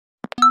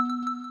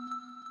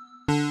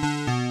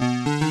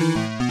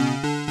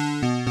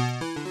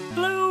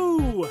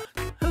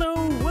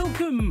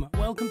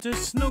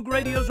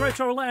Snugradio's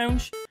Retro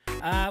Lounge.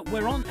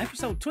 We're on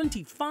episode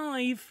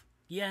 25,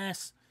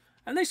 yes.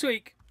 And this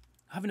week,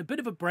 having a bit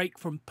of a break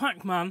from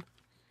Pac-Man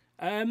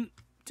to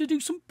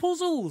do some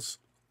puzzles.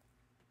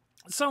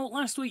 So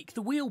last week,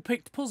 the wheel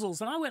picked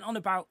puzzles, and I went on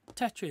about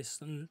Tetris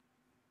and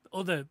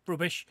other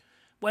rubbish,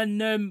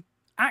 when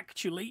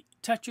actually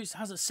Tetris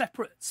has a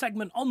separate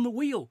segment on the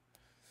wheel.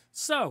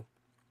 So,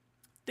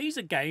 these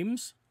are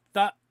games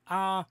that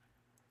are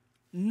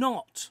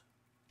not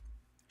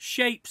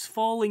shapes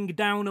falling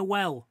down a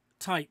well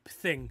type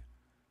thing.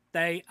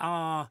 They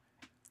are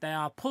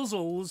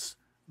puzzles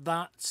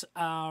that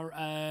are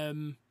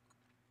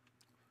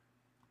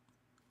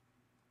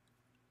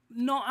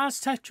not as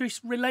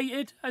Tetris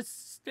related.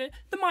 As there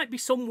might be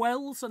some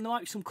wells and there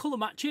might be some colour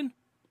matching,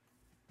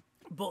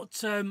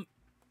 but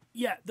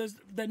yeah,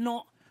 they're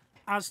not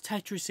as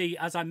Tetrisy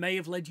as I may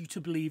have led you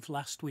to believe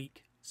last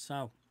week.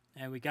 So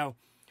there we go.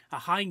 A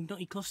hi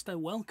Nutty Cluster,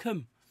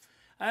 welcome.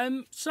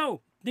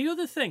 So the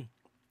other thing,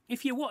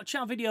 if you watch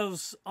our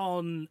videos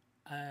on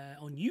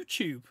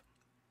YouTube,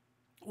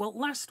 well,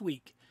 last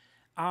week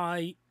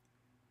I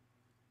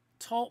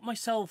taught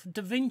myself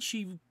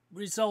DaVinci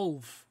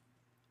Resolve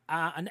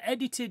and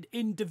edited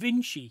in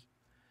DaVinci.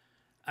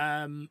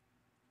 And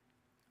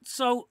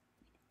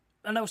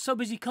I was so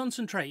busy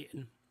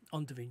concentrating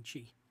on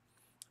DaVinci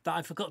that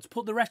I forgot to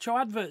put the retro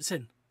adverts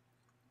in.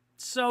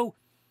 So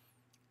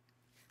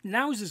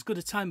now's as good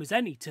a time as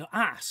any to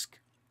ask,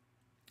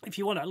 if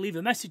you want to leave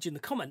a message in the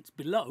comments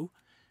below,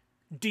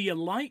 do you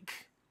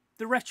like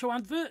the retro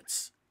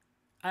adverts?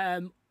 I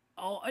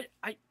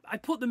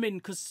put them in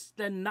because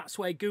then that's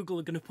where Google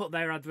are going to put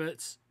their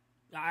adverts.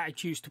 I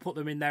choose to put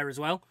them in there as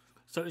well.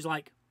 So it was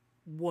like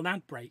one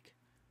ad break.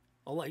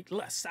 Or like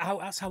that's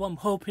how I'm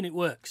hoping it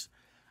works.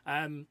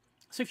 So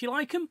if you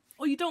like them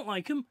or you don't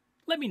like them,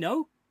 let me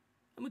know,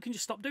 and we can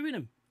just stop doing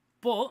them.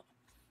 But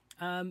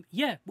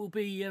yeah, we'll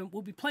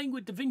be playing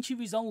with DaVinci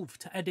Resolve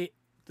to edit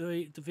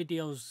the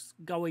videos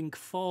going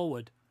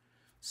forward.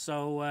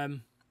 So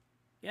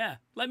yeah,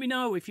 let me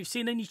know if you've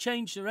seen any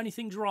change or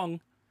anything's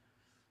wrong.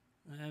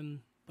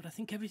 But I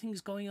think everything's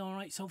going all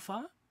right so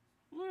far.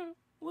 Well,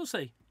 we'll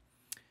see.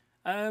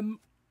 I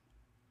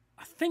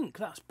think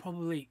that's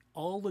probably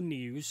all the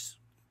news,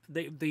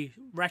 the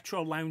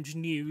Retro Lounge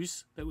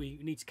news that we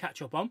need to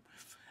catch up on.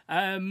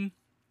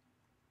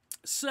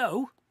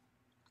 So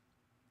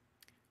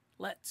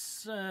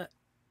let's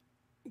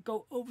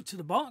go over to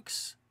the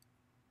box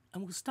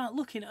and we'll start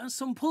looking at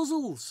some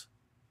puzzles.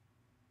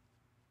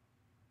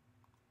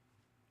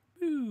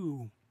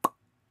 Ooh.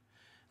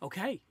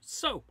 Okay,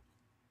 so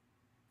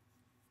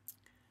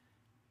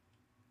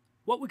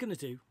what we're going to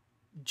do,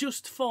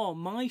 just for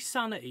my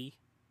sanity,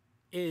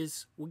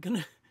 is we're going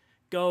to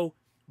go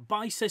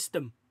by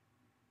system.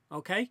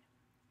 Okay?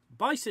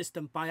 By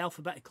system, by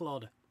alphabetical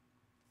order.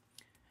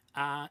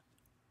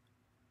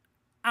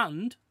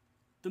 And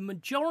the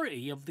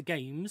majority of the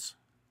games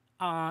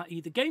are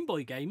either Game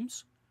Boy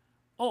games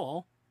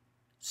or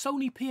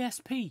Sony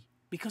PSP,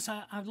 because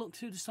I've looked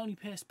through the Sony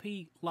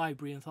PSP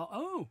library and thought,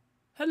 oh,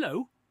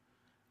 hello,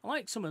 I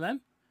like some of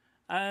them.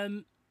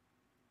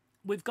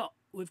 We've got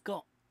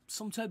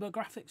some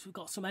TurboGrafx, we've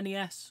got some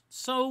NES,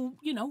 so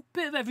you know,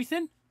 bit of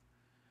everything.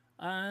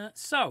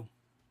 So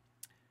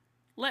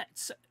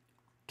let's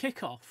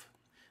kick off.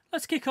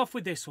 Let's kick off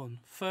with this one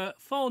for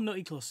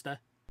Nutty Cluster.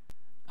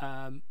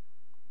 Let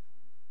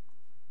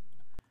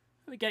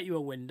me get you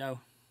a window.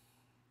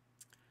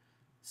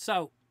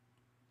 So,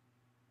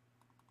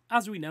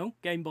 as we know,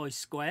 Game Boy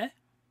Square,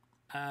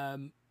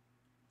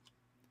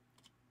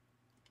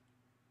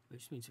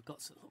 which means we've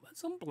got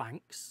some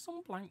blanks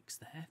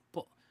there,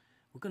 but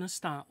we're going to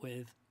start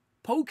with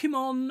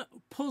Pokemon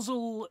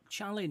Puzzle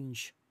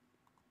Challenge.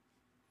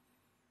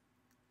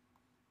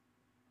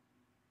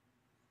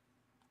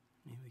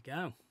 Here we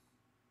go.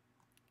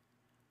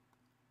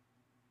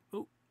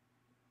 Oh,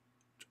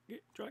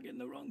 dragging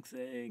the wrong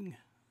thing.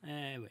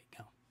 There we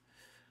go.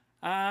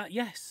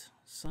 Yes,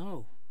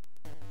 so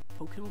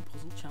Pokemon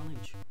Puzzle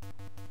Challenge.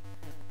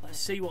 Let's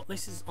see what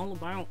this is all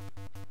about.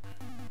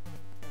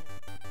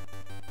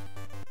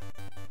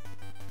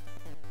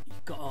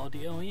 You've got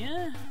audio,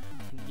 yeah?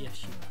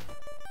 Yes, you have.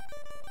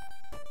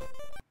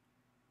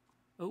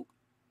 Oh,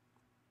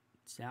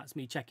 see, that's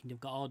me checking you've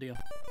got audio.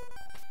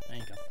 There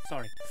you go.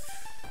 Sorry.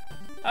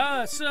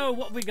 So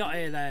what have we got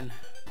here then?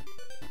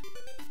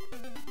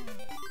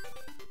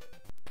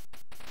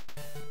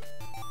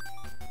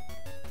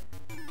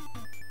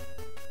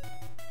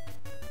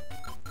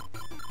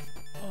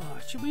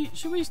 Should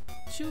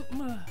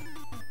I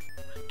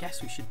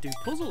guess we should do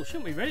puzzles,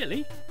 shouldn't we,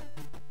 really?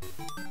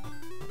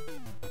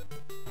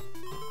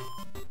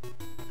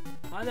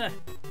 Hi there.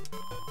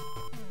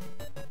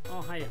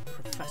 Oh, hiya,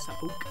 Professor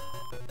Oak.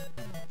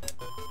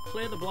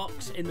 Clear the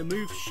blocks in the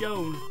move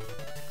shown to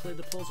clear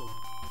the puzzle.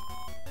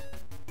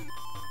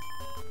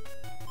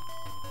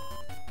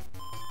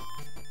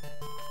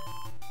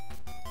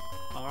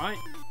 Alright.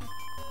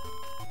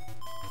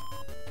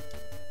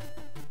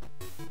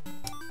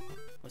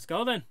 Let's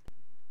go then.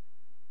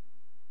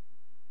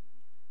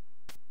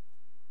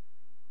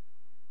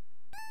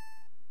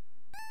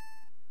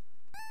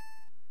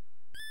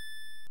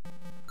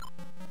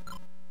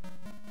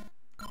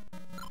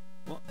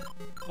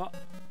 What?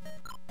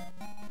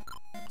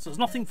 So there's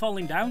nothing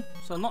falling down,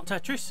 so not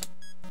Tetris.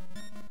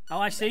 Oh,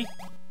 I see.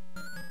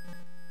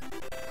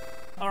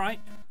 Alright.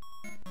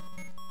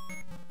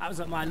 That was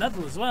at my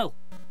level as well.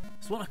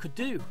 That's what I could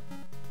do.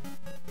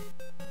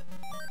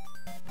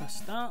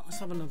 Press start, let's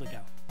have another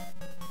go.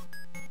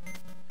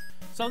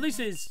 So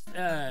this is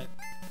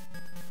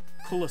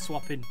colour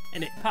swapping,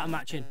 innit? Pattern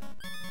matching.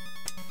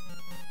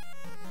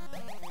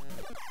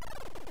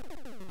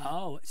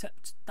 Oh,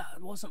 except that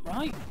wasn't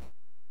right.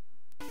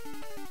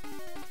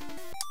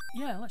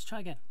 Yeah, let's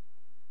try again.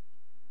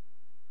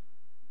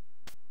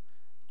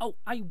 Oh,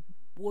 I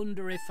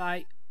wonder if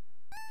I...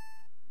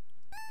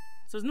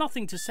 So there's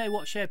nothing to say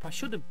what shape I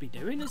should have been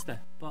doing, is there?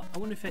 But I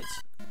wonder if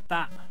it's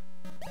that.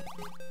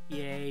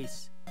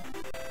 Yes.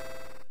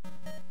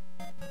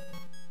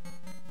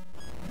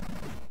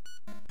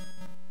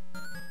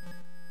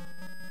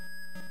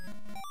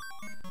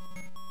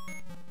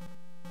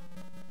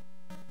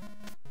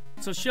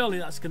 So surely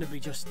that's going to be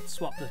just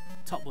swap the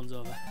top ones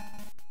over.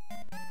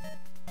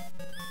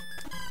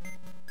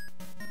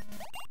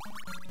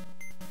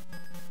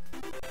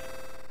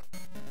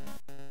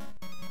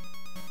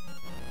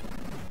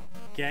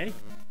 Okay.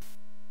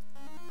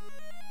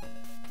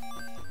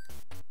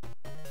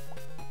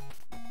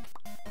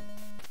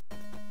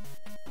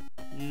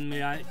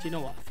 Yeah, do you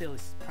know what? I feel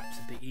it's perhaps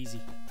a bit easy.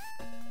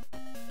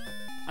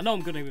 I know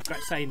I'm going to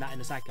regret saying that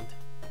in a second.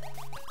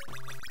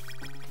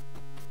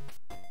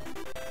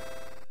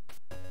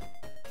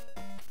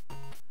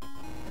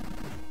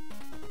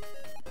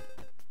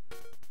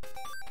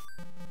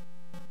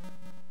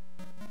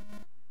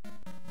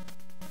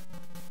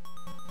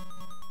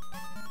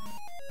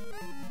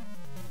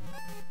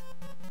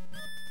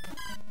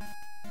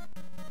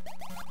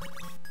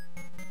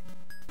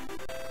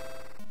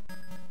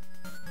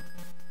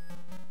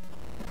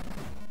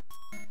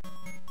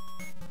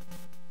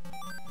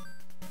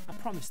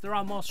 There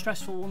are more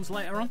stressful ones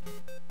later on.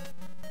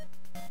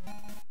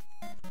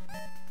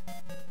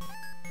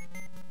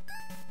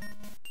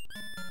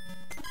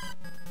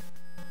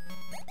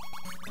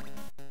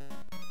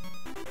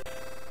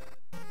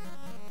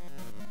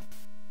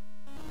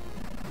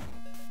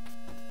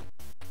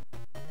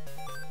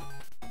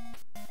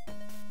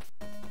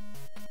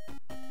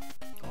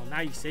 Oh, now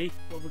you see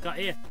what we've got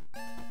here.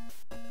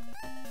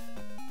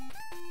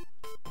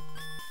 I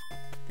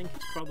think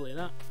it's probably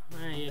that.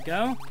 There you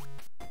go.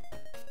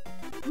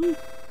 Woo. Yeah,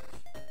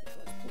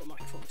 let's pull the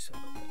microphone so a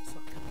little bit so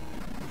I can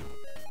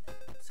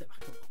sit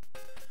back up.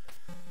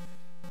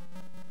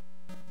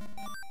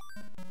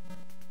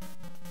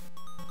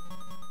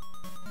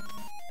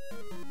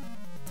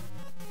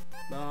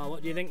 Oh,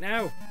 what do you think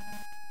now?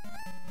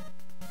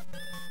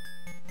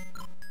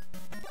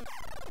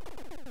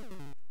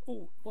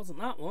 Oh, it wasn't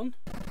that one.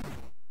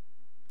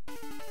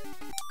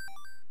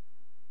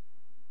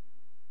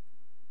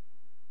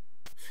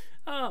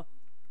 Oh,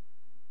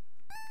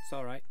 it's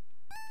all right.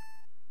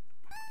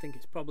 I think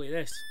it's probably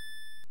this.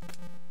 There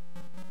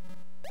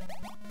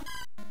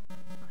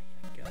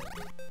you go.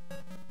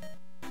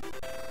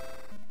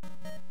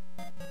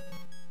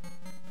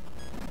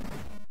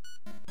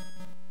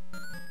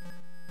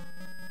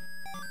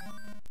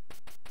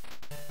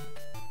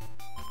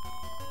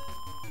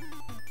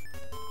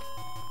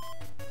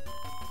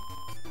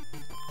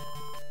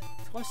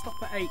 So I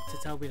stop at 8 to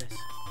tell me this.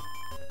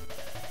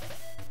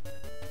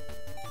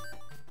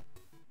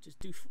 Just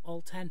do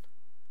all 10.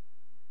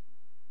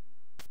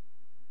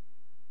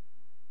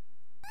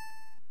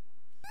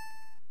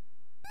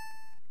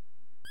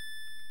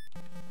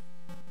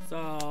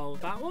 So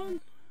that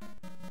one,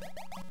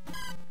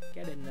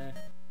 get in there.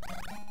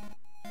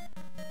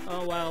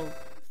 Oh well,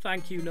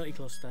 thank you, Nutty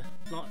Cluster.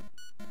 Not,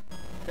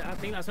 I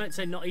think that's meant to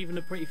say not even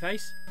a pretty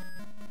face.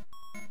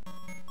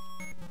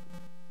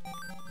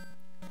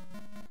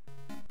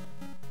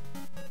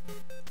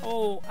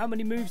 Oh, how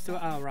many moves do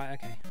it? Oh right,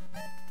 okay.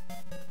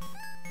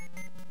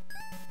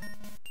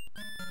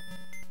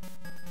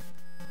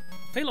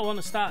 I feel I want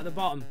to start at the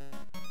bottom,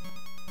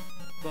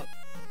 but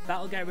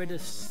that'll get rid of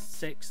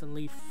 6 and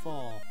leave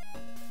 4.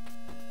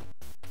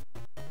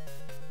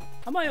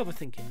 Am I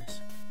overthinking this?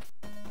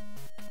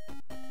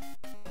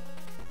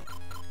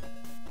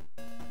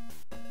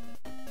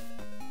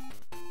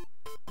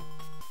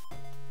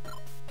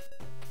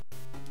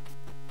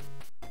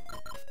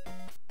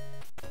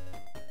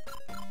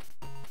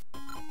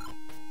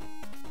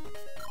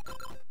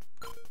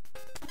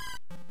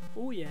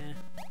 Oh yeah.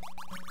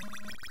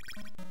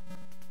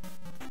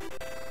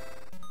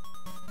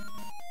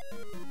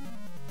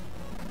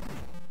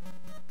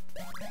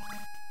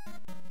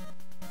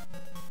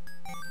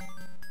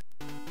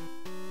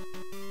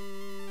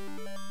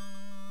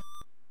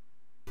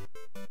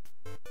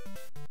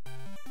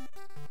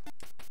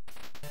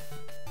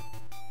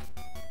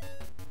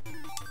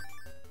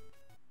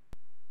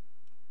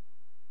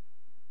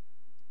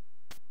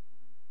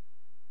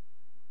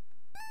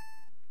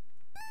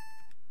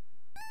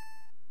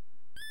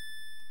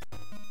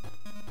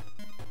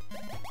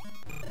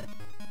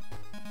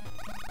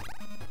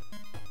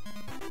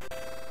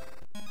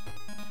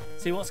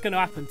 See, what's going to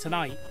happen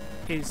tonight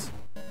is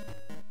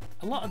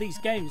a lot of these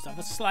games have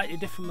a slightly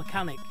different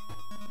mechanic.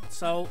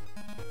 So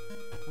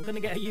I'm going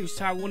to get used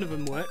to how one of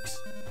them works.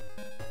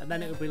 And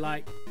then it'll be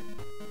like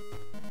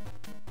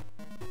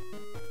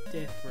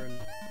different.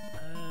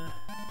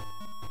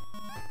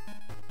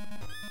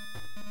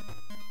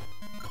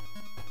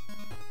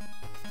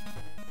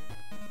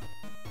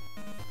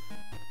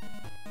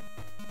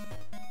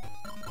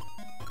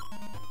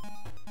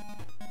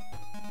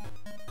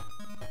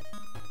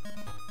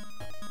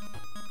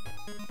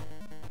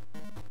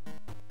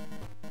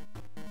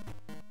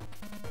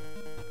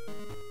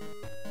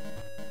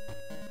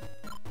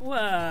 Well,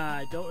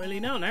 I don't really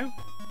know now.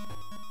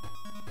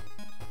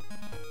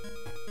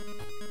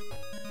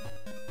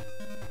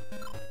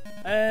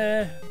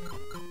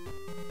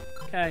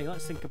 Okay,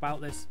 let's think about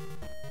this.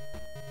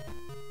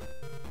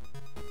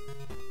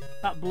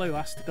 That blue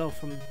has to go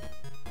from...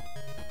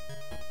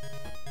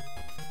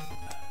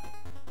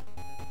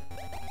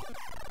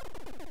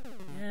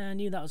 Yeah, I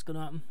knew that was going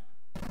to happen.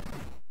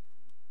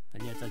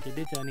 And yet I did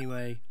it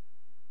anyway.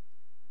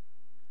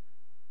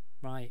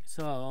 Right,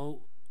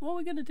 so what are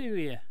we going to do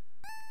here?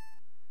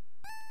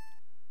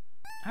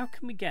 How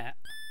can we get...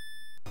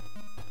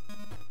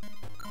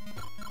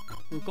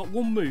 We've got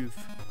one move.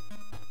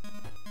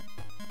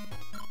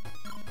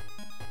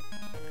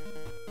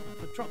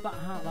 If I drop that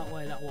heart that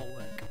way, that won't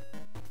work.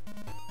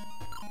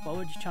 Why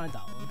would you try that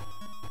one?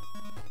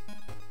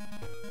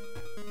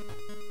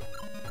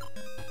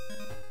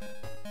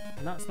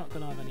 And that's not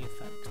going to have any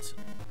effect.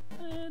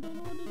 I don't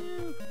know what to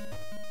do.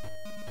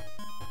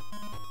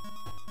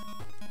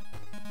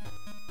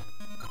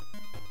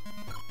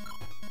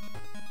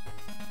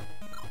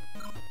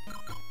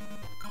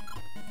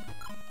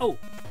 Oh!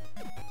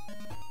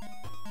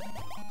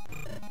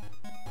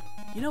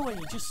 You know when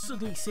you just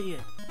suddenly see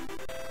it?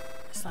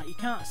 It's like you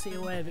can't see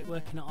a way of it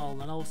working at all,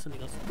 and then all of a sudden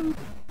it goes boop.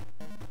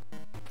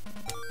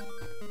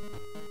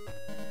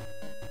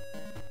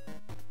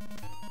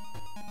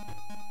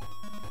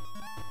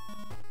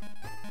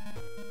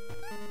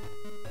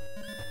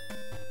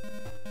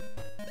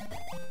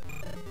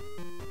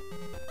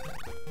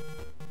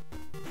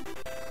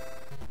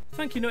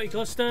 Thank you, Nutty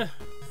Cluster,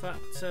 for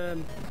that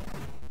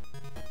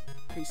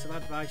piece of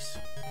advice.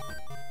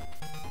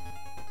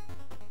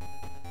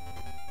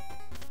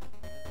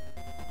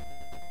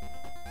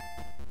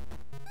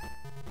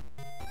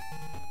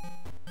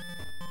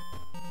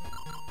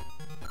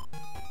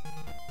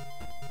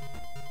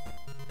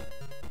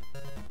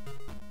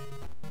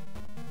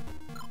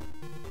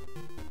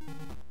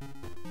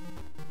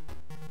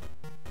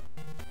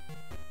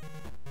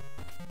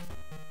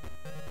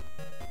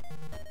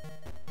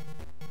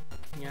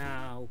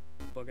 Yow,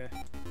 bugger.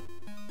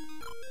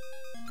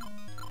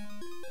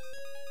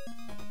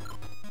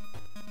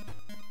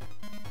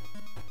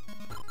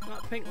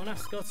 That pink one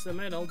has to go to the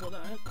middle, but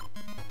that...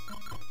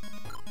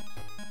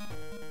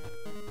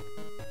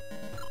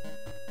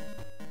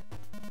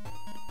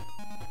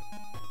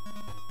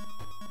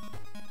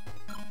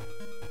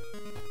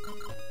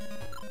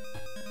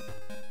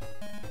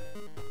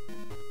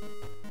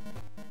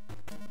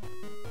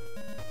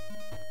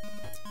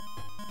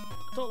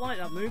 I don't like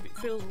that move, it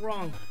feels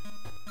wrong.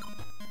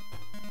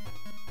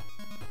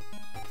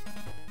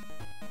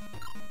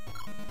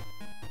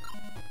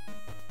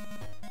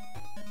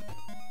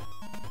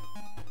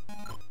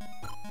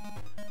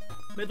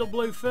 Middle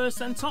blue first,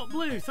 then top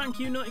blue. Thank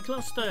you, Nutty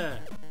Cluster.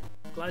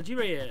 Glad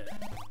you're here.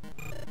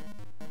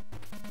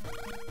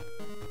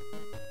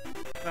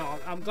 Well,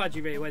 I'm glad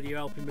you're here whether you're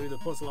helping move the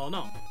puzzle or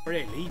not.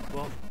 Really,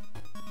 but...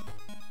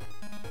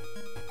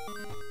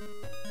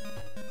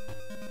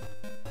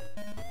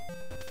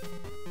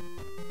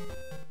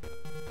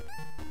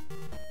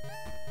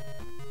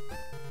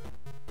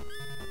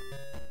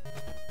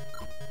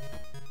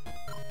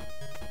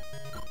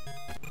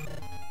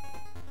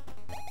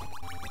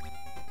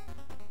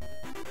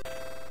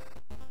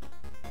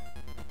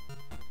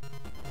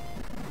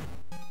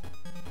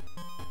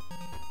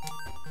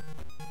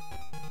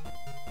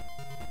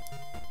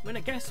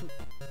 I guess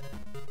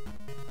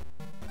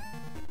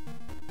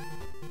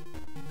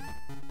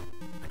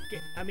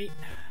I mean,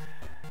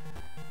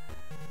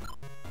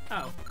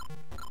 oh,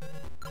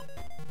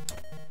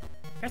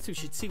 I guess we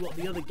should see what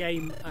the other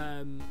game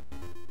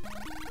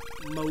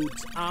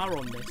modes are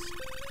on this.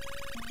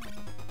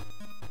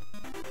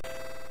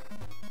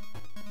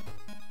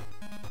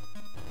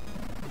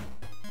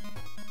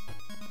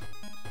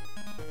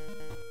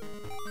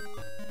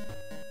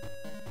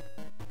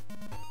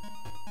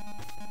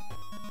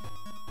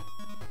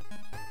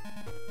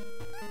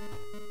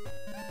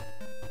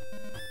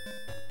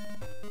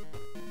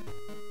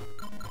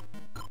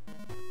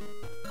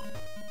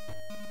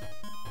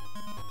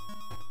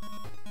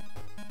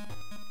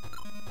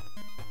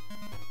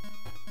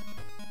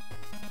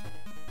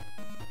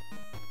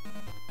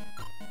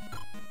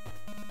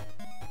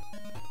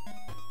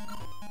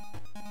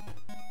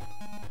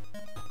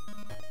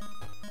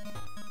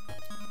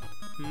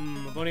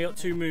 I've only got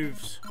 2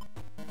 moves.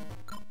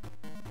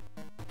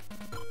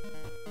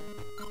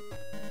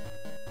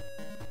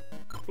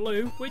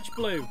 Blue? Which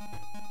blue?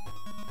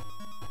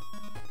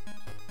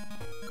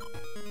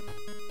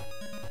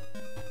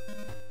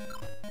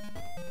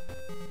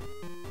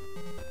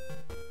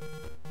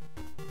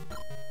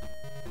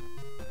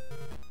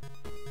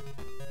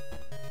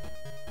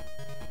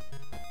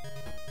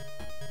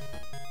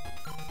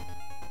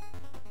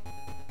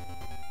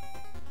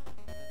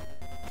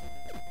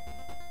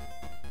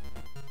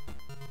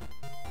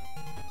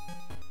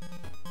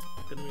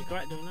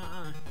 regret doing that,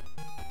 aren't I?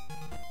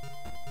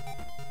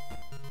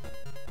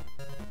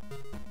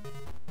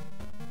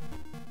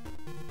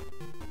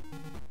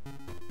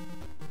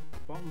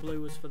 Bottom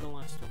blue was for the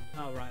last one.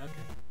 Oh, right, okay.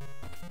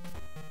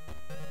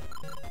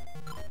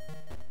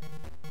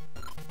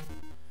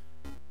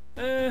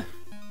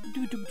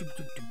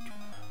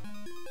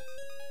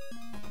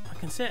 I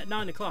can say at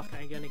 9 o'clock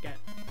I'm gonna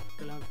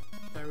have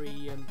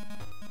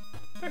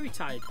very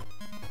tired.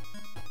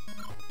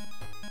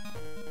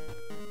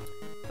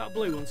 That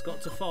blue one's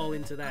got to fall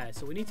into there,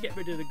 so we need to get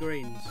rid of the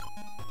greens.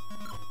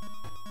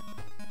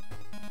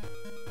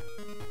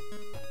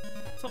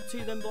 Top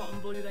two, then bottom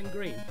blue, then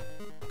green.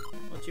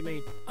 What do you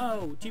mean?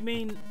 Oh, do you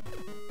mean?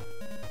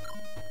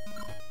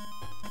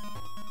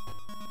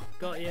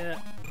 Got ya.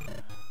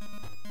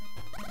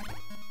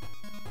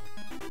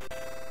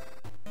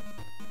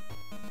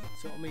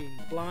 That's what I mean.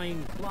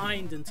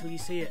 Blind until you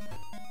see it.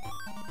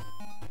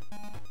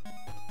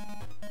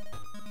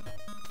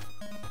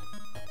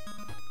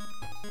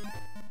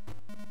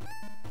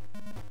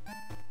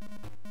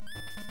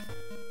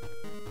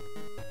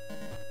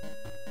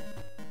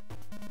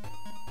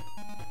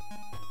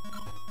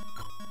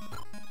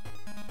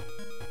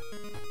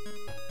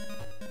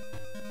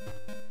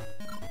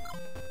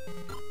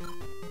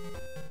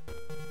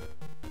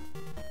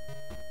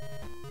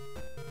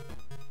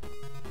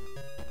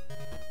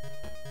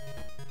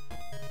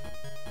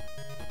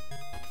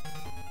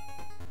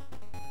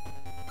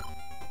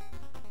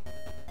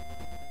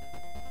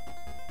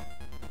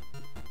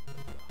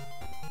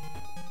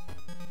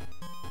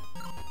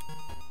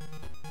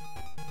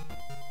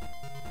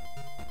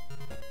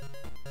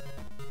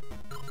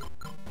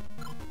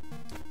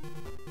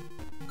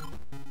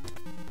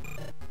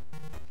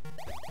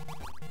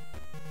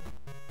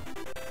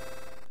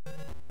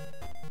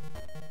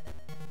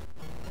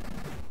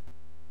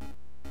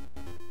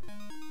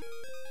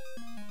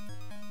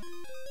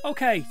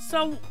 Okay,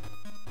 so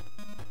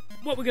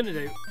what we're gonna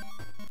do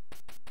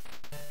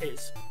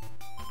is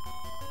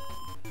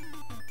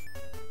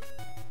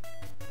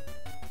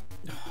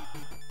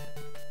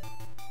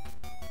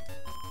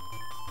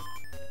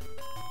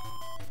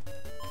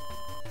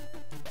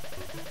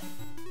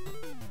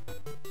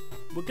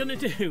we're gonna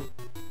do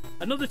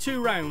another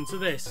 2 rounds of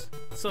this,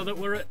 so that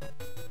we're at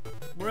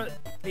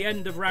the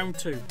end of round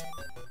 2,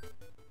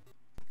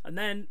 and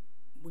then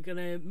we're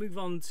gonna move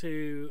on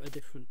to a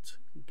different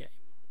game.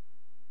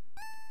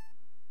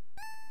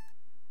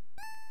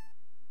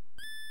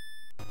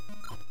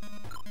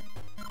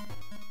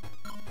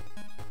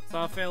 So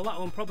I feel that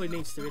one probably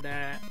needs to be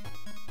there.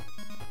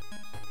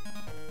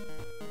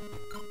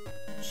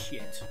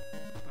 Shit,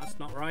 that's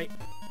not right.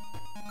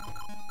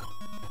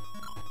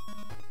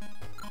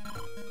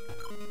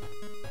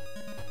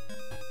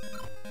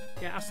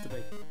 Yeah, it has to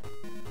be.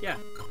 Yeah.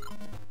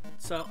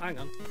 So hang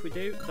on, if we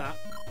do that.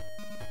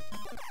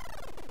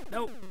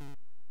 No.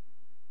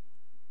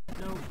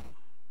 No.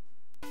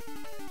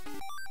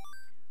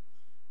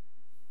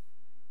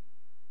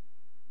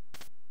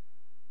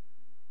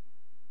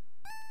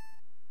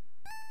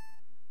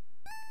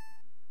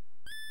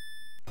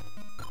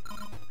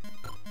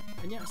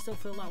 And yet I still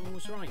feel that one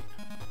was right.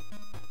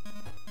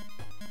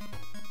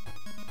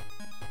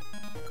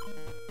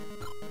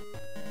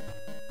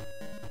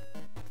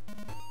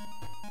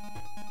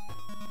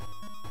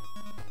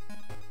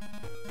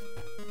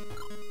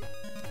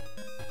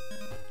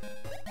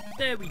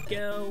 There we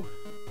go.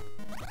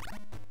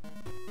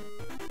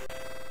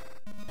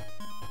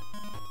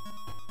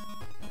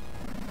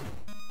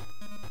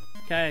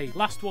 Okay,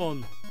 last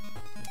one.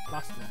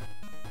 Last one.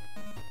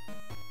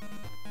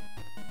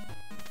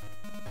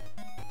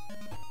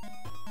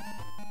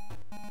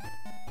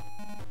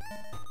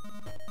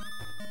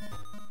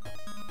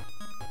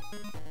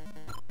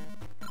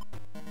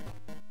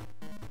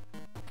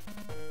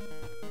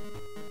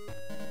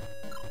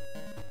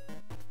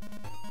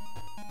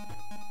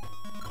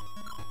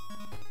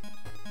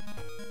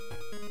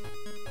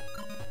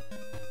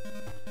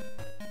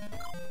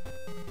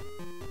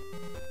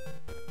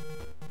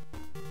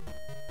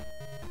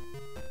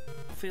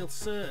 Feel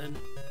certain.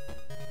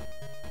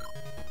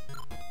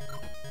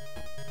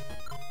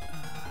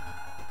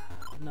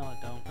 No, I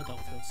don't. I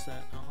don't feel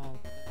certain at all.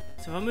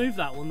 So if I move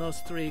that one, those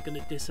 3 are going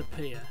to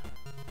disappear.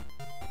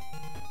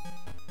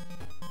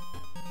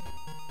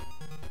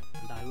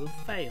 And I will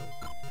fail.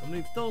 If I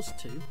move those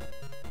 2.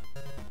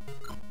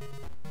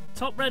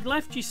 Top red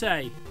left, you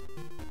say?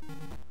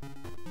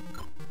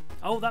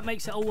 Oh, that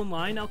makes it all one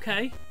line.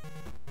 Okay.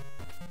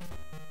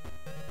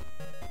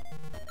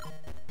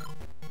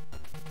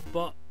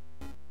 But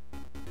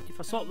if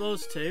I swap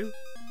those 2,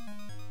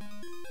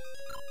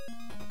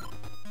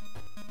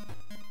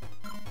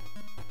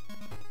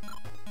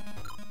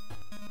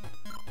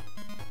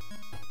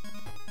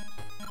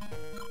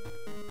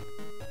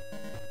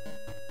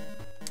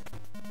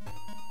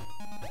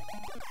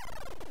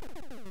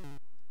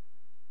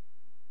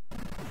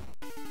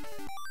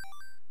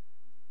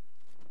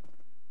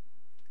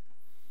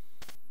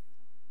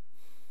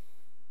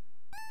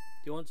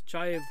 do you want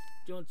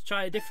to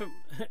try a different?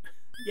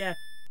 Yeah.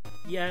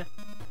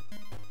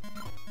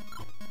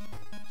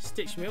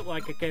 stitch me up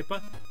like a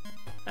caper.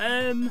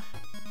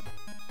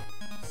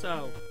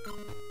 So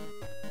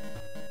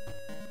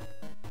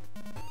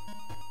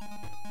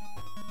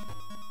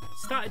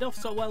started off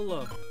so well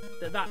though.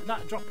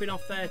 That dropping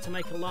off there to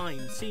make a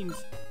line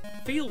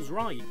feels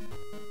right.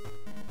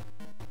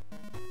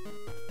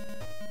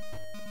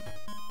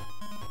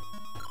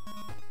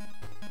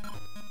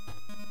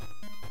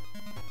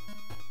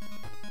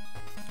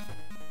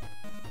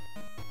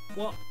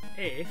 What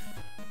if...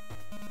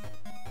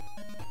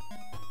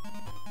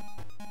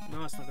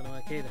 No, it's not going to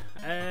work either.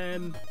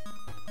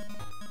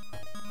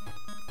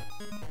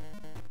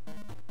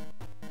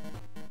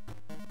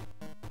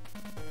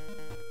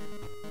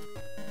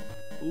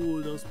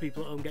 Ooh, those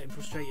people at home getting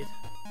frustrated.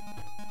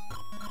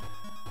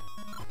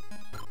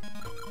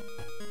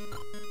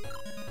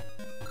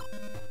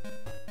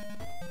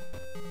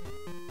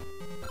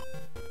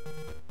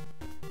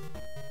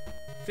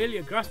 Feel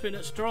you're grasping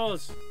at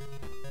straws.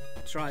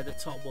 Try the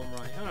top one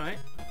right. Alright.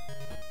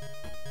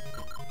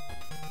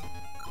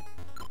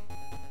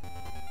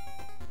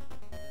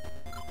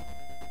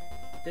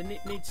 Then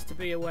it needs to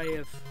be a way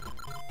of...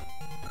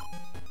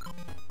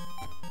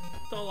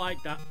 Don't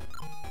like that.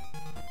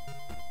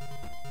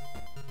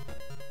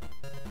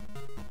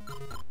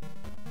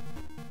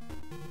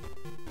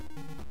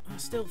 I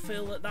still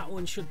feel that that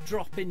one should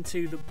drop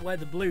into where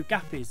the blue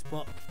gap is,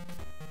 but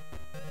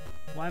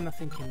why am I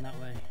thinking that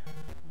way?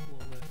 That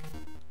won't work.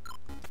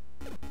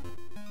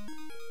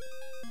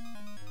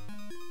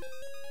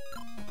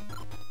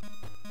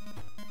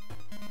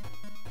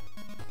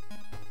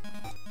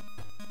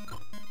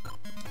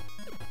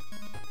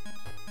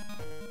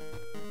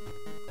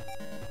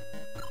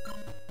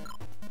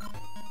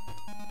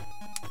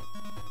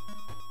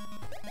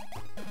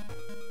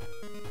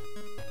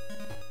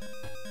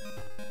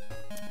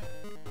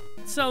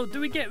 So, do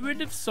we get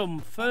rid of some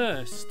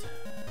first?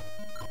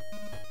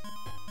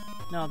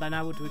 No, then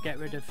how would we get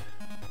rid of...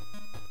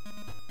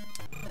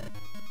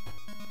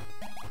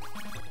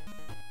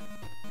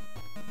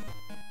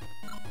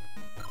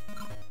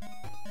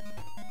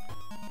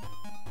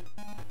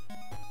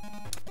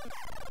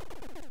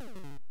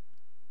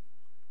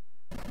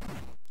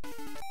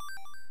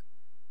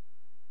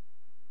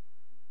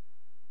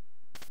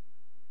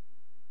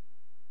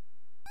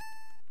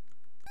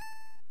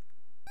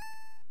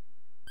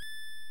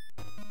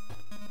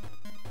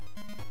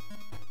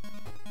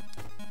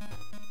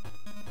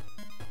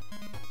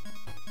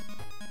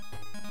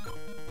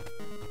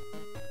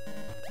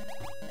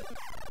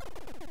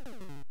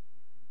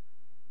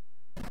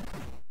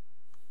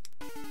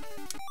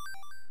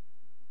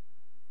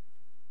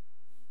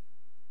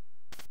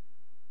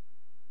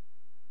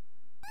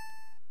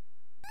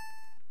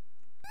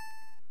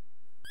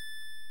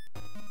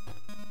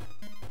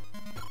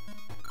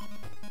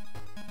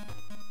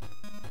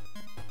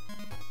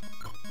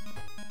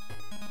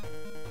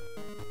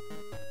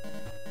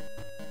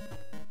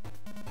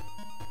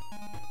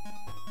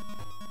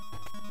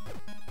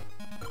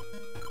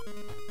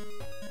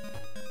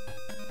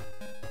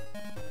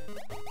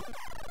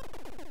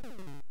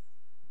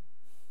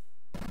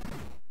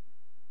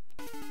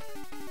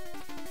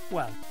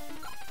 Well,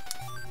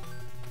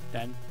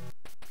 then,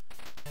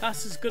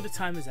 that's as good a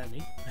time as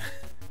any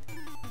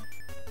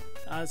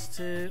as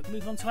to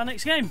move on to our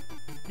next game.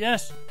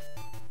 Yes,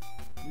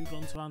 move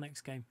on to our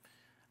next game.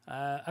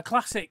 A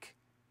classic,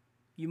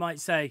 you might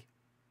say.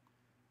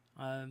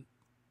 And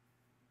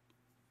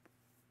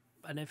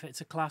if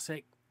it's a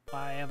classic,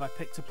 why have I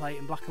picked to play it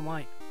in black and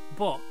white?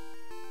 But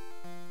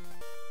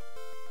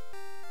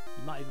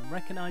you might even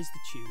recognise the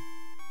tune.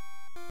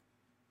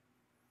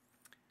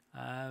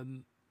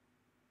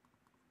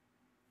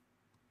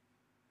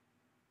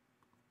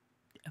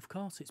 Of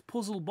course, it's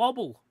Puzzle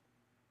Bobble.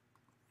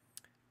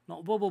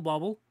 Not Bubble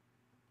Bobble.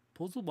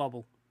 Puzzle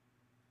Bobble.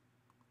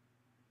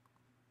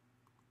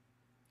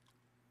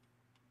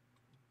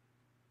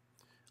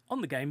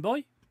 On the Game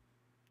Boy.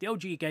 The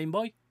OG Game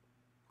Boy.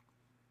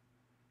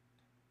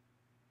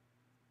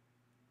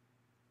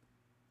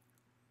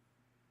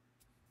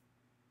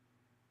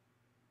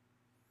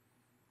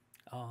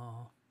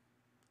 Oh.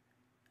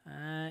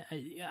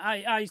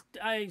 I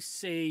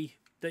see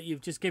that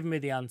you've just given me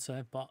the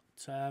answer, but...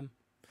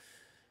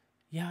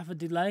 you have a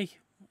delay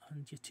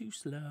and you're too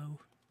slow.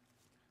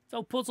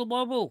 So Puzzle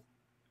Bobble.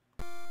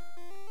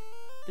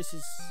 This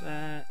is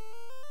I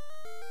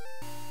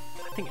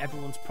think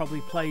everyone's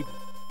probably played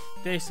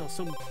this or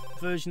some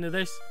version of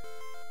this.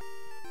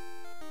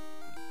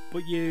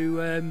 But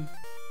you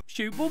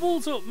shoot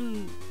bubbles up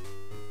and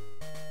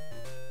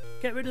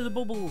get rid of the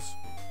bubbles.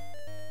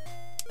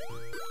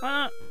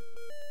 Like that.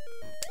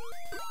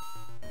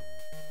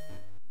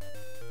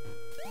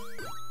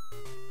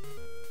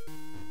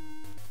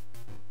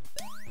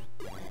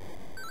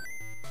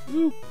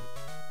 Woo.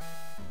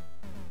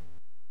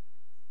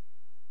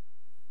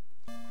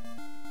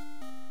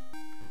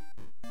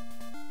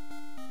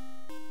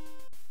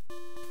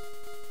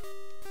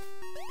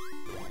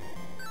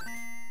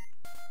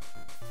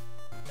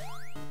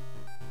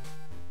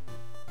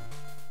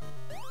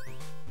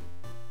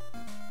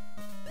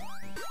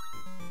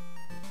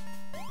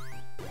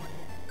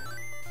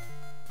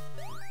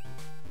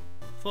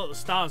 thought the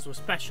stars were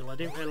special. I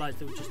didn't realise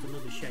they were just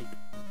another shape.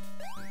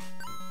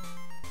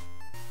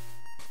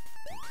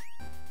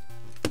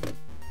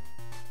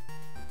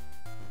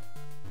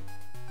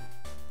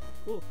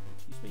 Oh,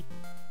 excuse me.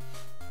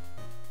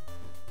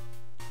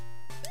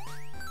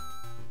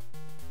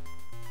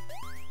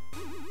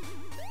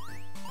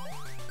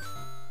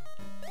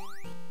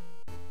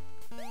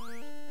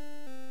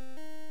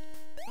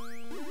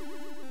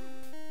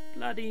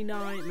 Bloody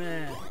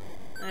nightmare.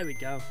 There we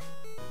go.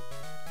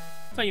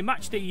 So you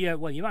match the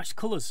well, you match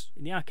colours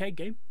in the arcade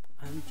game,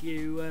 and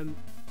you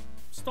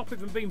stop it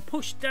from being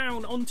pushed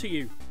down onto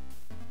you.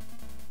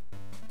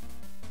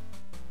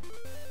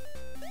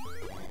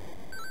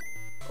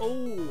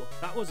 Oh,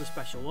 that was a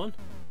special one.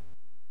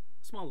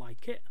 Smell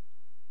like it.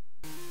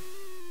 And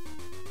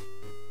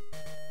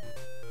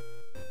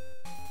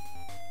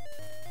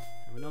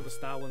we know the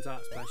star ones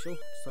aren't special,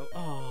 so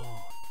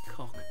oh,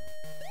 cock.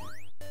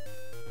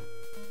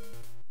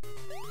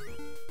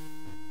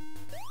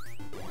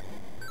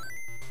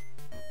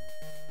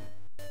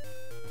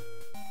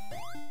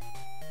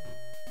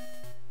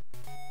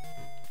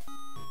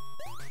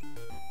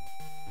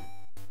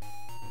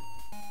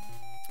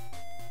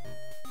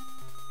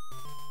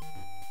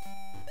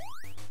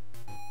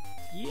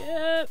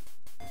 Yep.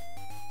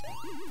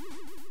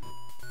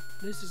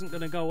 This isn't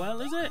going to go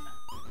well, is it?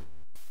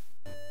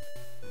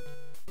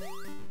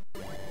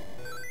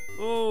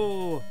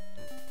 Oh,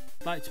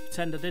 I'd like to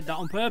pretend I did that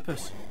on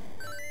purpose.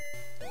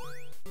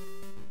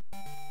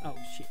 Oh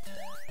shit.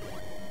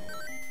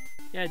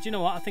 Yeah, do you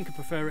know what? I think I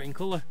prefer it in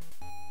colour.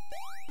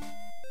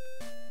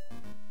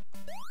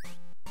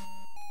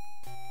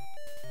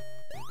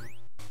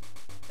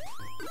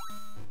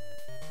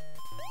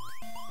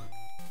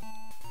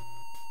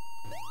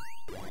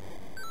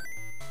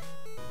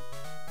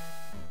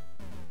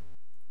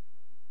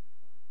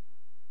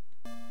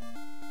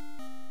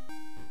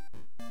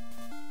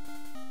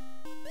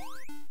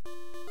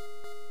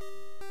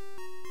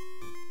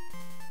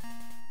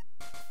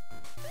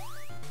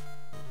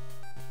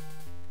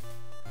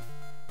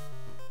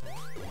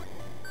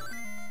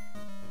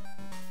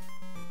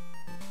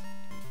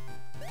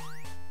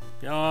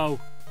 Yo.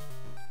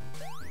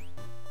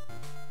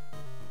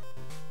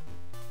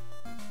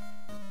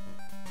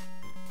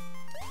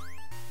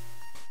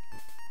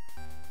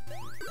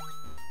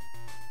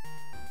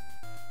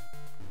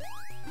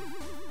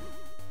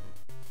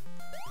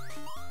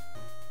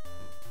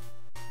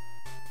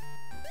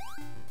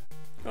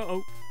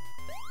 Uh-oh.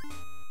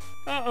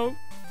 Uh-oh.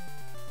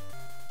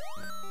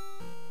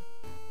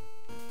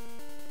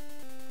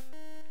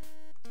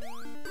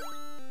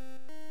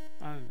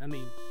 I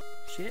mean,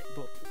 shit,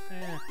 but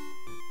yeah.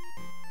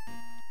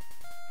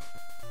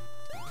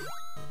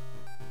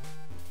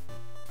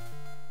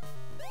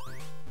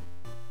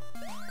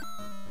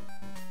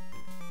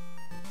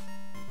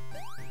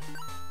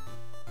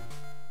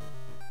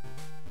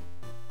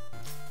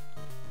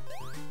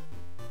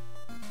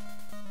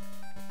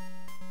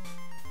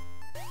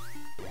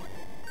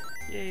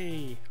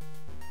 Yay.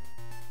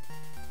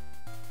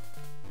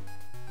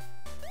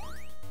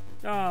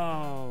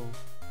 Oh.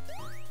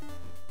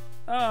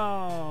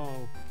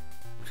 Oh.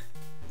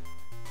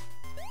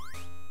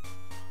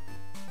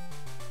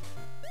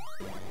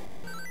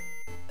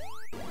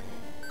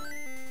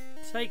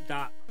 Take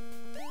that.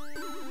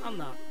 And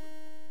that.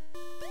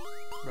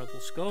 Rebel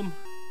scum.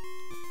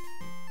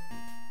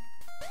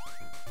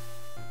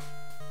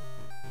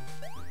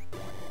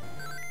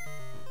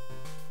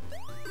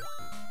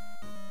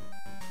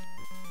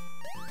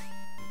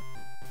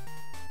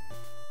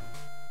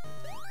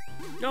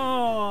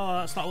 Oh,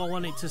 that's not what I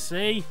wanted to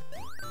see.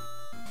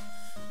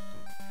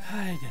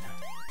 I don't know.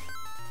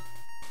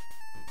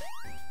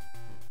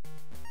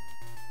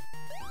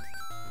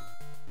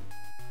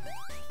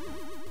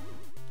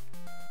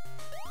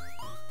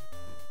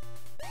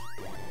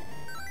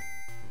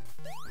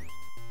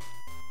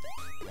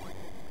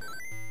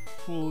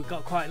 Oh, we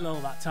got quite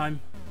low that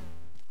time.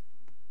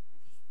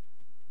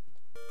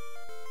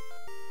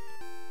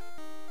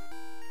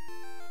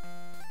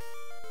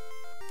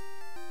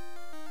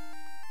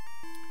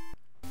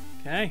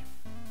 Okay.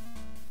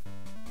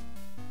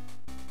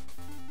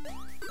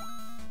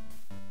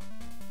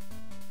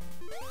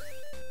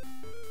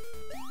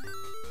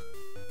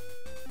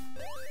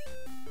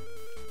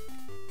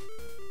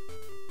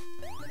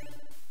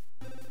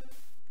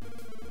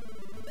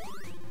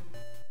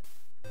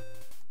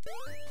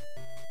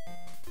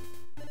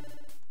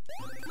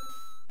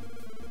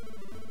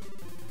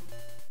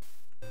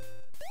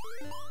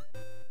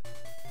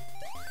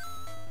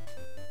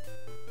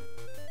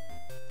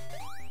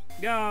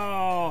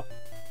 Go.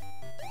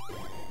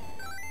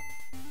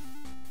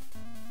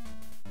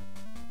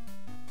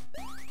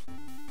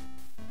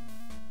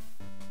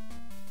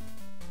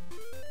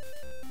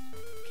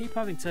 Keep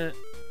having to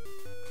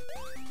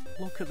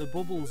look at the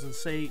bubbles and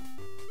see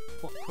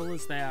what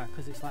colours they are,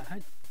 because it's like, how...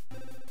 You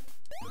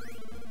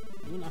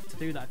wouldn't have to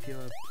do that if you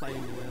were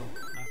playing the real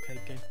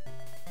arcade game.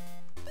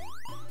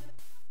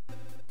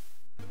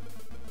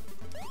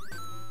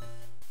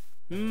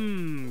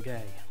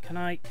 Okay. Can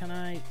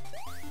I...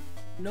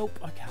 Nope,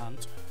 I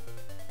can't.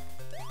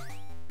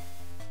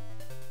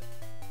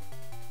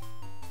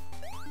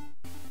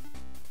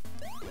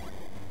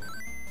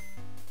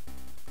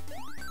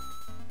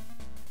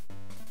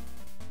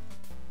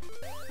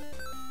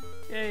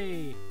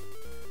 Yay!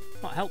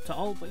 Not helped at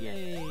all, but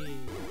yay!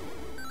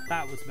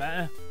 That was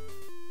better.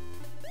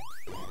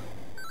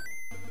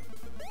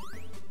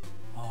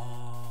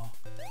 Oh.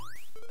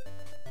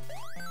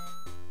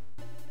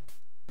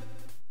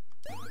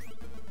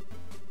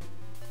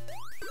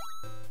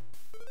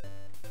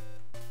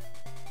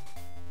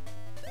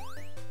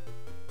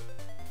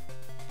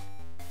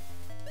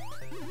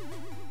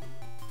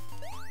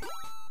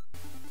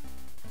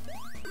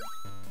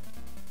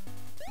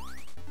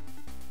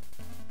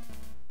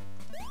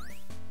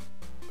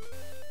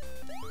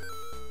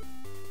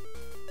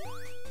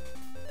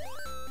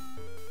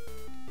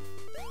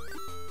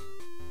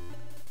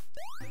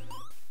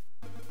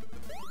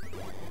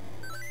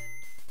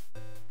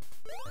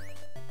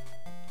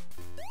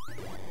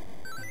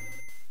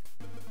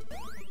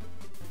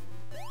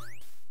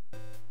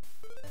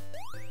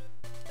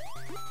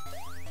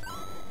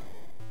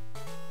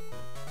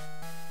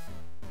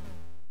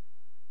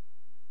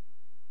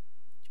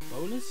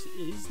 Bonus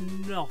is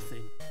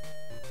nothing.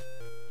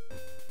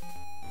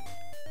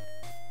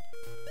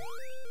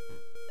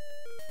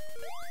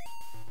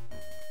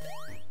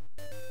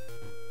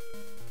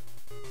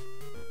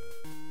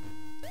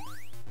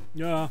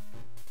 Yeah.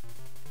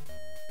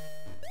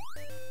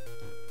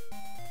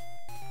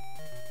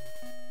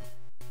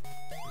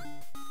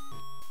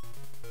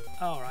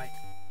 All right.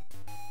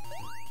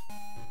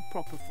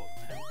 Proper foot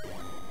now.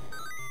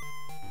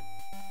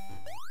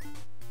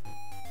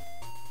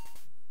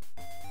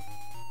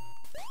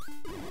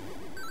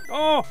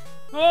 Oh!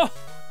 Oh!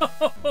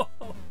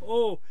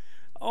 Oh!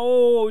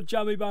 Oh,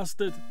 jammy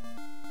bastard.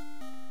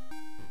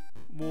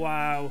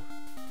 Wow.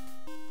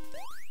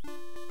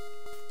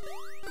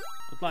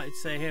 I'd like to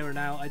say here and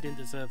now, I didn't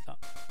deserve that.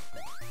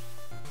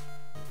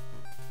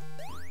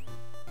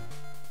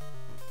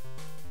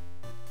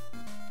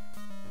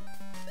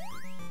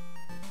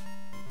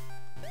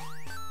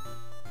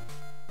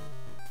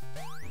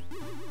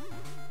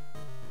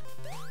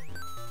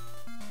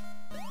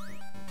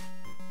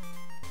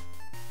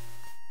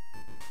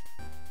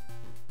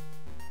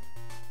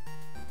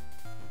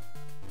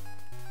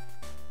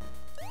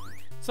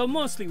 So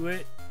mostly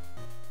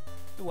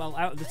well,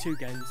 out of the two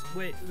games,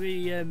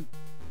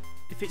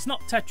 if it's not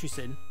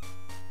Tetrising,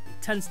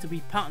 it tends to be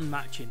pattern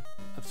matching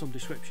of some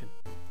description.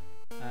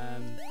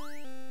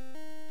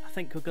 I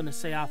think we're going to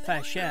see our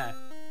fair share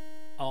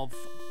of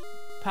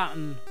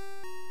pattern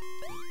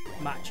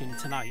matching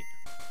tonight.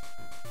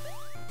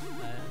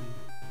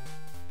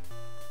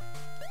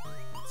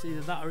 It's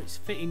either that or it's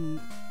fitting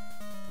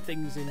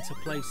things into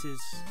places.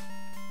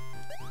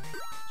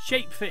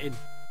 Shape fitting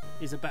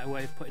is a better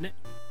way of putting it.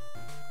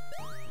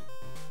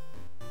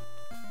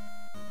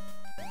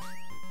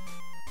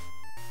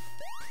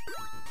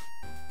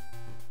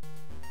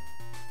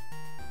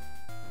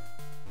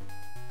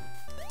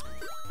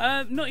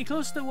 Nutty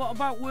Cluster, what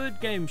about word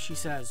games, she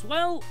says.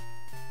 Well,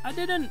 I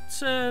didn't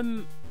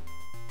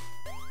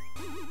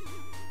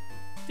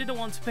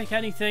want to pick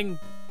anything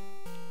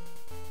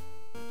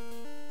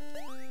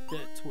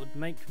that would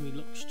make me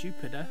look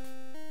stupider.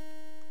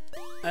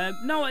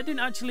 No, I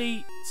didn't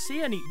actually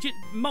see any.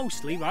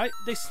 Mostly, right?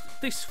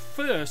 This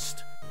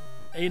first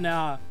in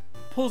our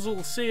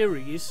puzzle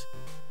series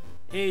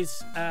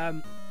is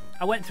I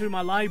went through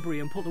my library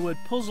and put the word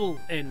puzzle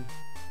in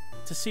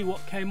to see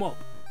what came up.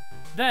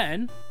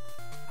 Then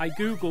I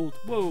googled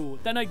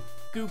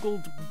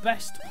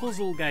best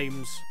puzzle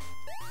games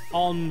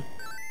on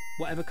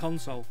whatever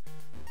console,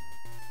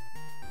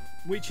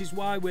 which is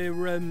why we're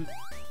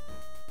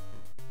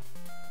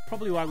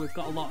probably why we've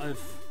got a lot of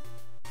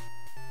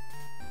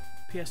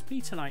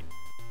PSP tonight.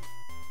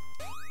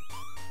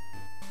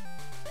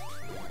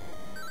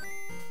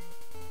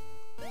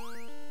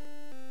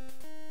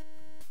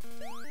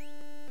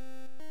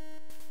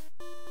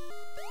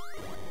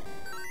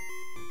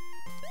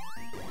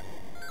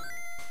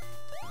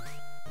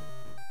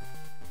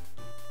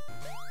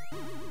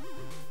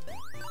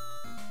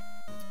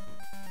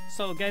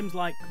 So games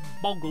like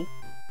Bobble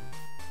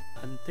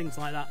and things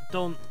like that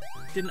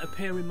didn't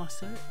appear in my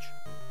search,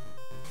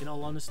 in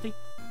all honesty.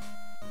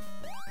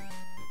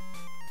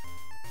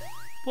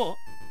 But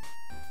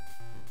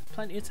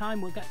plenty of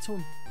time, we'll get to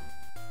them.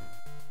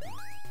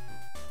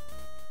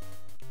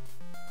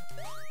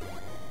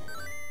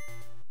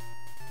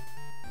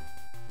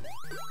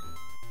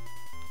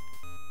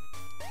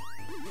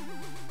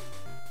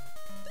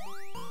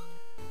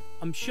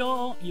 I'm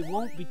sure you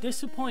won't be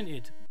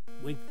disappointed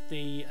with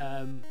the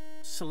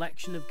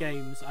selection of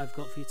games I've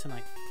got for you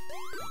tonight.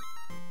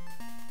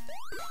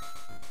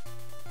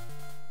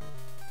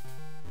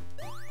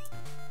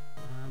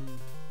 I'm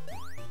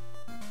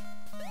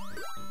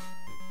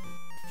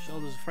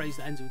sure there's a phrase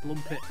that ends with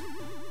lumpet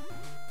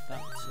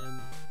that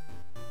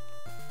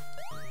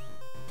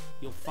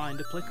you'll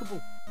find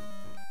applicable.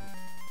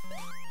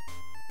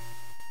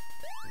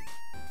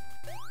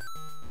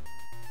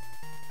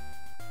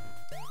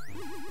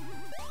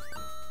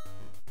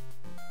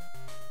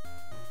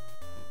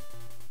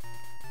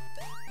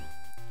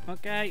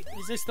 Okay,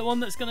 is this the one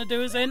that's going to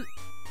do us in?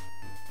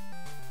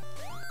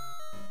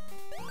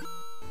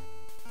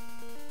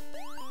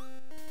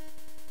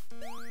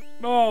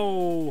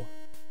 Oh!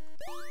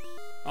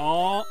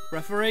 Oh,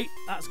 referee,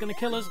 that's going to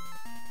kill us.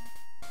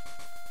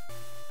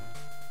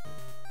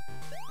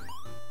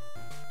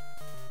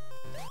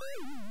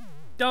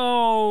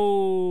 Oh!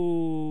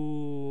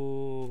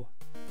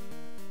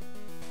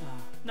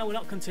 No, we're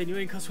not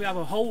continuing because we have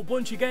a whole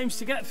bunch of games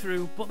to get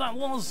through, but that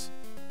was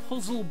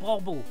Puzzle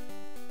Bobble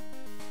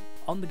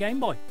on the Game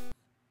Boy.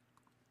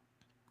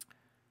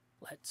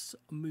 Let's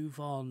move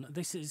on.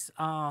 This is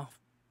our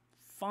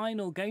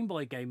final Game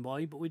Boy,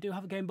 but we do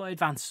have a Game Boy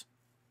Advance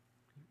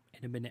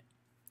in a minute.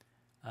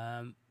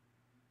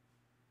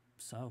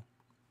 So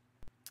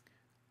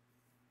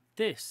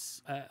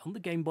this on the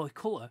Game Boy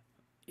Color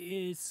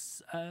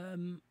is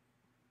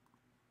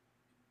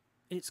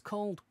it's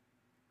called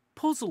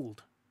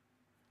Puzzled,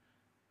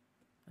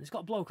 and it's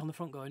got a bloke on the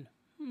front going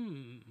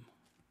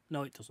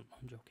no, it doesn't,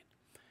 I'm joking.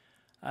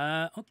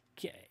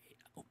 Okay,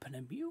 open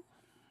a view.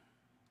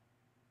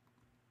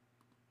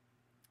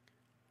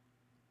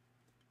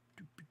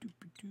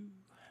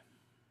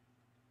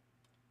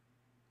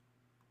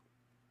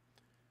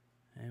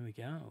 There we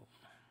go.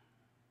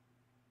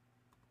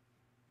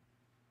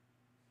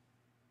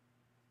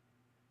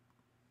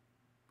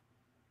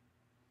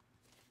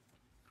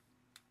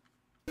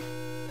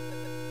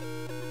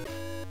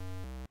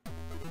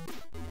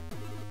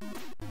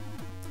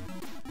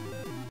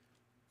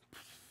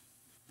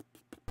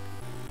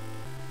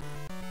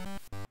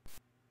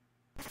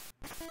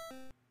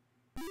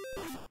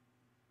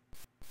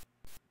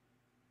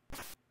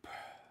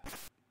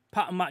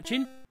 Pattern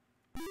matching.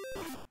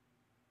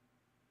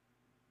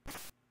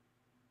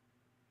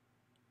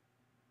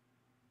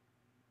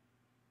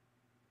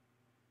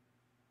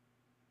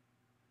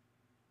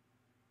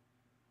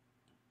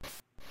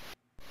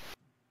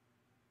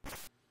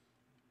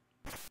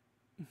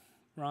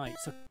 Right,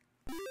 so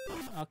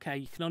okay,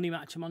 you can only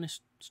match them on a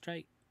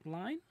straight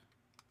line.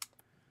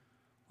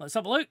 Let's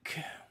have a look.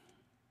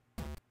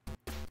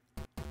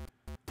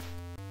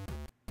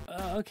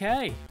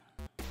 Okay.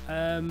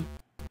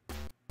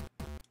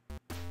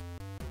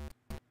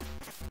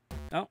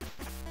 Oh.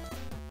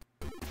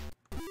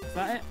 Is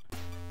that it?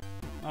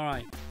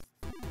 Alright.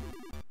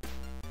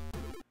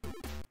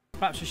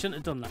 Perhaps we shouldn't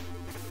have done that.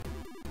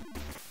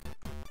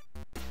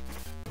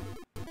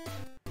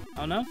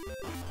 Oh no?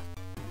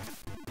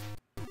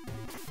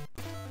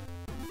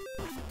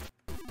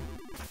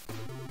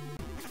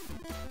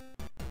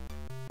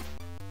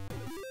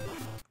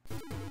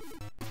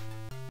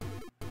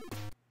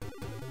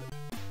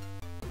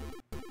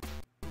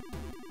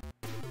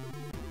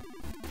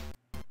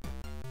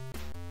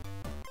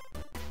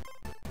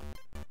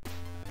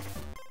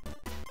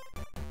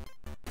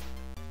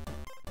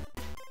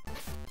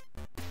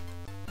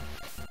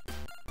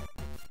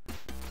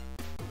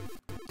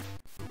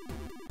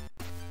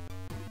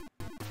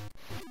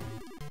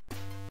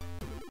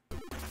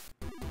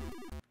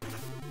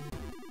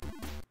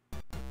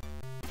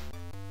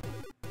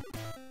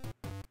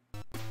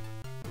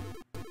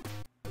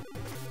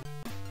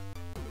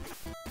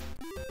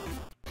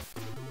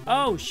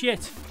 Oh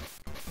shit!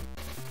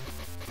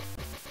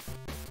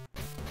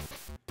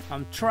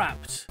 I'm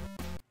trapped.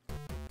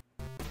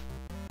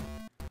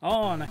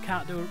 Oh, and I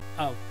can't do it.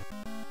 Oh,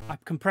 I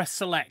can press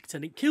select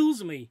and it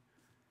kills me.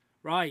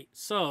 Right,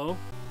 so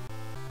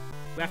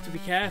we have to be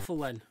careful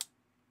then.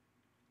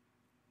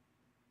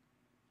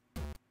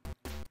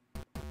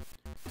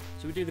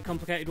 So we do the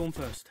complicated one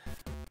first.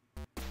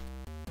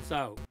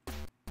 So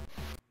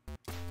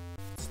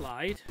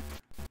slide.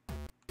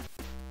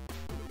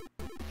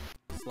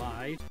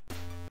 Slide,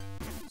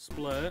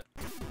 splurt,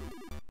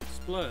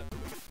 splurt.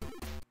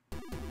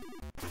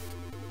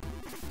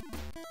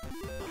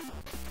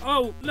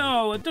 Oh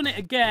no, I've done it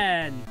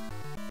again.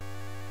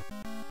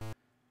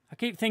 I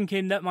keep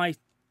thinking that my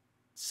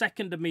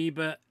second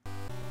amoeba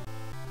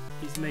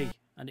is me,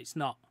 and it's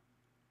not.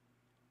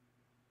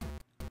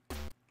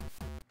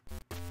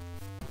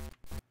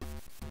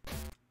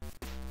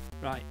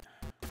 Right.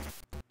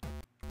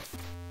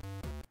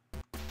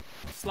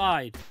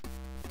 Slide.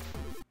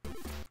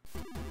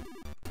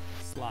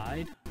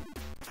 Slide,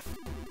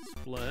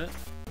 splurt,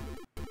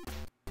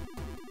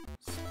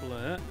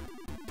 splurt,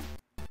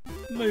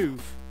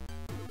 move.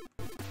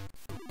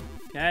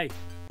 Okay.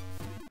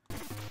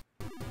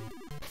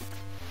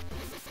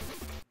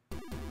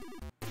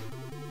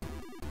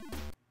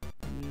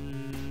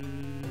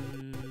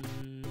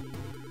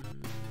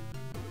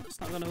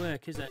 It's not going to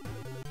work, is it?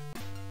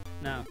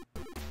 No.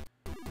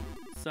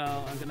 So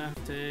I'm going to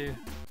have to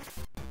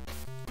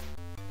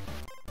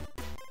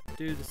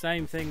do the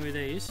same thing with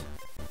these.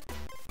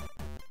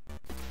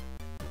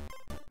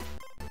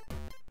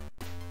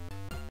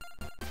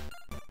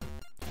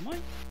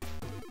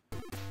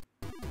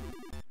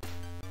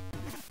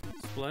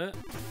 Splurt,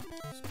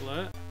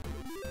 splurt,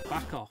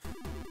 back off.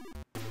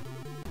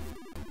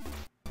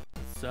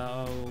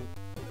 So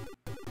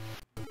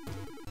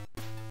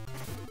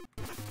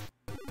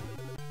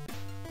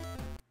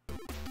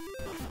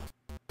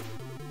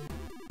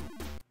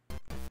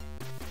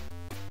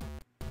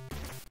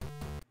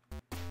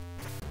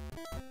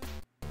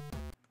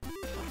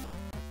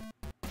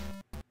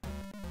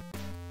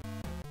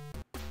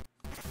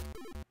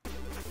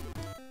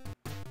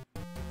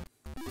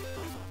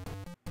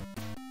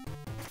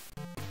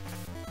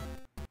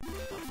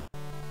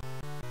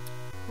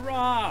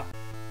Rah!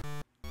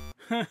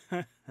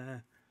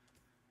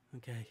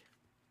 Okay.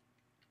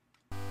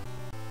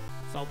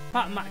 So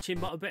pattern matching,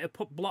 but a bit of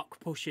block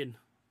pushing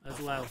as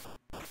well.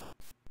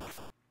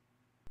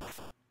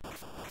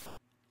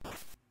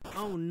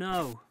 Oh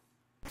no.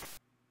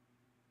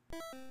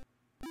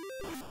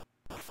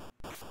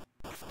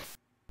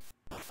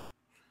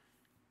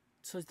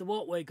 So is the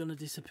walkway going to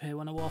disappear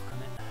when I walk on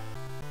it?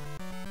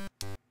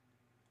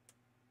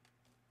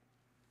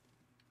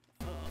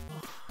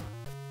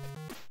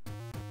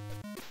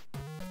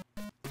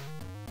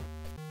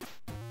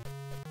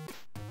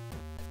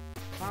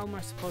 How am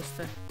I supposed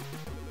to...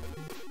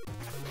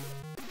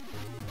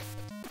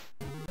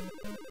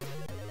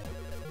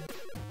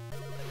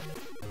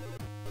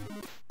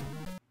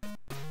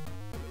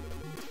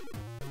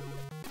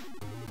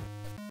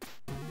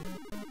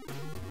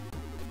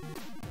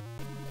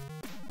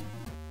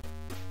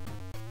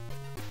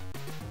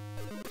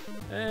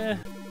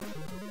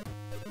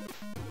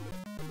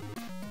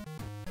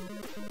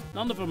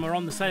 None of them are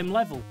on the same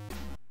level.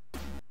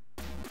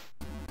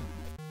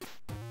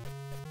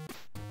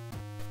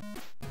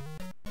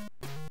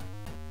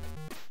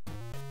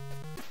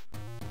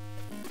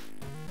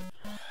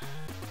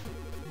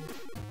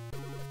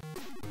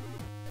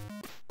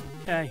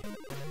 Okay.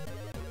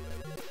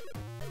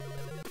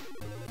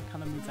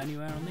 Can I move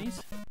anywhere on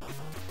these?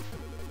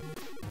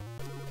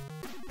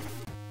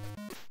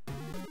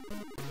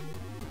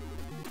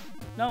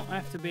 No, I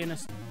have to be in a...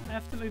 I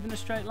have to move in a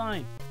straight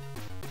line.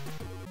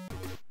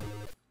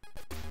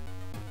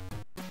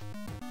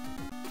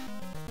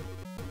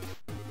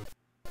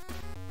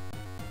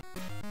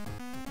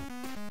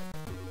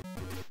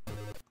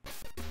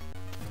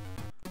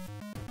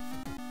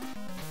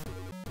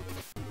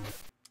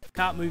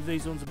 Can't move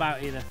these ones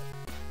about either.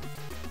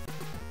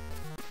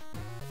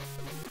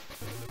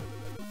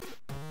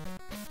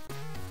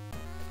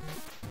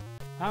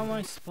 How am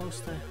I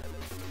supposed to...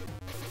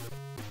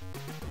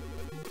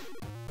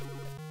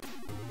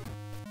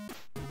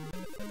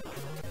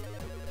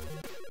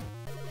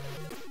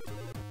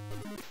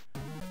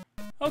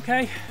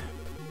 Okay.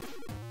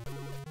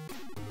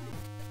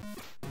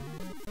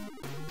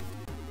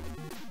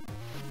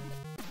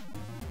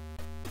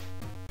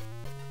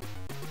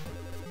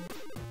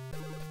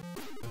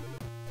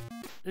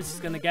 This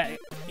is going to get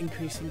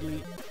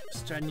increasingly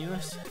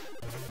strenuous.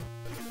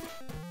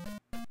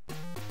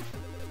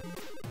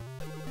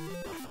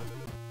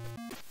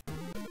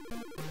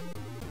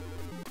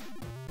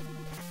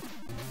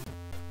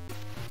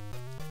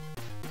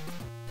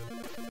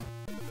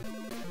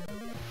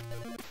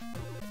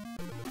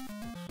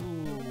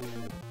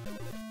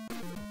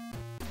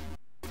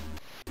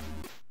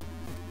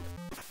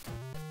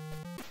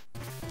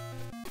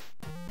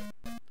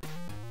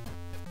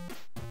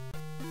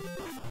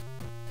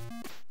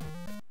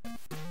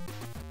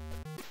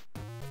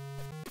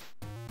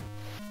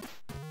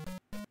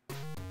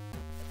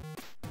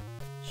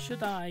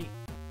 Should I?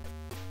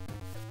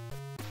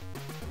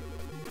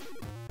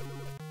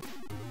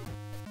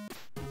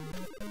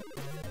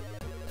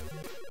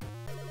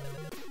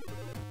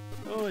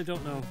 Oh, I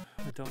don't know.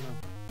 I don't know.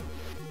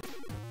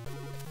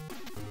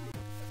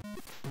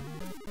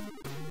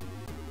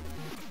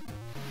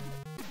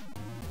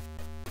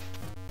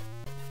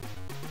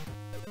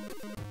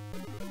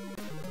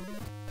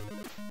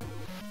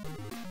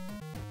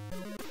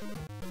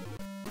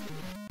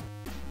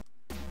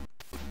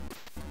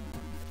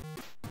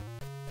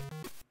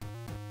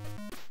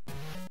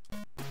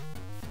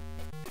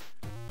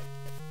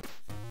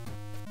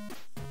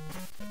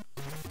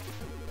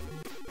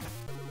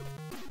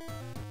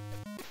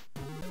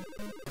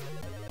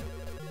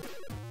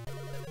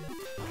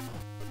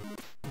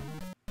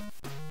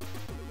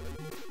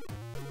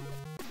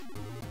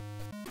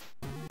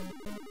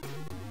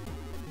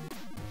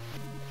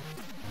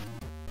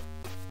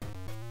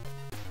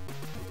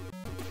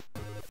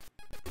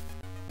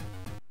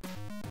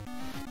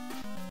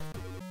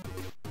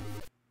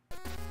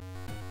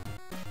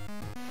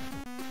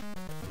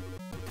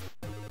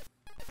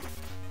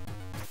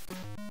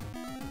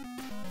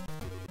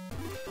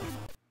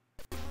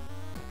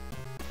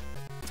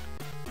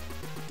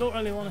 Don't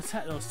really want to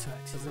take those two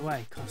X's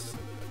away because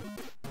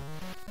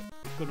I'm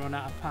going to run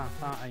out of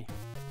path, aren't I?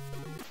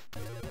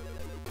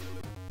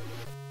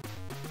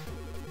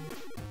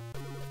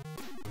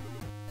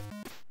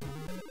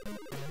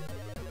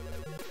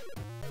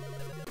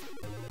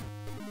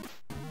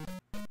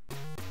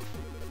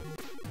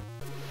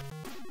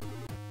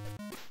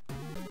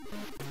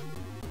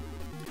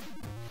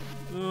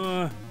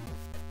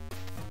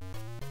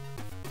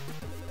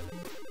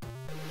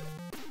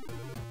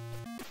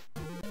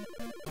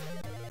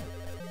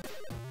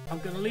 I'm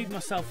going to leave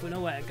myself with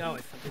nowhere to go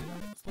if I do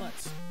that. So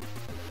let's...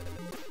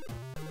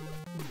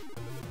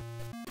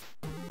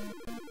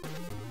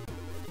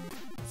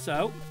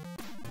 So...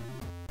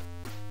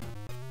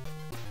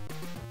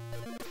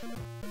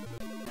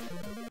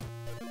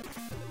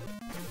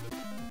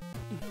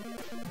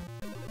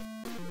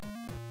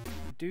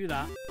 do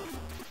that.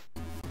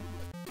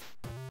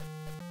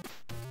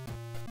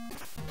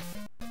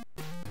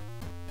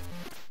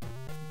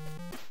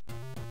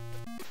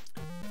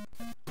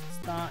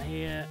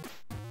 here.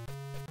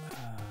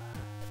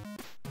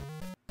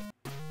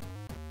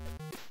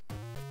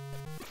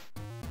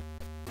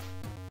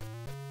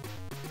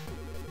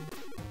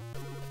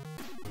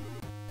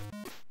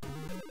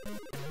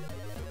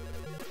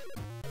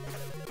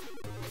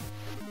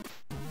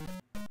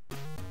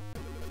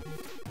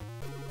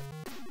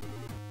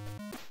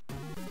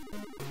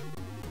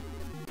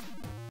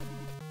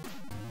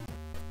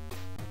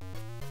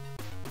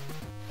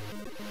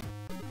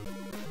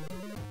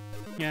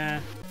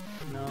 Yeah,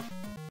 no.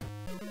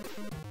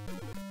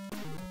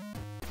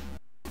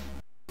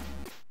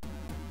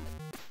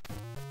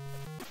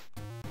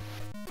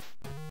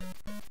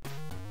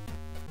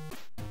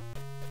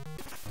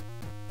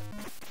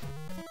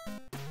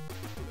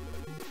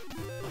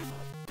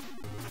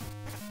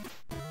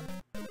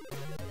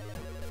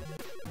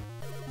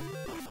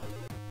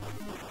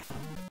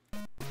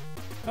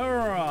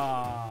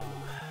 Hurrah!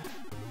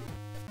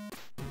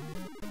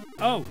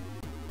 Oh!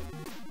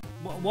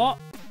 What?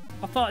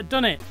 I thought I'd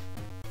done it.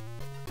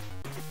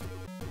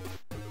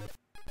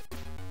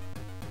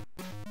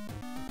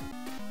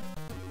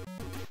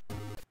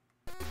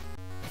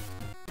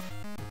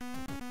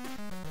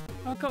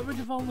 I got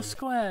rid of all the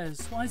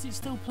squares. Why is it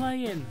still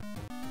playing?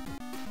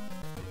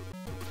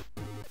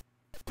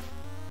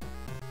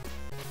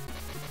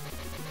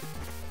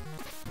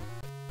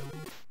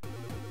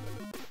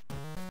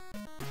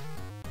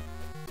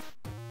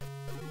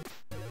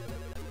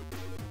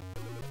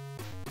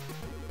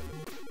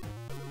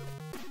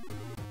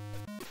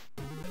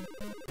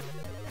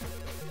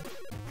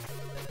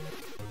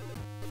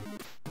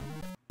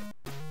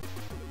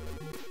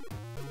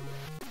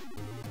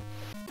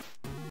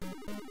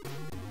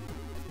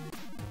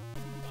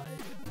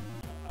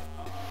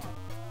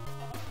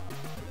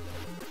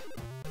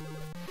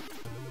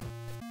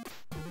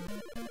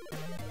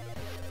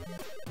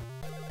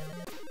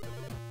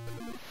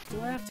 Do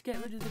I have to get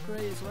rid of the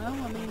grey as well?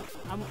 I mean,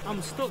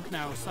 I'm stuck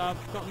now, so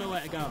I've got nowhere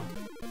to go.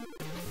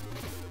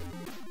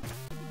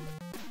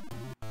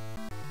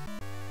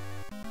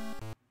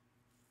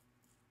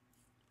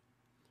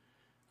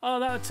 Oh,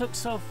 that took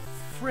so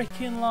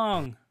freaking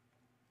long.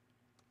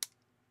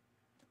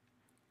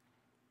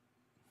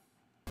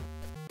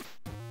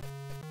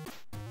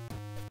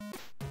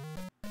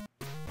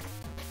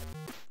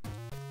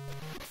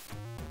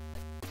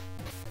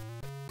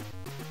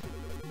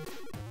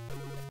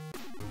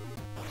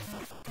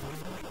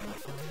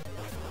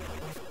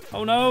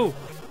 Oh no!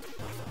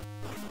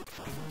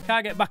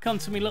 Can't get back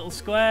onto my little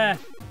square.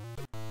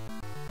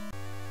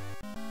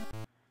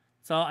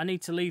 So I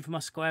need to leave my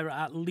square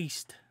at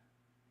least.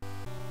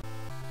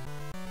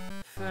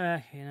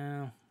 You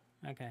know.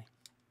 Okay.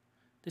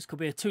 This could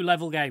be a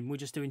 2-level game. We're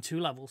just doing 2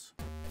 levels.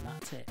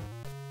 That's it.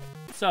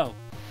 So,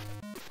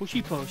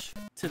 pushy push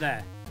to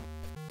there.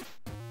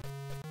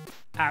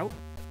 Out.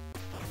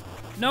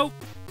 Nope.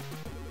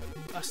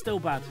 That's still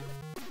bad.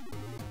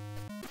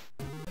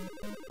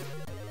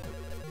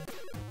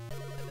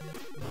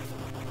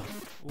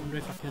 I wonder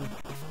if I can...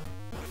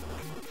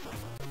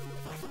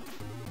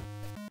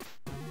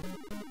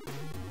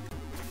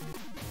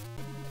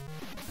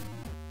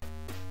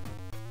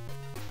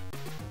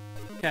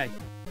 Okay.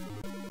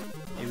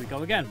 Here we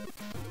go again.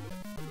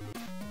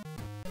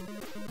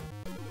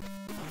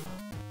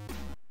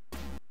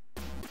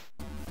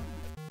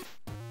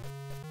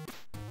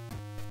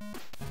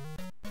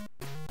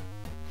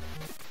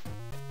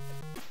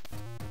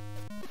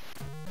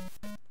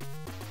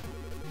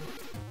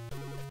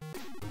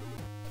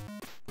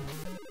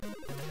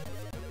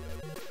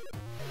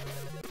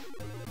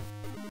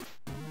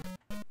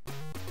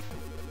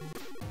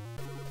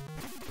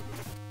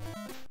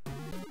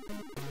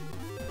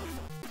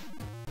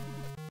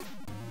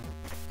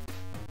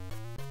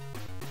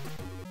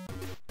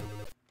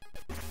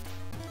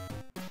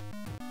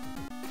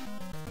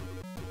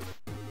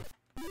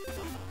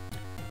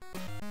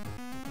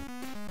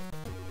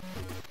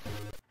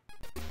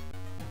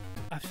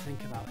 I have to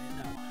think about it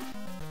now.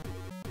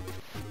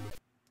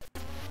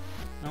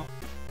 No.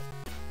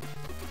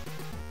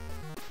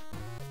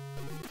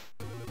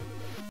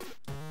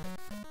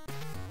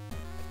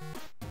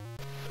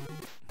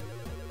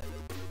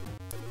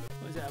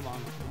 What is it I'm on?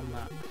 I'm on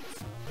that.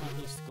 So that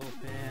needs to go up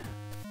here.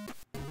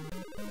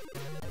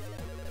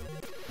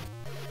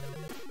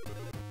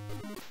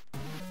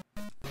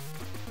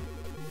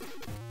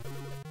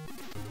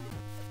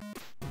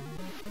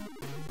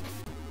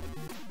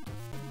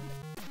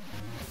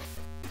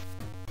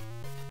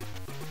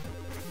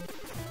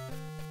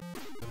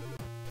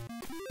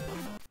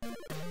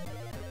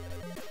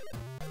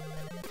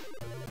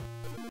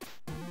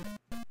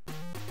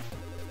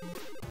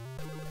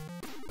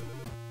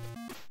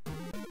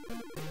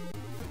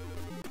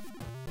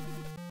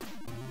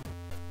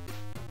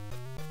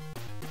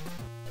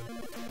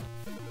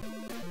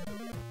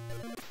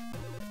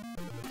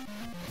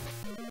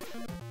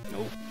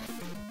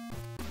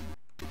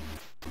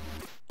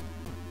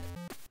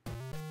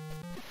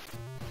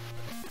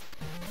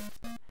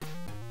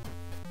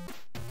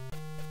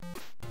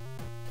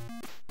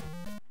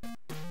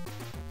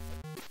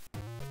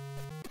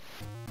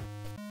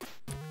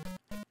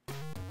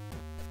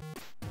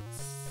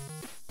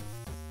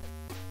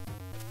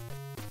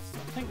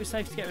 think we're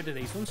safe to get rid of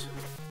these ones.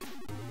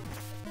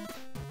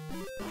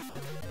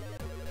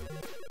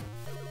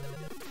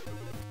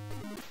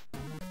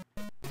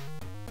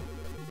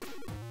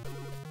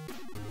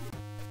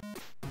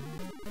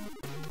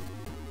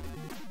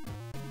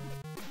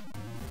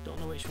 Don't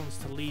know which ones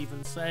to leave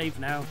and save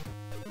now.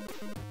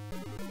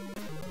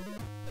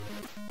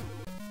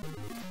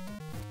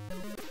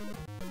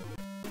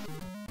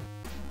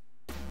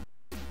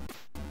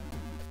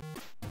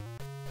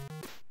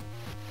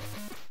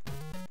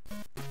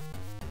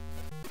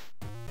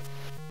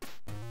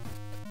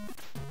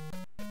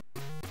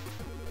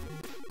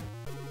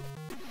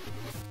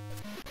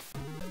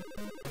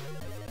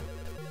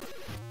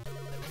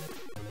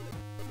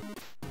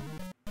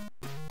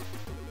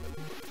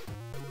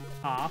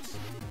 Arse.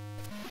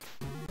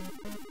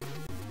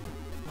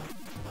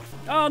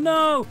 Oh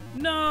no!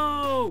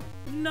 No!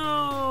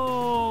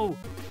 No!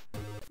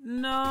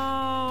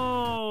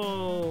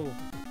 No!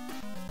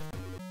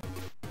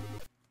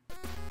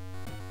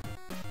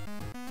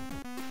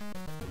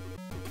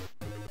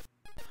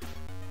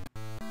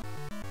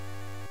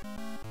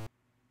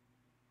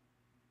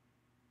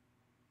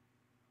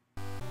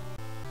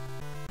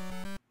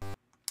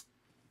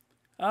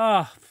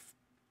 Ah!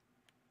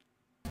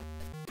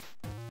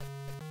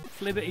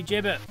 Flibbity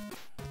gibbet.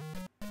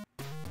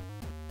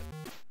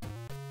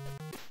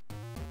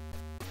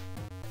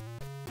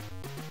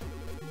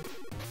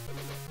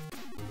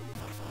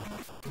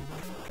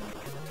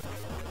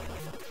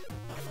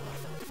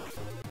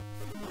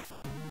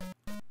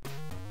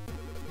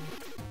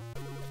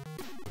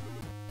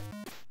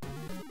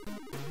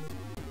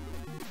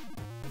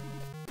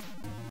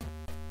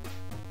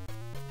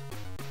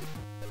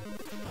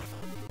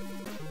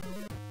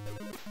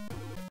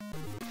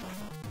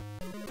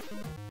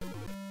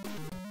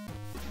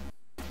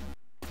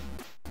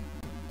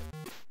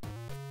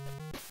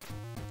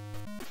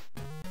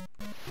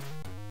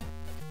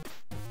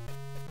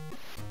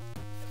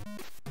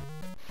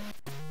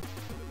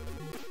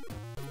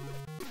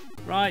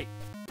 Right.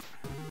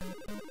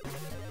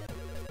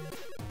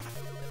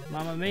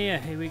 Mamma mia,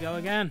 here we go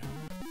again.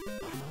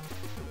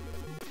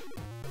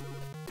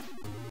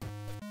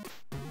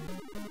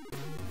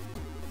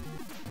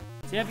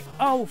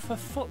 Oh, for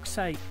fuck's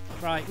sake.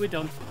 Right, we're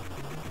done.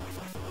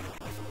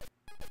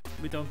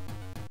 We're done.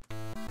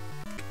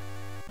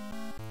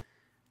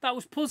 That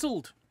was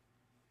puzzled.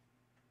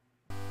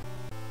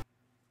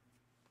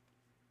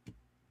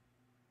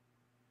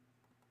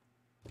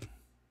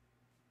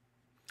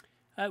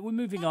 We're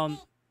moving on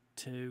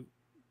to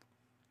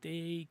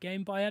the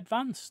Game Boy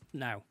Advance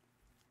now.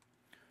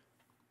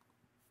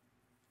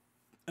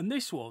 And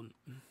this one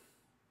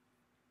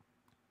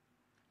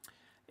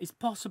is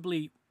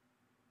possibly...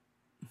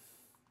 I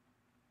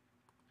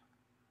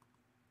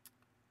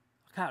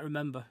can't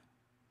remember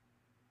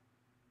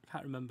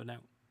now.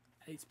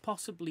 It's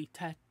possibly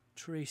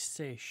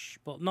Tetris-ish,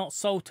 but not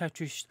so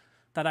Tetris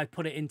that I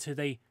put it into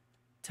the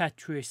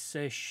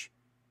Tetris-ish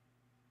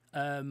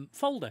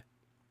folder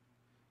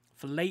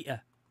for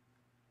later.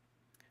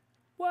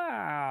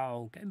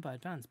 Wow, Game Boy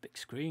Advance, big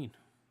screen.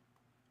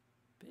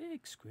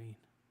 Big screen.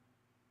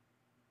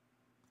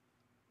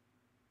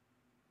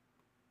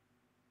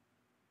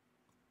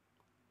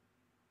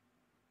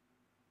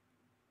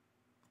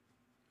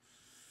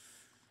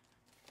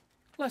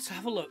 Let's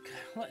have a look.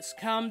 Let's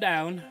calm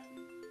down,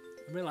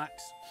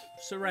 relax,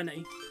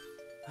 serenity.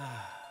 Wow.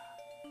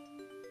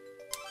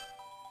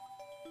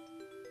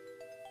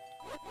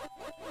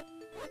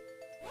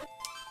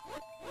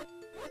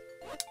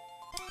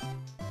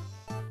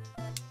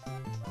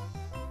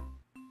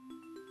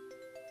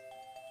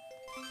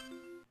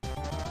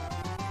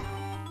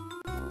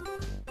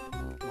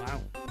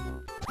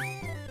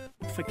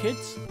 For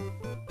kids?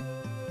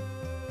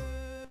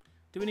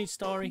 Do we need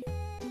story?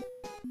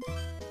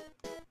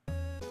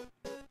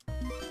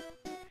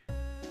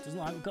 Doesn't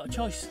look like we've got a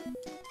choice.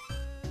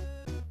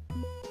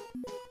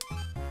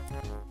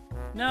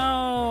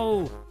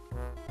 No!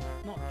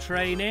 Not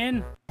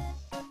training.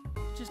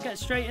 Just get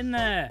straight in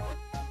there.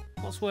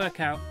 What's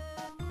workout?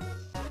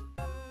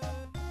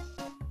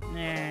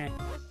 Nah.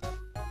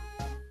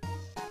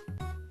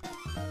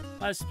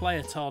 Let's play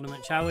a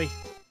tournament, shall we?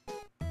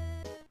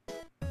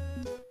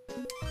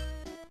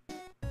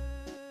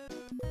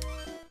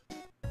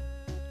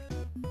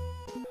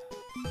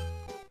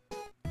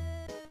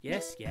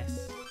 Yes,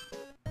 yes.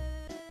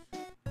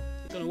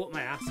 You're gonna whoop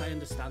my ass, I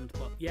understand,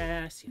 but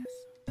yes, yes.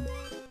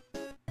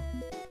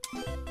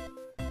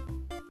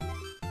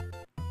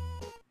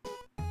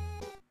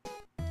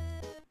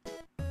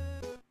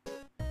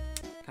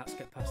 Cats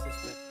get past this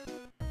bit.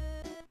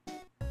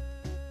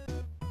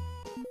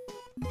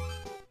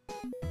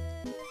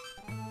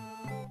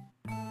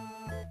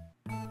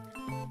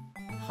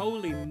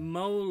 Holy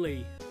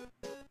moly.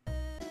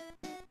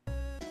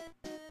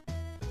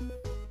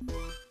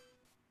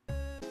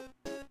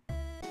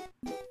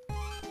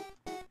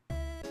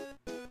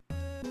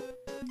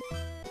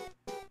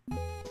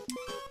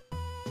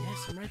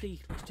 Yes, I'm ready.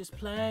 Let's just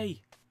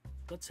play. For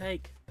God's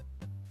sake.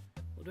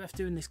 What do we have to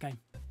do in this game?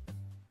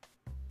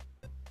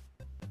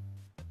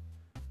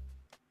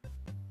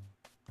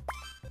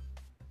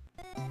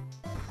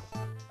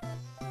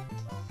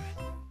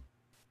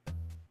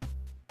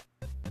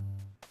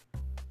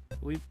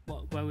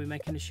 Were we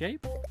making a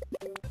shape?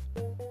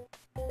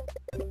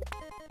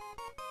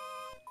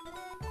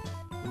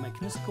 We're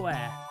making a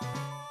square.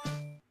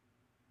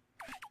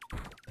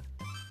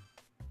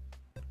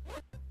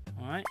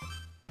 Alright.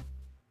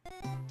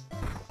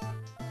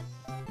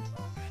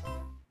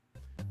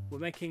 We're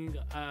making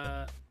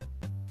a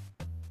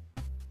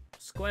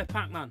square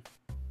Pac-Man.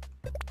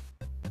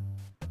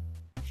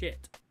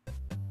 Shit.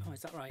 Oh,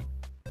 is that right?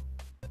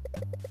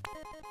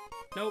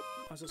 Nope,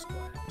 that's a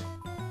square.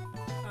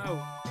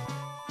 Oh.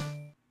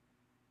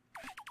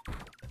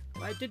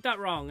 I did that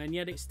wrong, and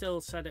yet it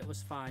still said it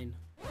was fine.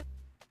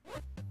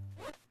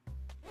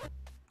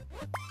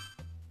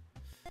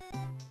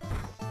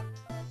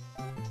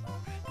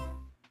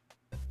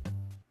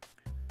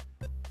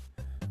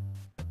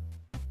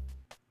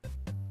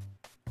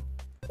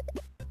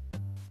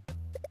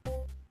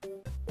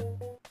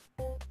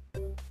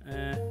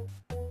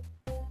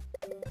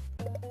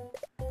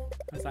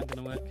 How's that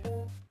gonna work?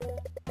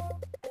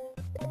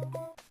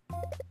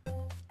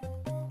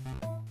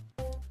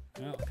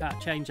 Oh,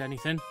 can't change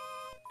anything.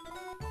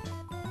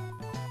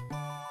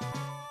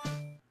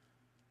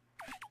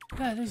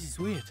 Yeah, this is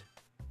weird.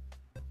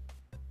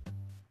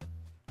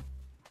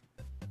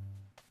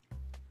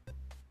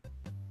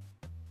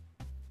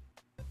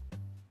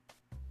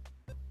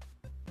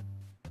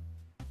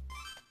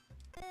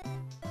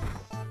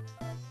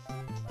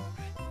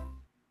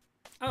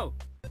 Oh.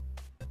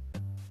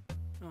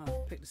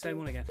 Oh, pick the same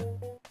one again.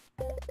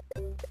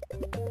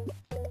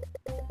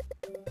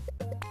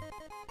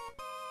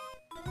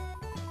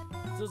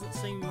 It doesn't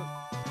seem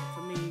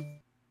for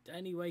me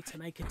any way to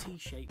make a T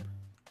shape.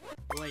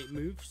 The way it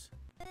moves.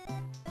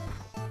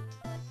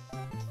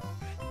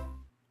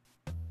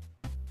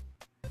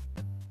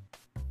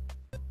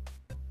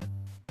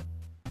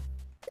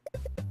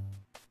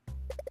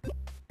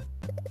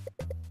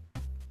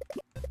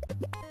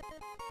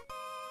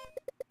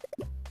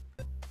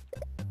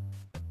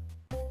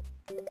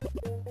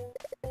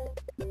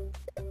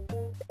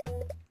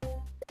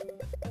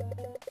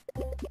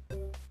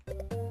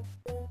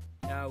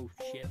 Oh,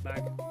 shit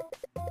bag.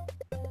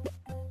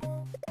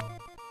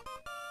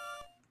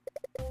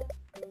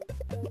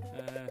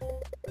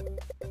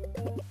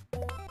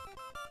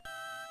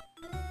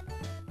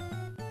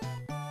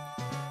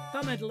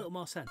 That made a little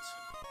more sense.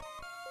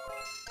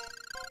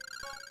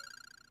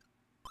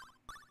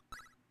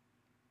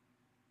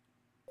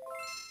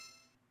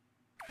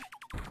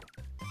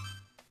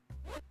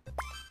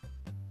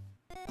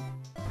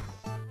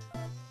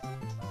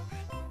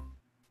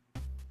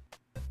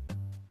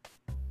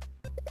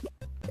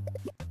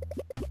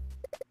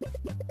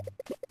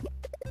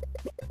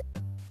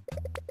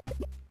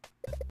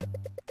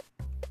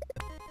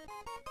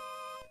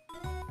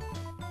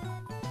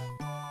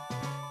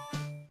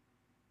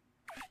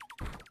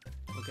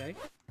 Okay.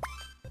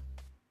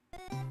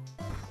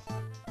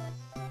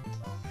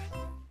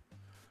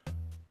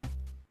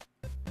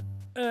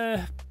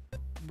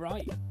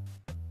 Right.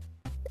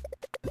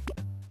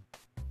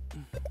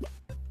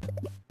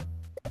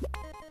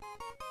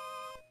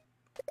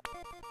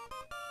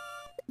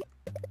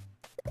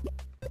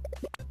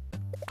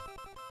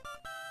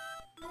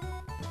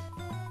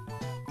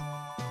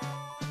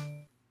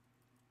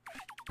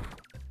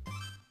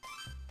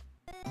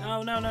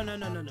 No, no, no, no,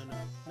 no, no, no, no,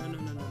 no, no,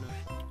 no, no, no.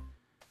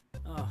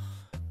 Oh,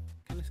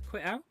 can I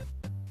quit out?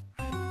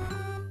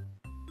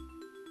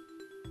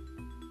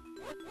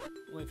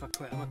 What if I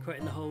quit? Am I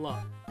quitting the whole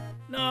lot?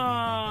 No,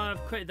 I've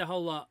quitted the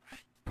whole lot.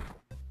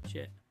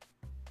 Shit.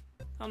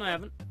 Oh no, I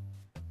haven't.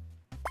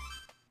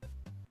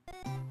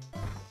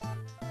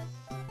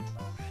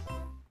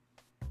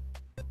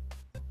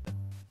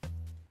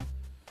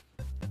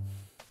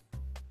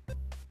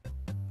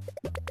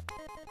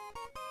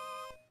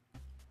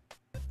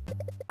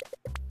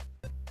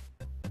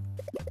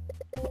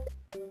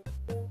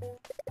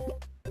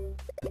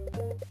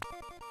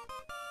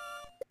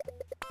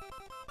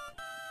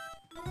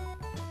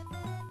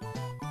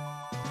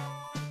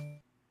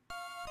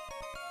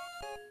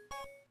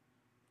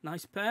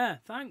 Nice pair,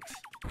 thanks.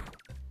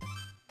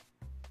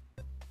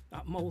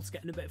 That mole's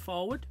getting a bit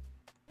forward.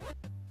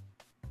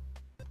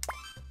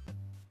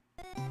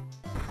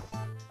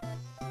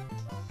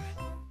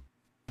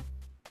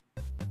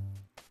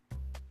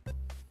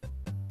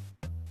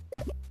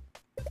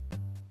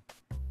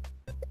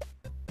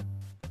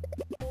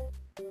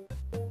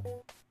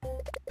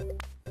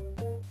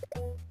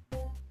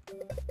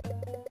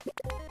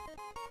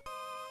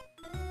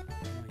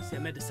 You see, I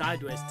made a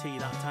sideways T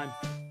that time.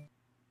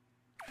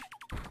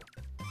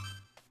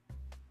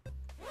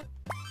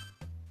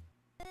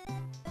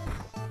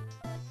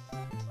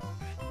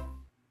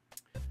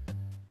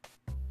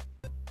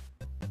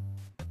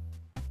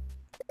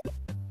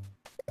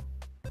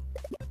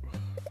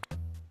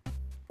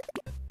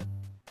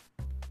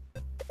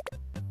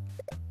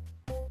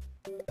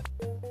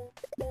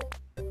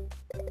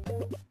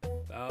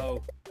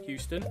 Oh,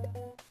 Houston.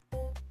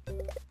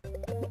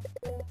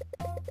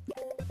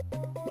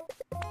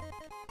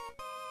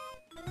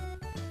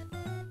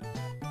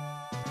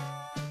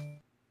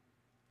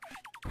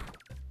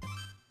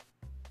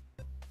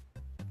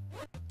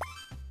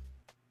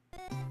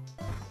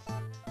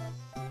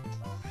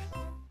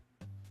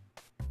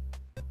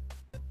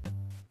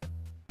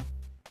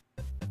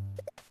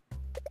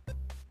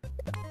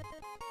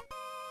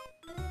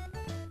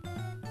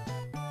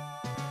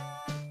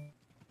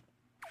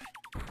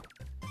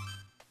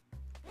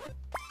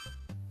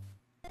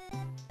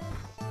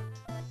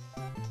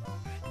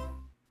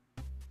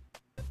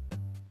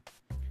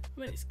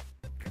 mean, it's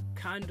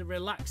kind of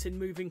relaxing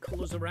moving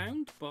colours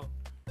around, but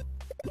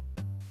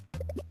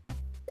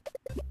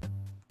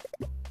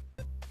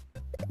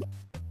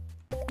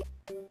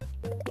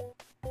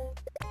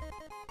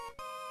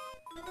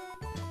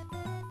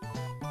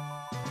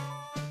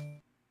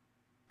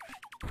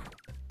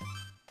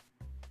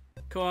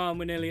come on,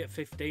 we're nearly at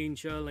 15,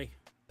 surely.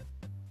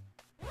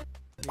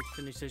 Need to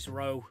finish this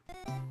row.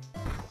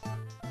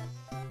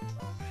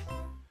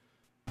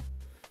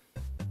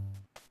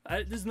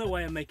 There's no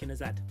way I'm making a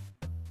Z.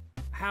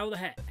 How the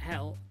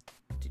hell?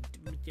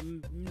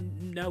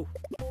 No.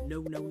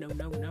 No, no, no,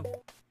 no, no.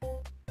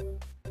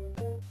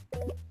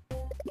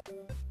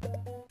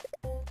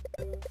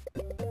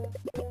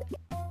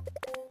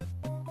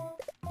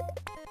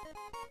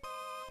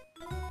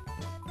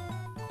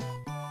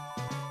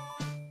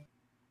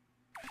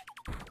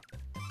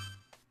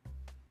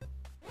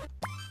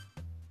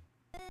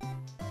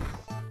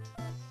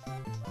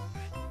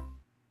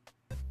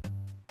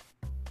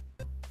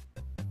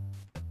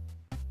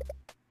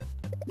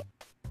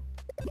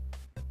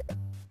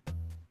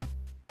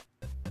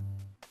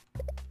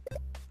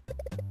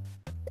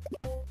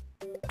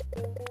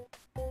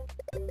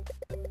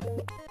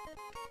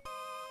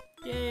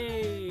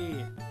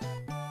 Yay!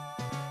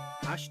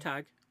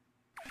 Hashtag.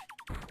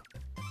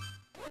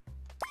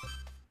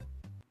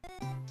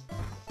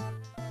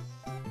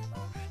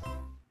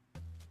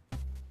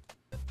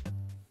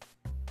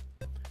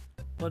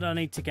 What do I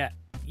need to get?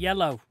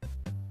 Yellow.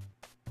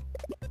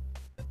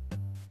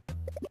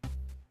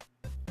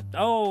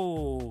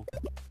 Oh!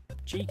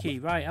 Cheeky,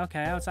 right,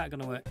 okay, how's that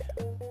gonna work?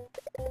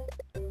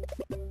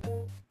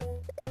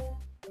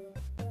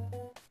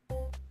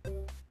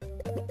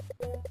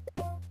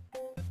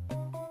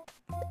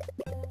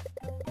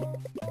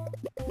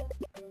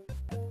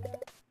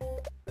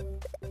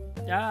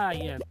 Ah,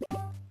 yeah.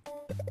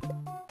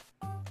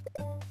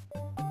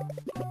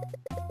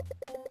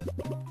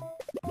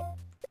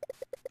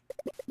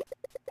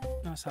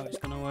 That's how it's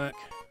going to work.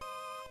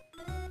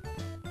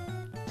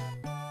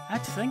 I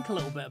had to think a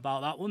little bit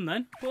about that one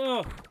then.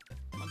 Whoa,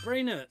 my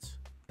brain hurts.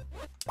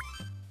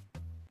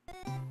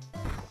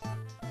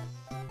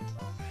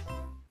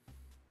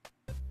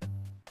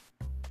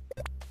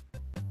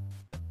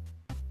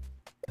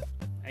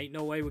 Ain't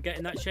no way we're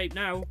getting that shape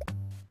now.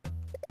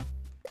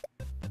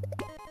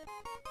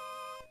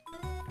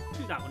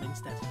 Do that one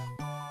instead.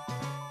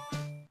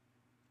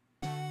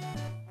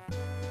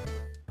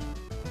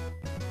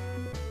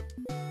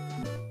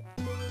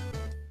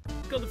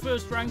 Got the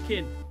first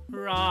ranking.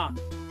 Hurrah!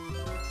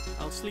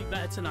 I'll sleep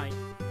better tonight.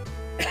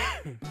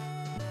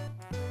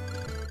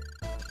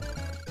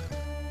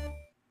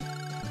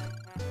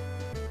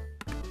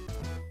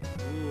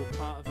 Ooh,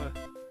 part of a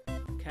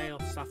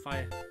Chaos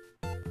Sapphire.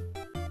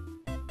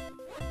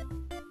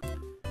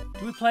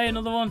 Do we play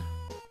another one?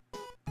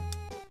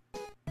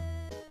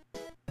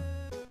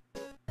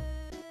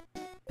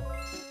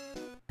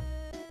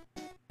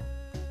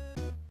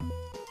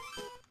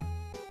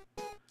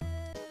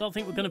 Don't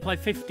think we're going to play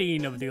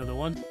 15 of the other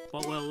one,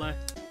 but we'll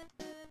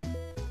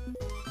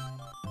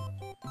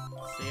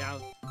see how.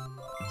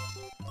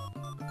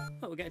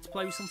 Oh, we're getting to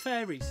play with some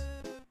fairies.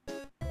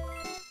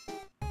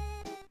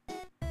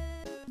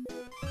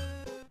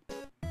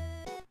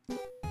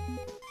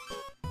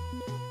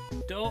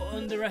 Don't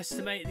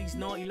underestimate these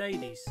naughty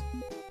ladies.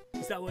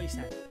 Is that what he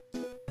said?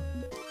 Is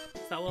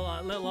that what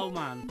that little old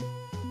man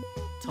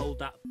told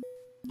that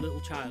little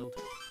child?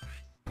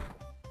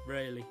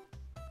 Really?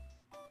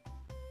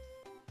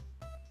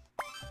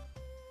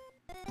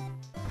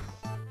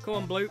 Come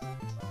on, Blue.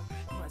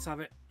 Let's have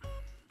it.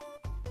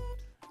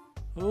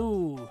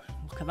 Ooh,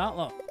 look at that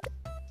lot.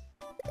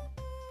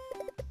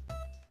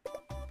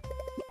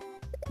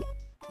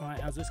 Right,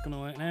 how's this going to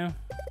work now?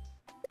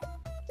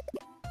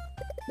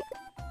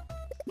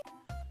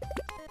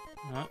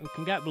 Right, we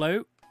can get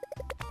Blue.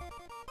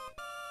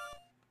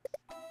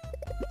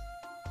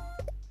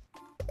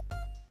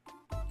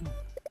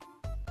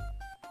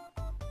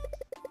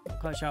 Not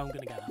quite sure how I'm going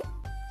to get that.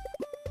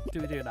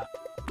 Do we do that?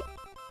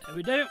 There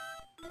we do.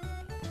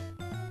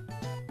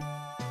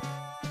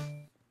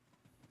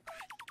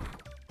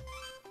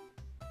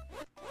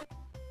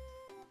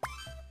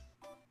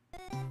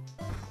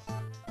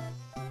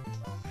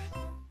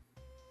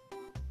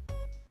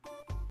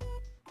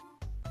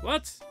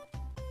 What?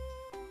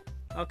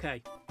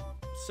 Okay,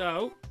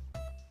 so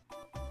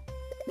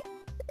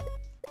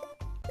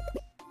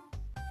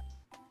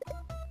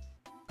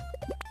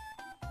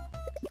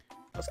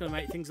that's going to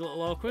make things a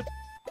little awkward.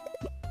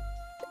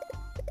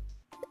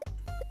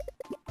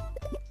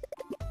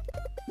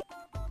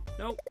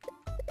 Nope.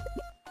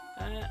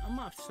 I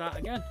might have to start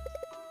again.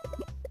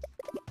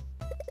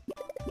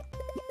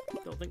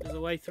 Don't think there's a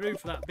way through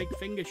for that big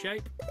finger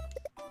shape.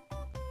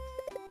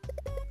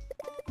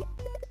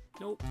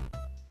 Nope.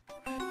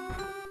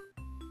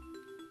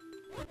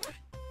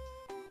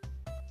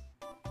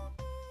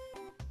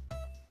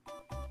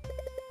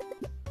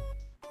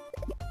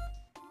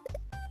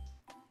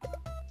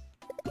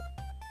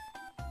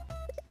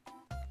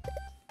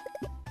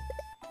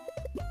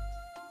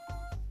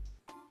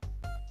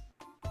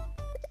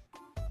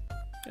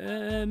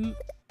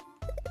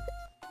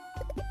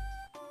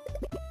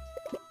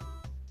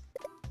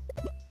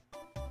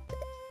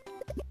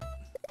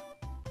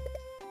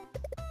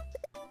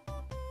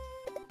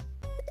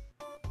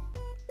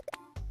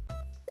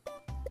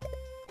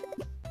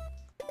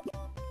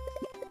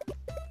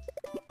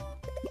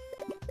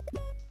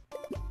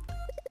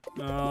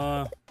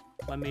 Oh,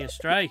 led me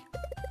astray.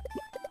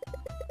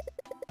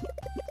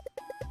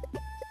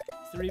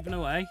 Is there even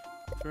a way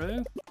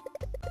through?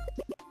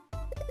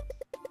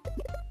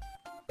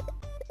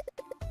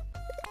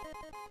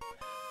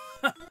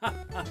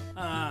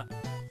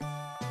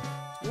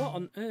 What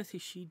on earth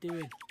is she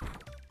doing?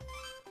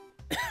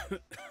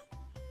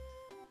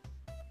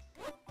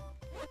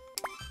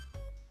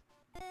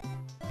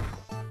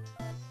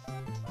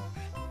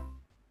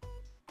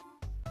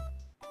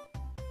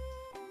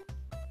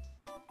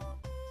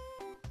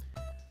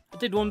 I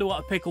did wonder what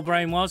a pickle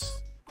brain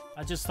was.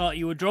 I just thought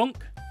you were drunk.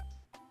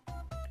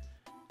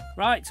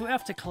 Right, so we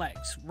have to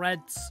collect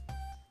reds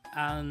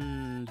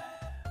and...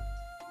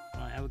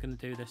 Right, how are we going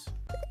to do this?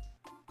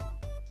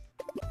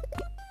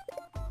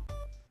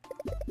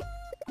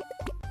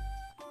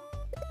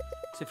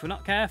 So if we're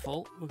not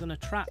careful, we're going to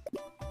trap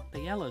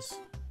the yellows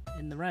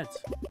in the reds.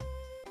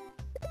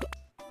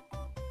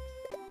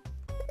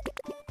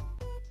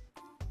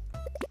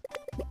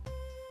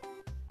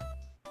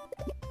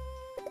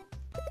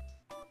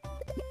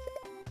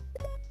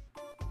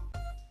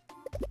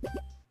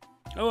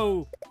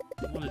 Oh,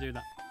 didn't want to do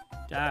that.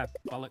 Ah,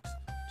 bollocks.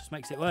 Just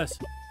makes it worse.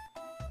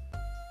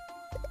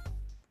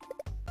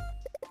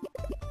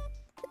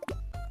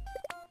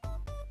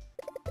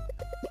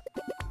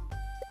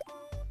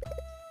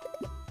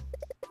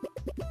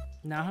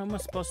 Now how am I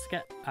supposed to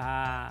get...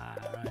 Ah,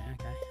 right,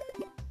 okay.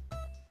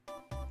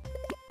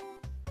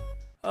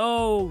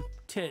 Oh,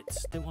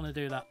 tits. Didn't want to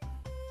do that.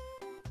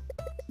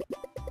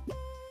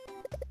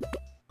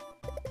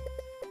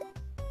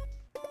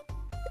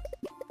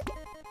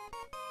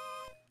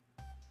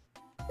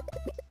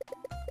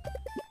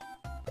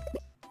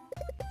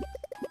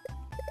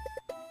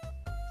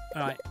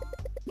 Right,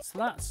 so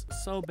that's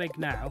so big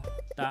now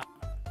that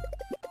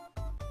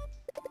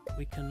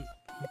we can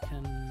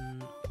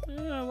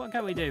what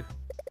can we do?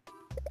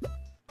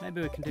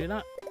 Maybe we can do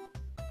that.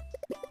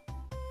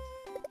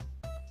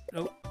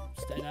 Nope,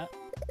 stay there.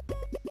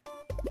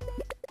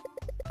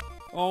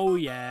 Oh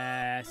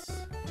yes.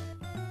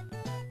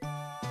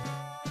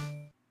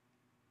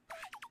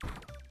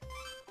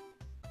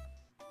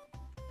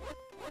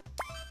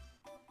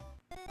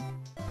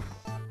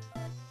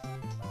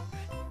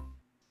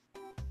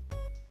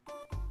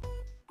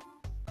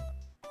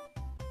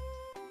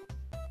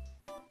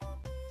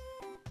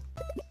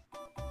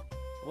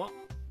 What?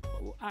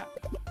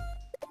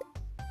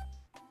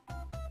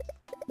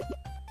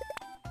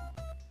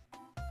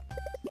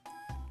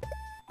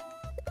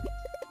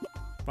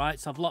 Right,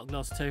 so I've locked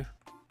those two.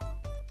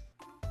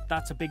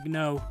 That's a big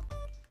no,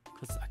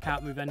 because I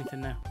can't move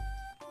anything now.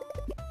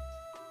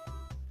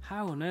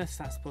 How on earth is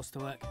that supposed to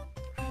work?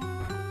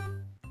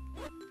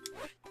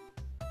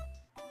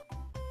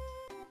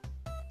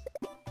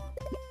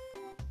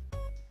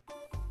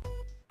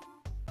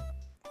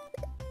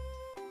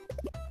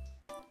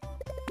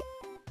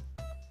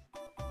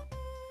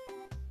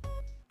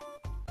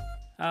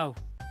 Oh,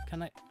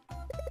 can I?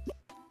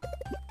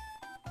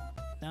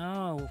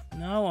 No,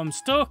 no, I'm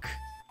stuck.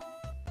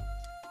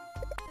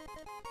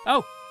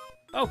 Oh,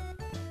 oh,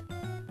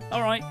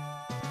 all right.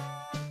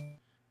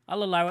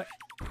 I'll allow it.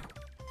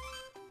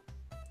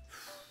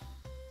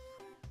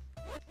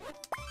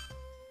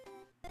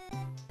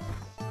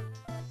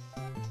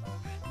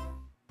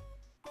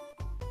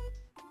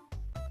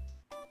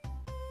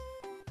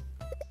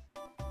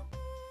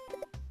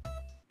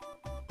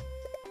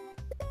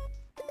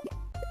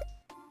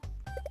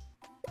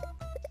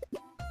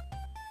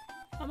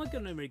 Am I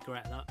going to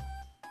regret that?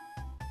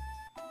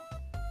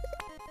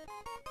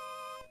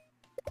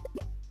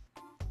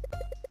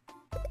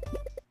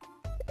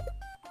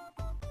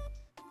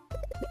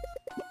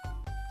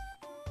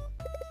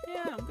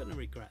 Yeah, I'm going to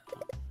regret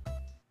that.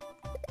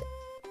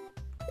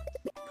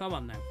 Come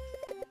on now.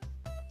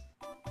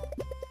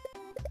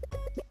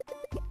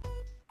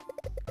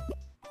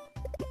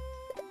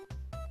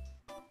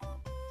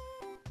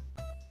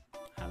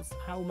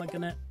 How am I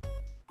going to...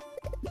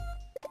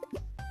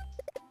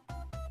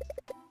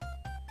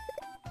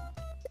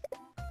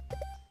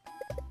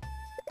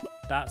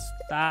 That's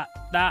that.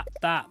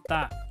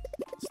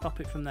 Stop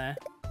it from there.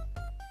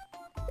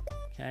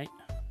 Okay.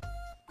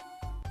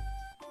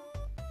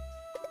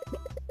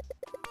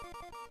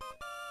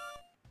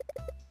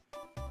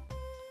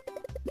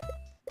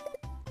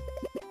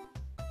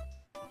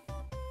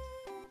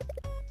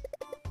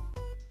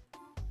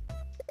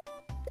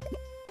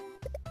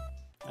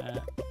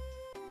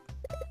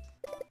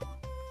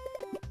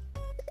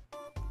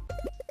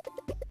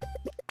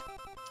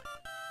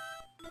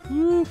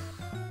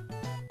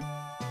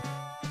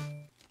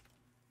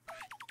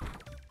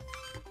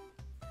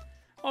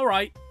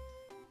 Alright,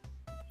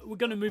 we're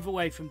going to move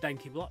away from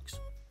Denki Blocks.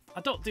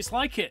 I don't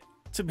dislike it,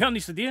 to be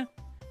honest with you.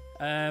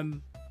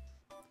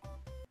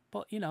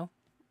 But, you know,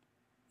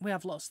 we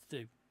have lots to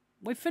do.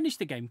 We've finished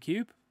the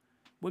GameCube.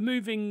 We're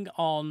moving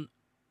on.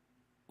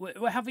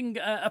 We're having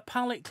a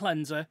palette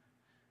cleanser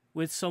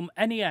with some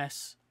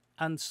NES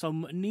and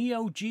some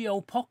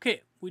NeoGeo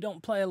Pocket. We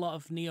don't play a lot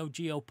of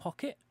NeoGeo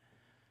Pocket.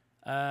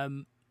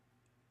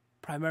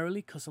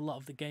 Primarily because a lot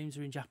of the games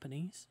are in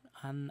Japanese.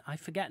 And I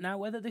forget now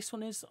whether this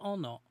one is or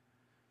not.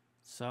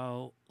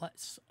 So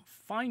let's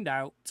find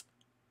out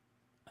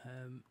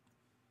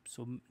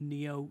some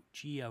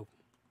NeoGeo.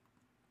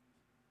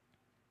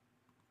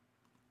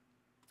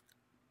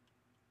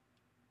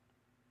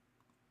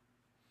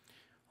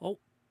 Oh,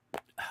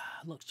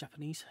 looks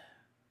Japanese.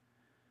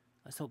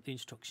 Let's hope the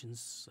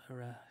instructions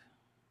are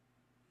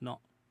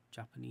not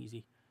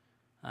Japanesey.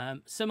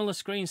 Similar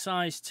screen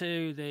size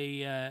to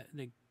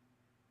the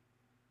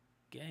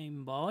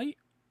Game Boy.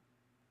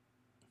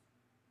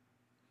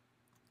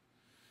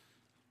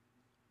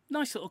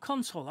 Nice little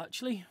console,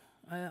 actually.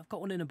 I've got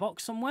one in a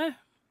box somewhere.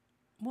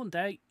 One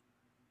day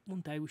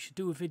we should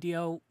do a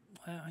video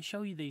where I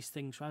show you these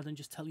things rather than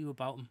just tell you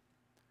about them.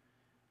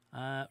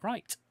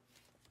 Right.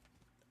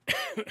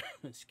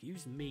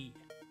 Excuse me.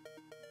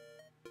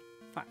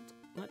 In fact,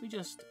 let me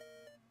just...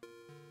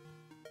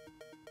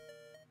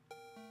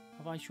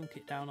 Have I shrunk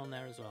it down on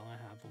there as well? I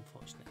have,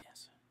 unfortunately,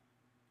 yes.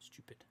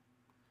 Stupid.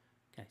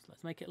 Okay, so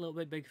let's make it a little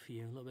bit bigger for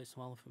you, a little bit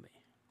smaller for me.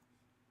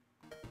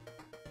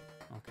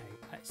 Okay,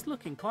 it's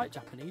looking quite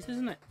Japanese,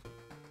 isn't it?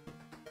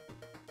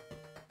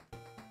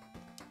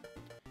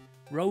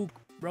 Rogue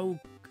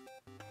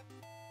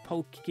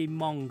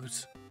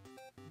Pokemongs.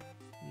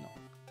 No,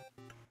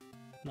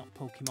 not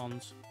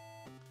Pokemons.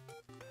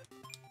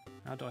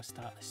 How do I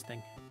start this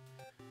thing?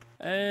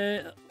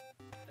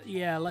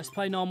 Yeah, let's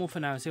play normal for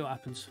now, see what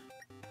happens.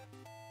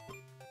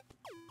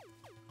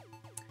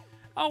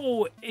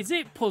 Oh, is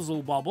it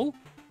Puzzle Bobble?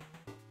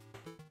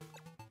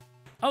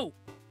 Oh,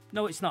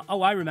 no it's not.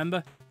 Oh, I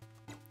remember.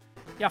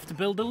 You have to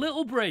build a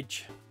little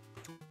bridge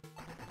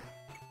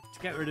to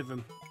get rid of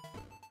them.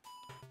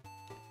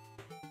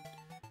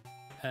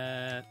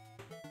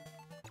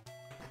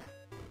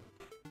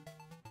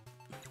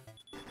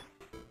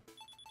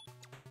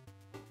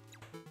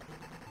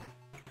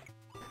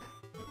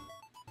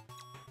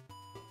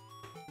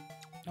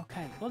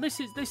 Okay, well this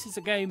is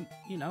a game,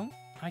 you know,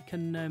 I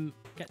can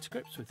get to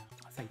grips with,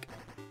 I think.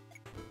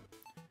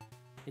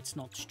 It's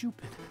not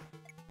stupid.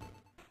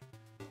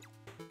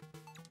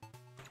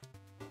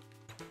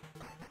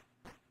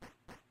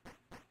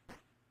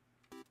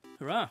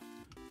 Hurrah!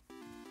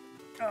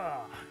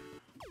 Ah.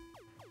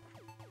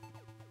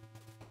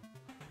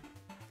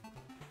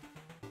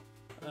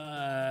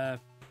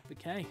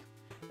 Okay.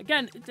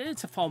 Again,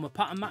 it's a form of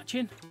pattern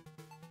matching.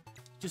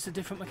 Just a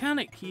different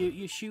mechanic.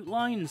 You shoot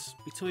lines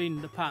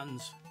between the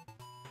patterns.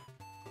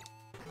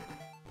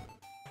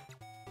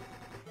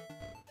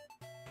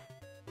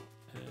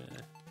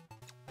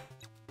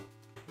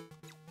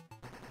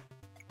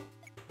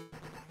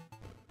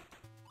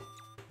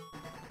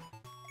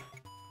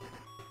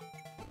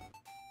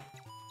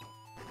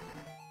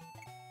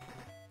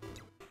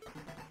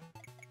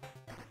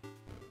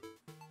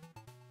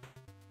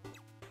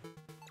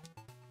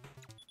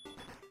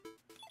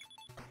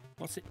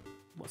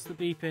 What's the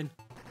beeping?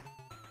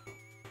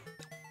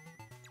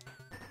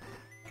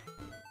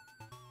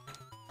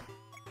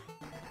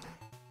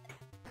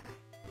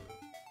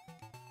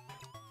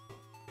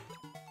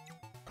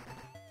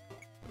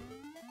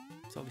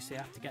 So obviously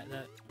I have to get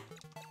the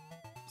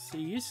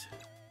C's.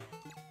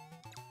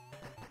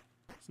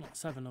 It's not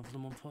 7 of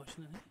them,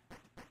 unfortunately.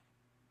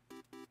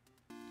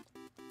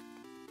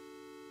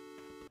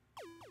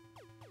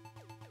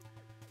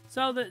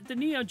 So the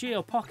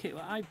NeoGeo Pocket,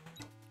 I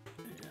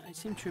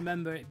seem to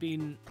remember it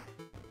being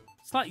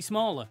slightly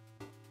smaller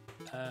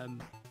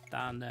than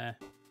the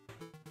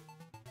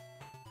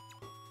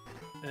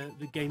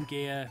Game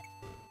Gear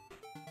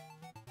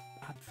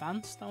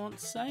Advance, I want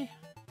to say.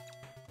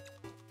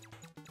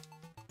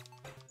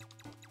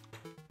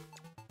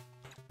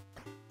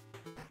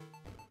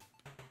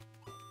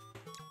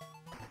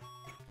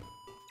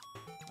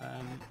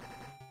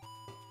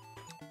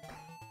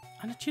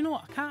 And do you know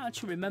what? I can't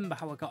actually remember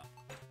how I got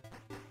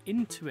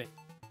into it.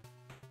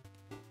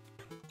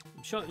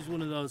 I'm sure it was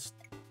one of those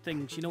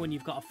things, you know, when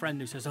you've got a friend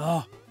who says,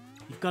 "Oh,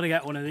 you've got to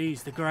get one of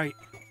these, they're great."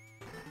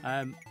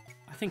 I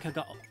think I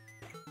got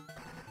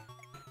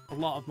a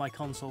lot of my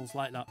consoles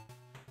like that.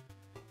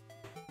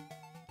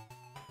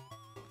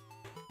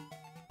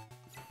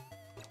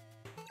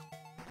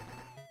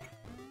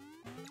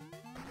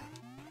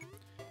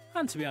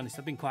 And to be honest,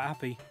 I've been quite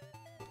happy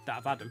that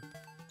I've had them.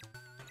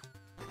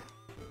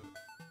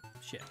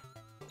 Shit.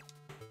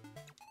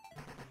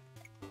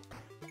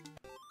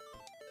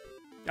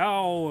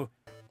 Oh!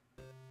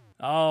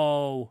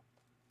 Oh!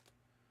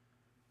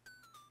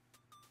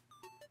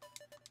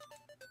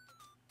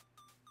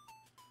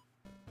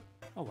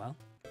 Oh well.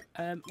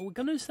 We're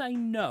going to say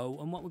no,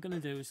 and what we're going to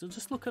do is we'll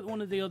just look at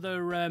one of the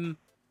other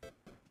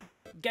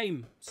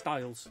game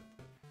styles.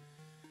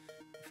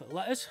 If it'll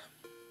let us.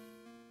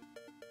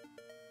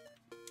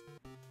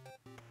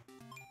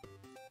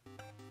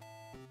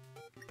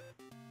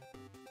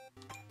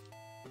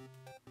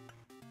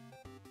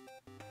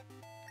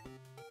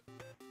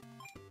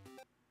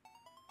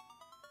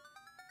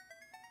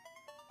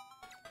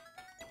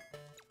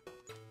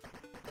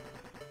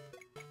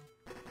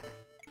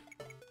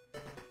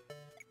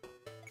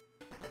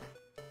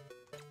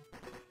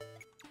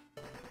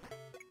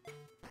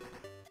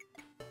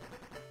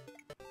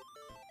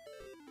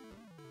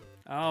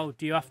 Oh,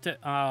 do you have to?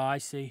 Oh, I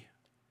see.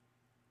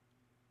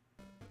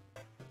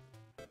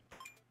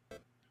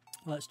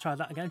 Let's try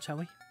that again, shall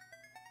we?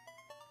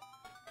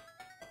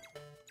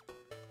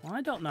 Well,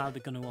 I don't know how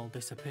they're going to all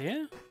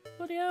disappear.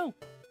 Bloody hell.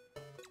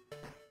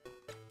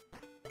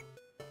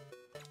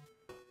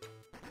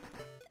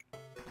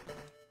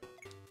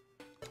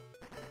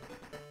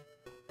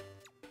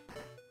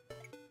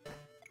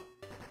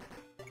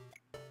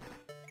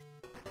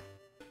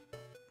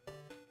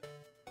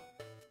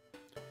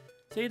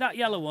 See that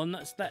yellow one?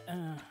 That's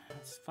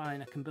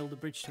fine. I can build a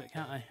bridge to it,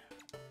 can't I?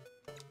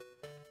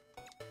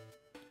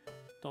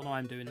 Don't know why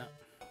I'm doing that.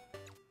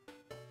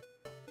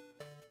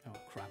 Oh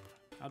crap!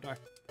 How do I?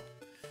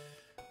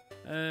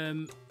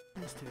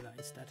 Let's do that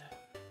instead.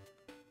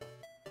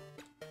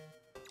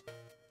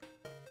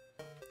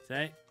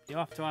 See, you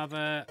have to have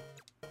a.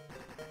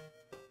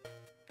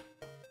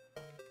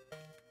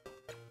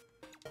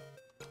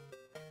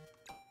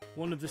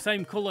 One of the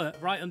same colour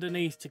right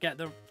underneath to get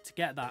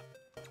that.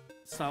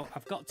 So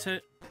I've got to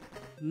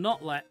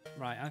not let...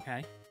 Right,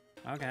 okay.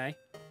 Okay.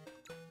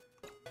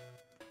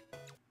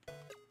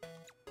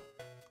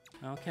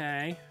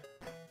 Okay.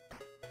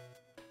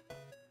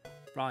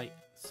 Right,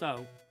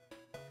 so...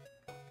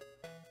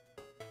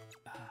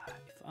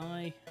 if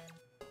I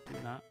do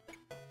that...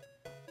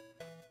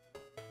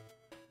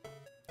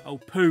 Oh,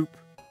 poop!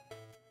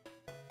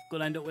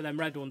 Gonna end up with them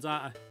red ones,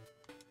 aren't I?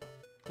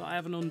 Don't I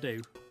have an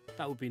undo?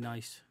 That would be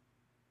nice.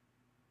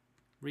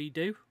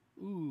 Redo?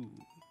 Ooh.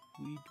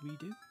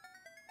 Redo?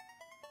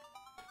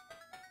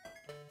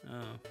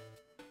 Oh.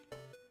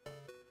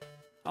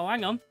 Oh,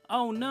 hang on.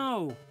 Oh,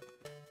 no.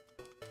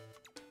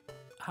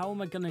 How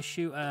am I going to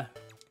shoot a...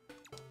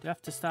 Do I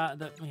have to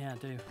start at the... Yeah, I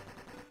do.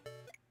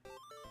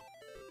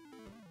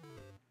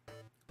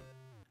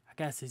 I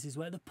guess this is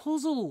where the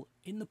puzzle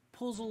in the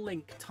puzzle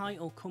link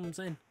title comes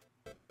in.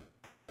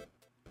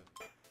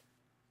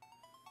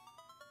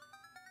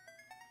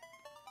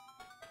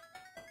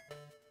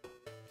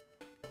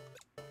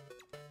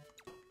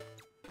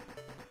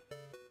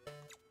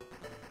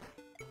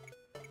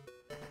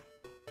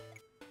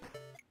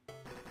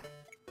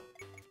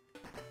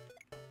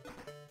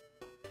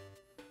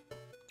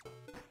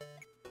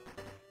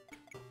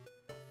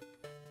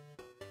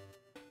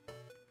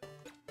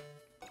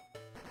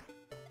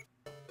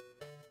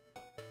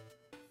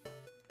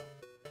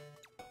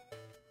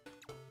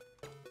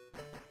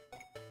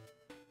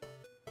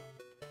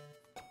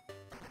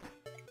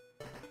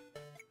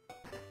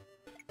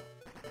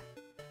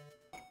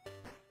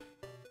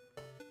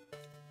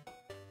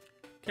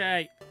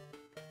 Okay.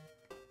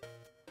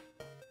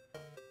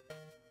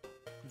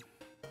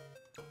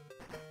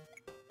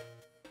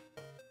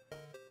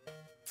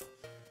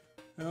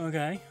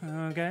 Okay.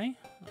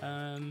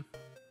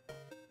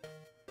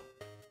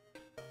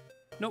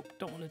 Nope,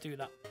 don't want to do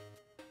that.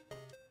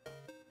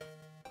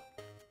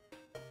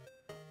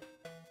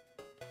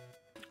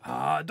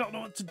 I don't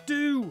know what to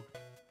do.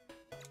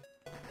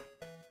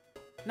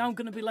 Now I'm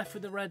going to be left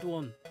with the red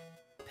one.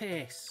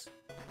 Piss.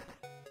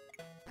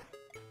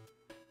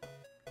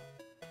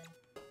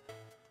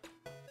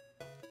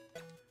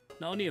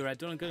 Not only a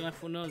red one, I'm going to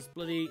left one of those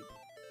bloody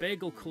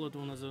bagel coloured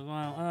ones as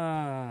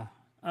well.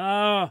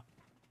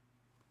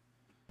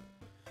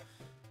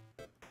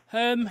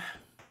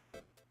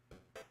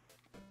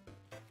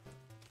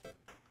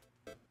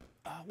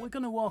 We're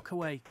going to walk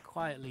away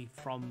quietly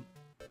from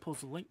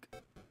Puzzle Link.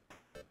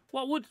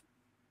 What would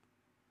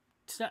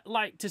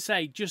like to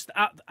say, just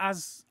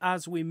as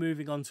we're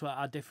moving on to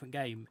our different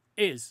game,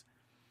 is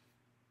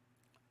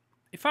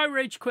if I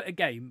rage quit a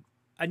game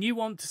and you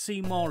want to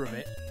see more of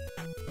it...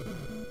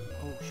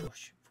 Oh,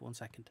 shush, for 1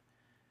 second.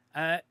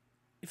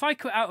 If I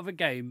quit out of a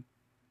game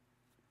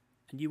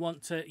and you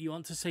want to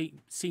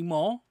see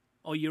more,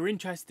 or you're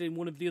interested in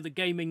one of the other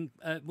game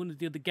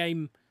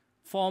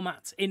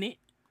formats in it,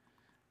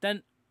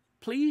 then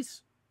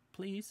please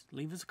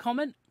leave us a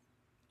comment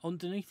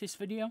underneath this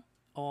video,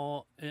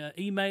 or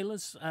email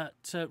us at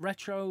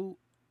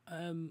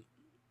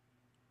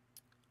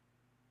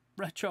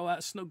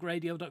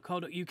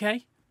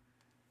retro@snugradio.co.uk.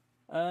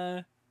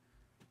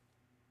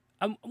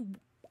 I'm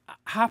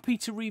happy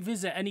to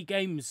revisit any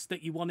games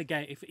that you want to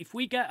get. If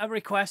we get a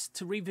request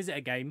to revisit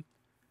a game,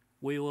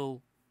 we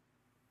will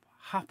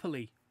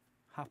happily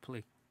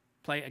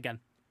play it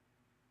again.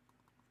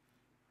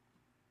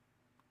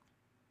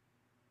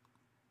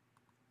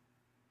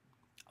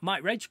 I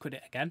might rage quit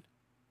it again,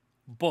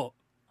 but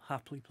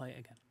happily play it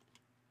again.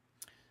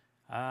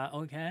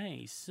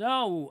 Okay,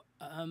 so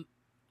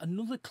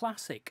another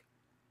classic.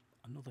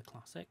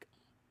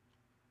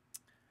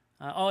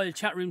 The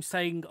chat room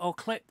saying, "Oh,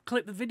 clip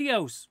the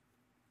videos,"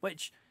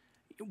 which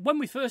when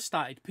we first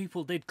started,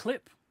 people did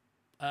clip.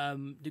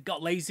 They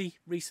got lazy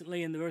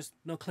recently, and there was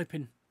no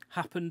clipping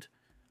happened.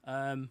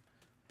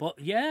 But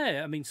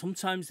yeah, I mean,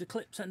 sometimes the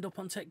clips end up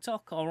on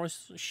TikTok or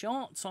as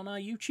shorts on our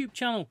YouTube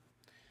channel,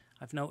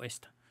 I've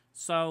noticed.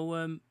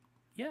 So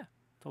yeah,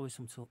 it's always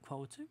something to look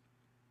forward to.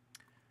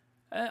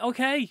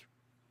 Okay,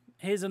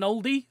 here's an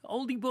oldie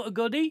but a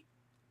goodie,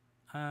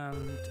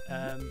 and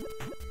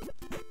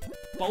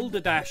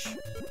Boulder Dash.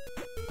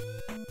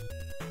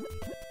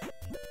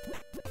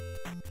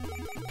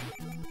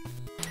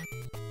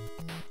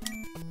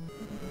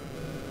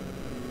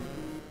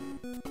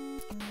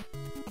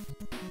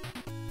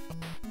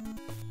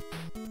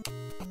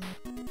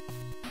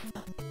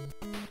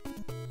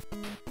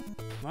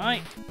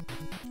 Right.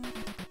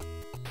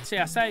 See,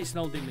 I say it's an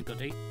oldie and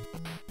goodie.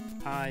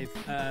 I've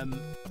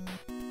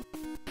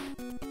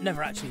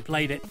never actually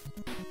played it.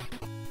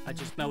 I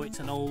just know it's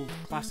an old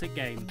classic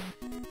game.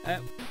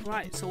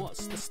 Right, so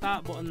what's the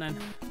start button then?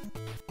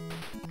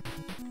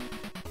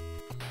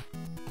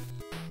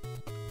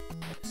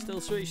 It's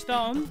still switched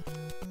on.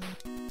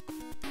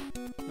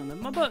 None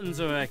of my buttons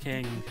are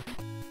working.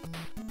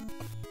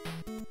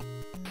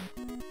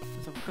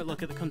 Let's have a quick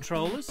look at the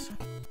controllers.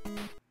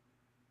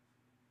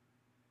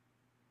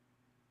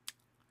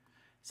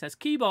 It says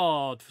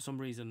keyboard for some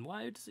reason.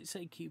 Why does it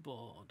say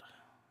keyboard?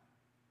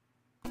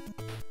 Is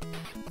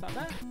that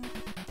there?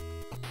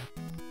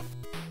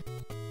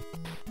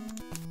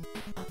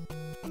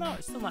 No,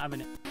 it's still not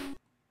having it.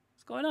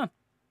 What's going on?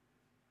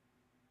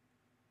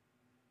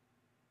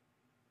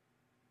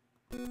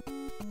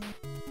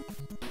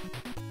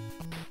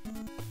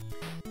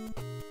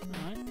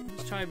 Alright,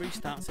 let's try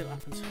restart and see what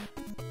happens.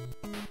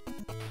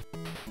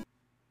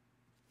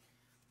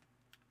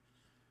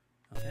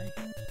 Okay.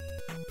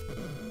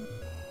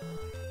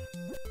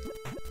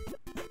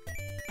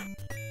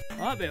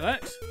 Oh, that bit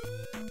works.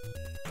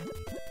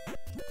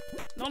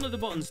 None of the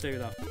buttons do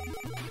that.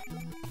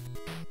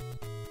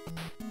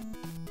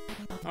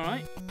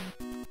 Alright.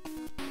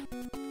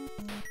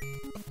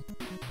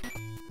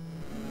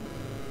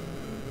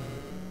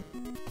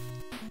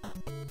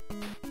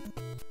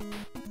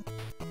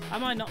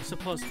 Am I not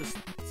supposed to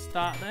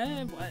start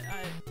there?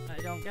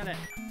 I don't get it.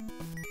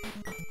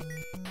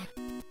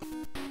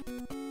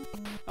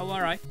 Oh,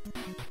 alright.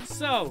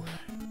 So,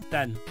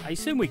 then, I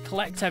assume we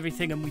collect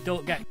everything and we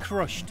don't get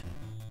crushed.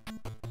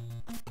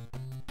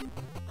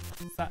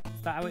 Is that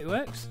how it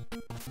works?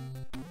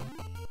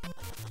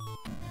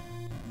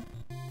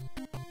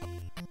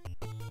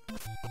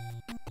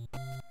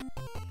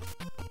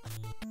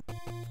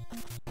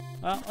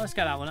 Well, let's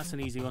get that one. That's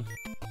an easy one.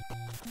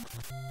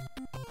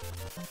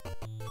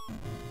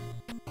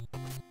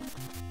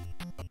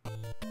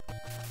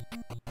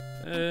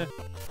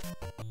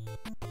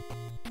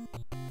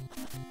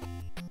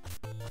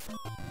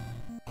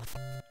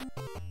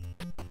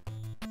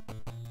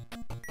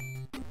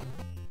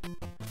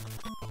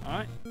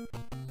 Alright.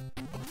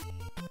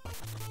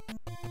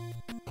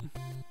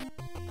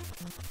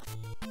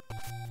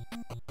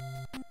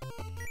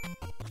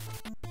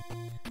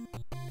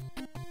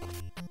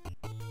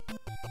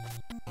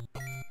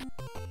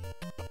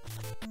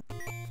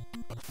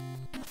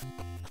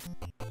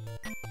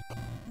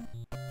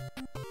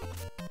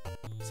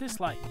 Is this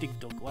like Dig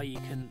Dug where you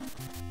can...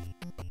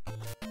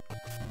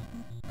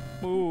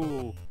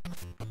 Ooh.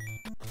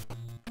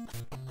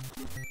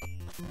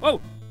 Whoa!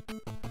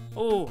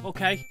 Oh,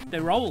 okay. They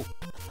roll.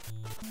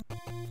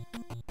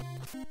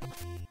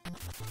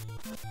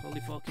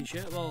 Holy fucking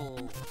shit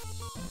balls.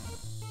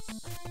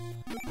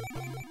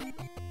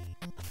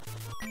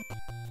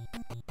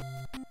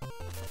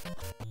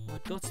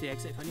 I'd go to the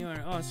exit if I knew where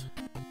it was.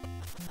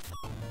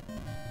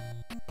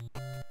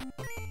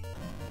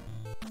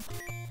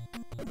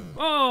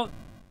 Oh!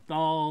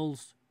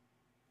 Balls.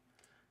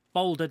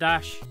 Boulder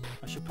Dash,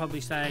 I should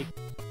probably say.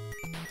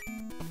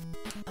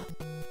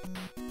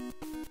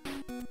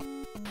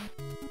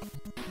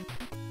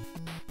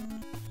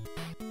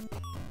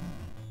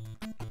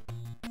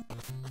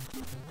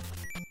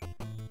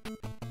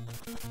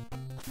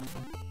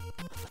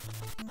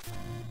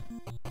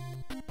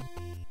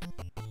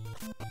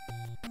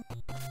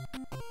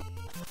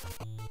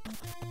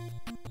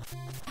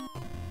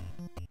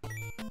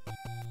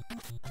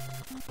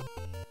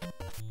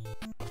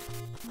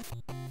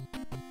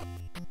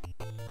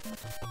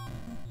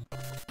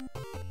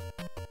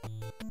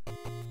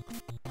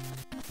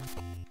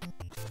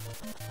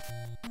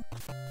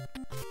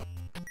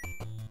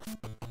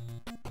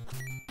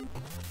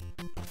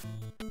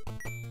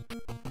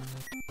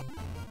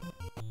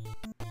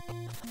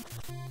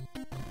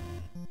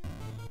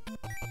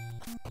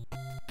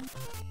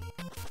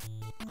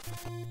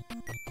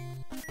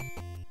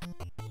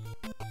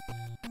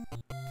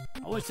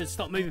 I always said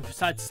stop moving from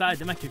side to side,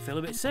 they make me feel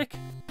a bit sick.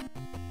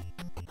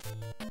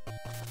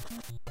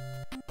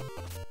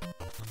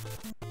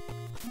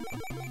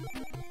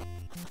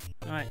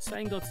 Alright,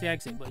 saying go to the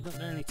exit, but it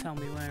doesn't really tell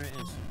me where it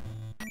is.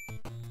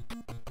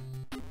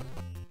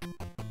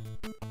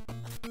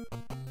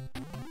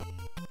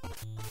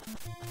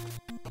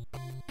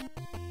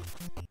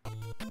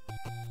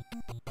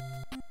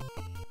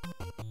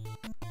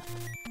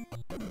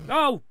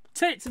 Oh,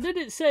 tits! I did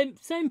it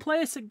same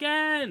place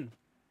again.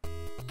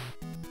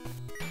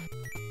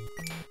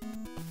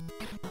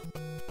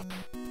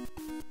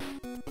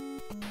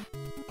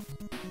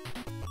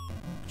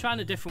 Trying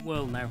a different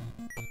world now.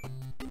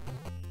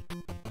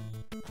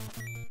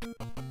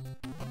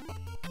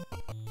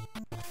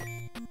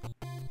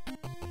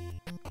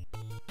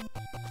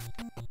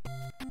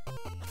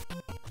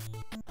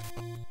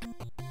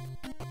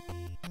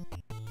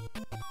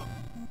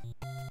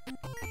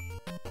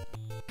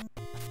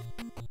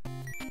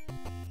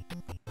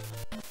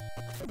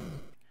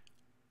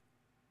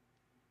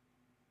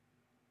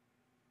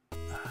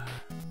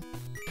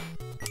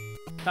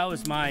 That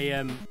was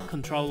my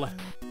controller.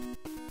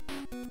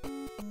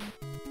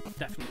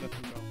 definitely the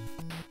control.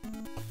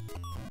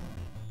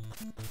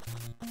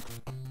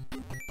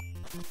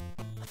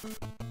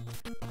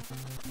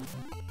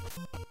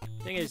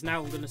 Thing is,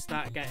 now I'm going to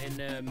start getting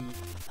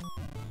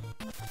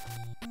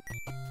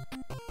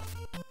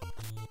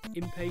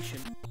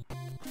impatient,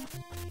 and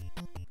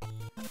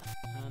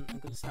I'm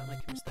going to start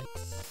making mistakes.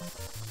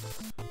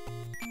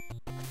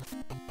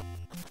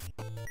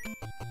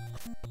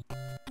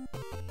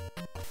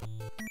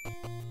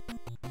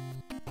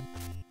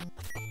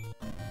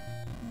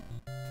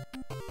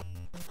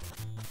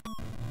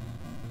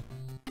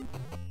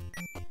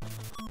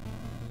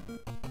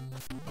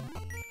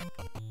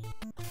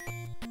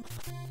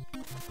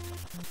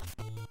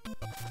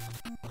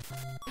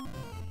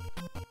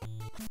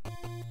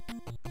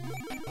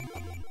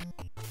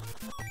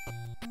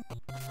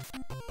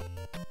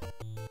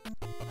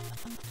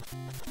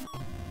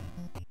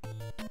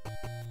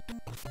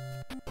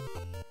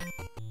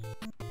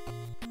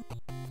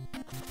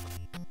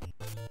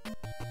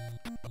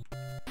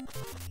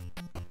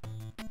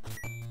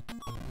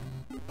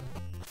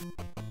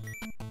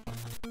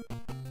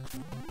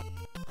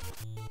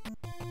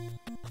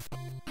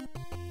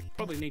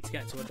 Probably need to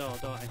get to a door,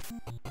 don't I?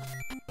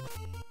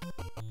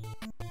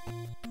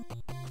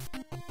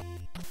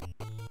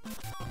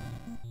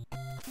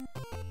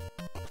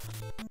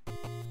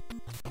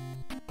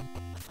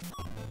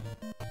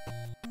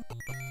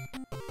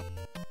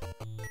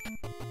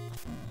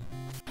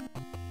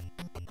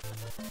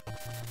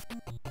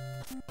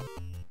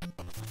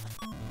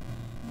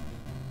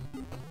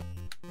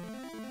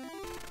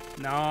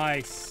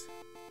 Nice.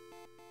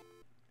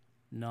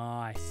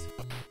 Nice.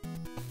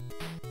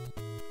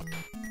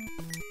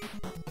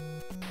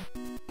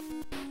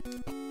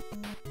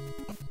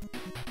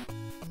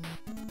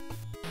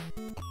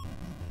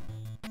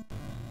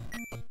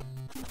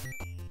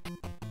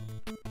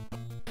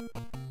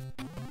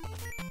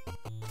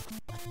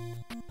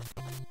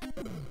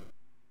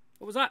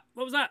 What was that?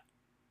 What was that?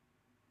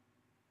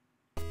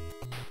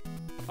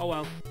 Oh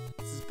well,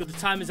 it's as good a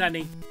time as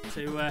any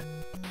to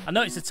I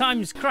notice the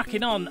time's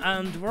cracking on,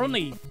 and we're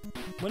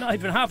not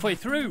even halfway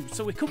through,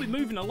 so we could be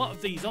moving a lot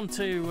of these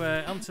onto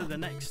the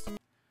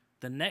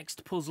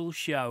next puzzle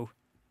show.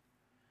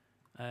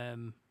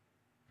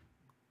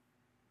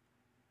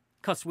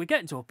 Because we're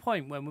getting to a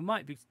point where we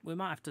might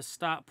have to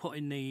start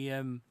putting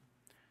the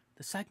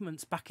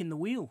segments back in the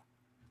wheel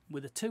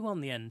with a 2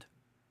 on the end.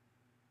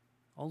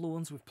 All the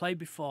ones we've played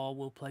before,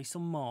 we'll play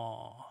some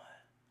more.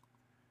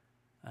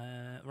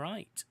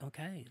 Right,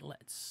 okay,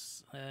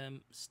 let's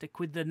stick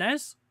with the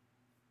NES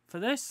for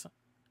this.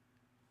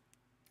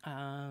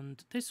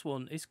 And this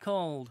one is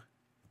called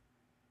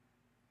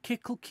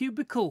Kickle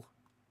Cubicle.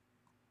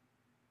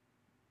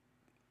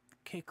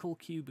 Kickle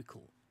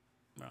Cubicle.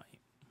 Right.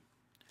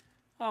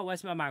 Oh,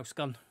 where's my mouse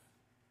gone?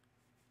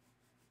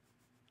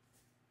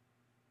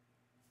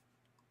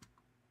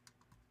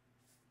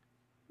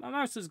 My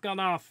mouse has gone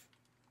off.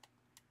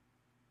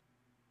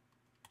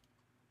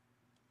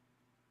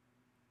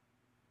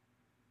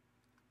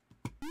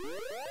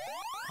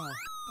 Oh,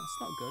 that's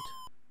not good.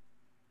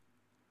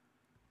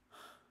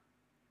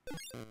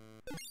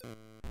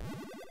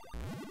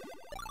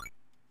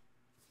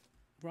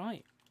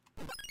 Right.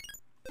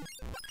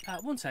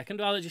 1 second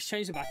while I just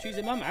change the batteries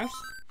in my mouse.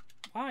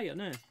 Why on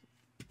earth?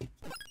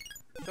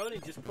 So I only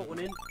just put one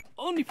in.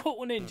 Only put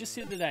one in just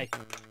the other day.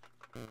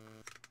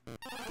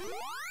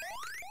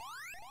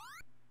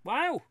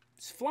 Wow,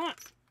 it's flat.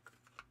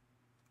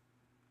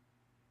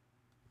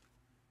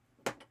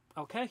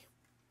 Okay.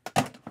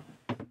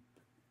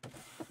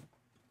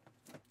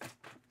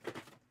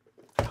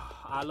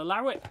 I'll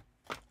allow it.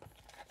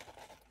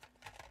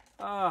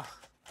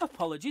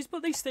 Apologies,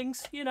 but these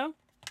things, you know,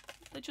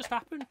 they just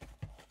happen.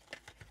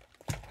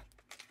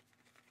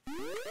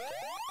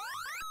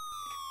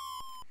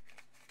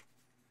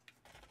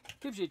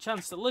 Gives you a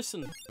chance to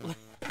listen. Because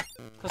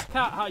I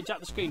can't hijack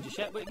the screen just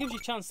yet, but it gives you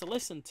a chance to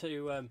listen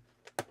to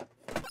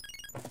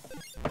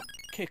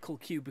Kickle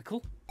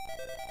Cubicle.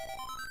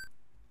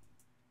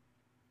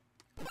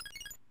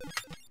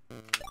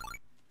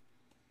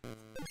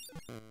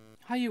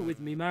 Are you with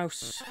me,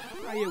 mouse?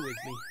 Are you with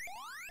me?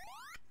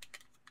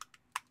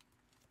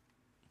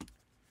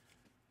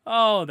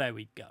 Oh, there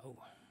we go.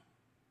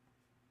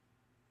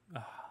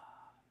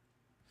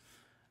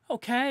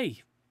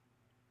 Okay.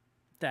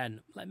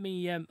 Then let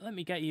me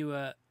get you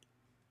a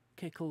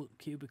Kickle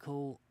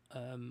Cubicle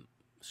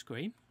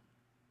screen.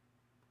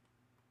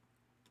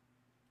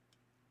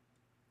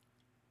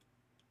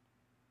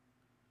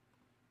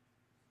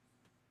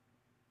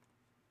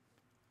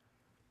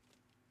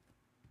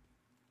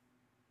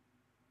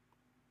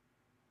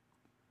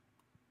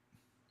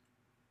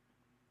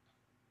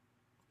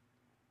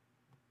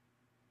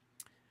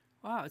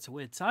 Wow, it's a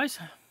weird size.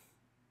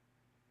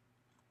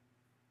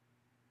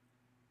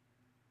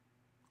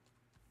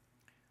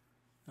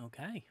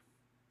 Okay.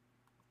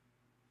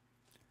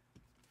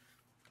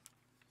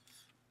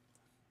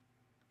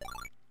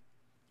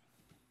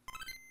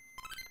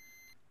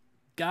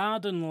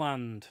 Garden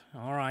land.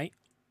 All right.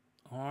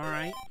 All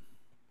right.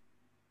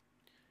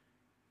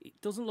 It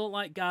doesn't look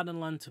like garden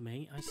land to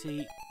me. I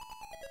see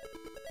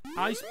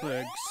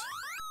icebergs.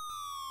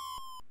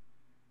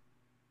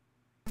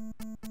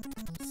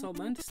 So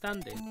my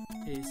understanding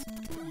is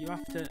you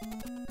have to...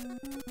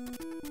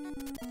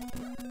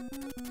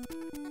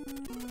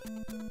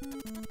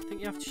 I think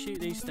you have to shoot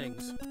these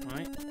things,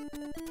 right?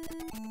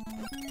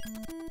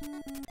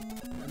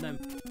 And then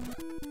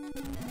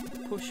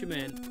push them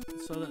in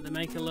so that they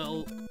make a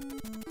little...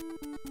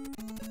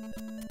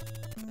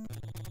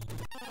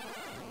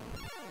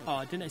 Oh,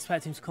 I didn't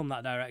expect him to come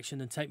that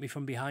direction and take me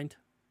from behind.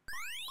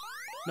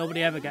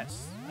 Nobody ever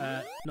gets...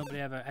 nobody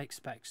ever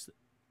expects to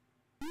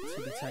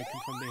be taken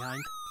from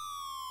behind.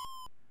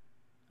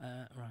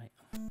 Right.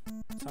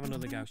 Let's have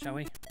another go, shall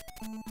we?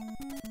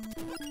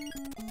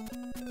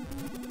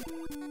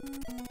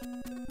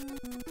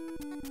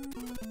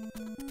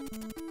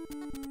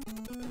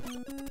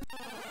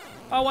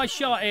 Oh, I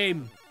shot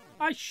him!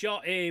 I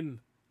shot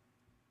him!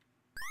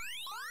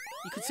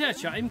 You could say I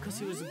shot him because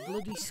he was a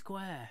bloody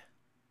square.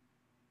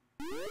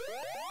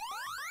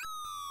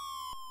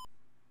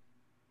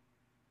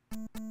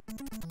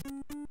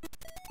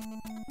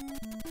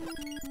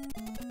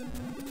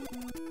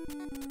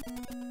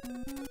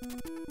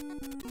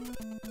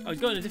 Oh, he's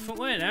going a different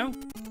way now.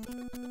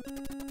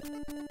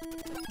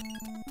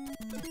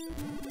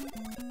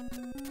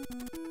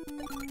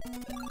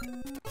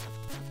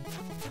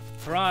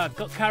 Right, I've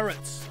got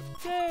carrots.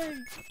 Yay!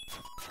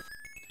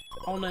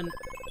 On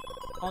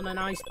an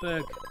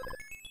iceberg.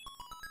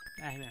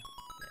 There, now.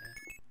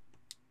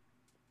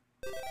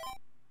 Yeah.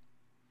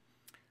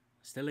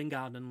 Still in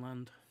garden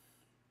land.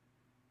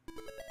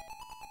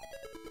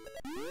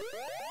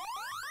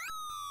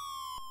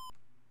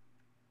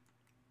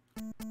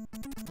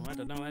 Oh, I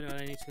don't know. Where do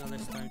I need to go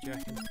this time, do you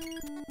reckon?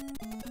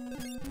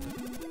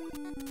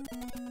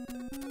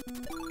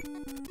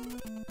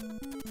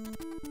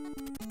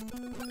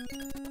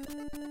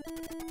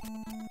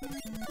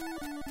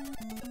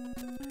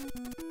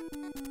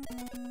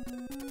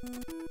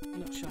 I'm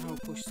not sure how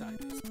to push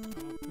sideways.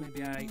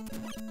 Maybe I...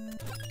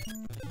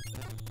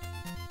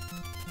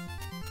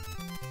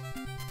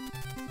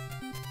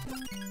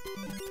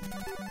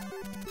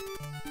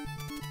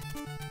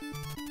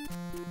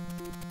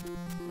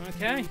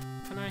 Okay,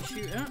 can I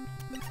shoot that?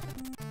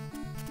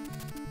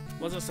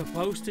 Was I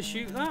supposed to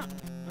shoot that?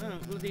 I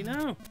don't bloody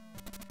know.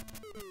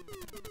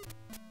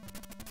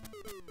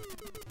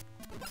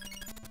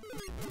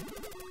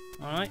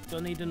 Alright,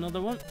 don't need another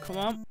one. Come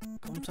on,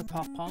 come to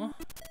Papa.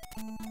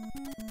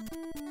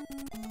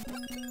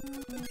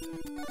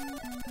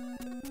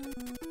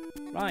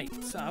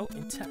 Right, so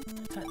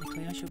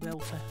technically I should be able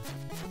to...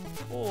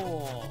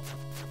 Oh!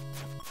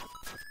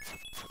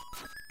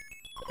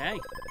 Okay,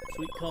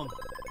 sweet corn.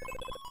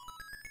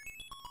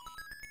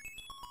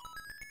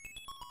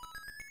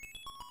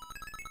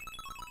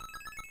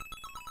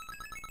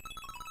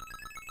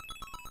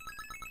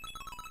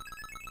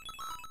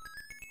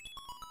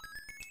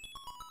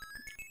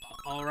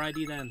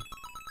 Alrighty then.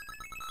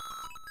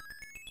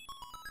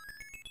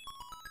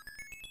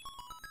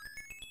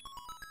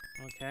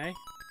 Okay.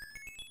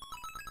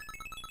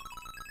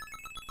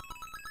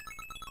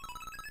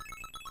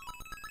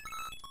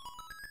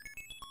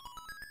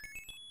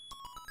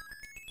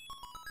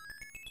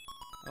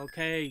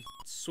 Okay,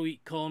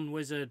 sweet corn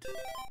wizard.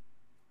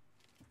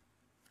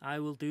 I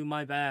will do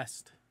my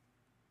best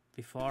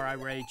before I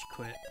rage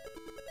quit.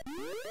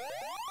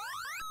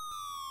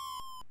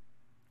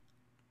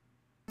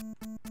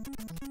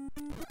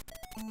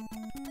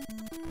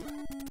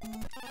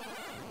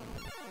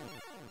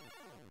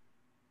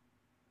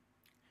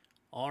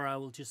 Or I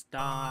will just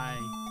die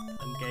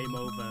and game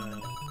over.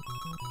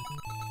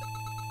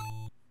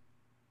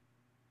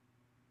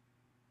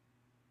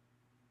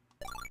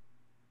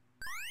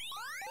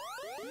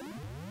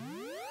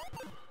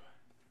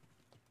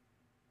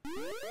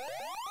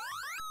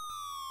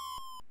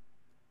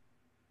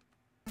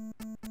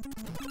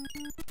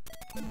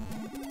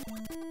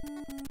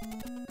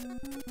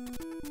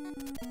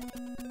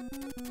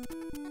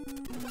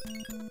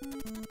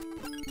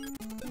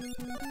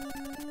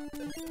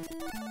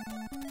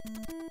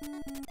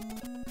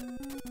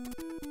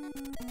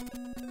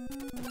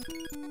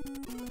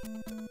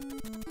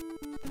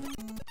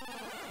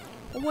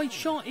 Oh, I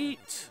shot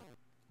it!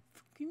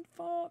 Fucking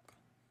fuck.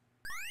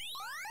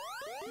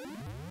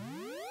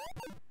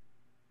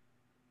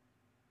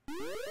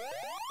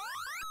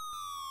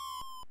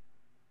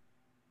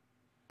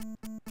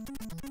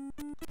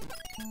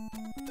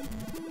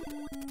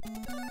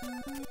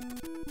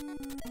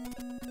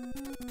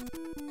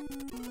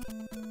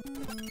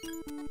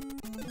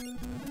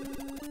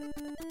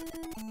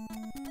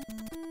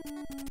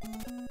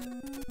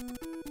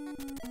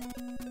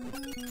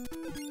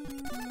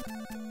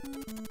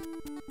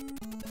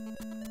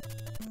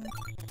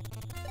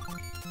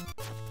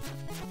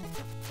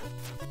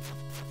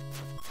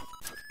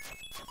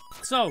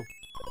 So,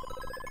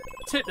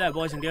 tip there,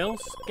 boys and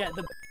girls. Get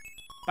the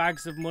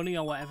bags of money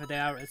or whatever they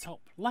are at the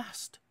top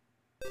last.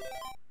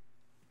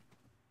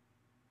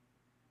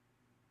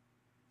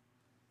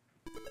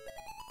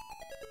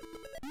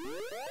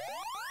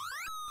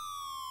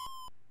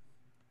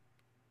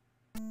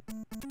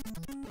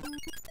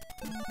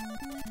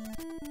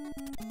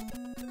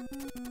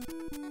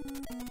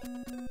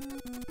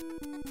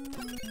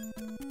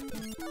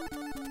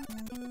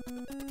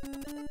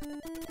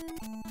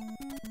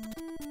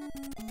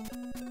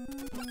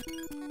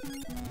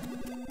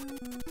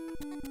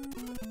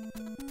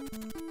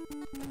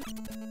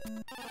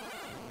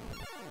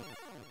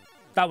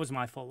 That was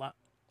my fault, that.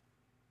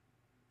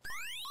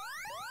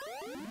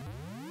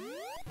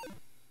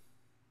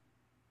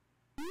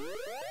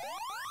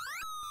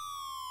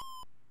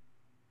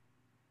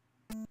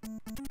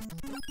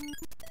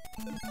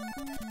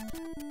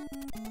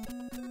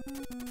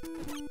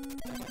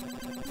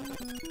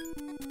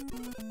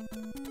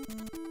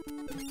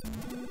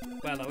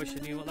 Well, I wish I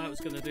knew what that was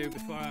going to do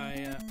before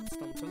I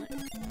stomped on it.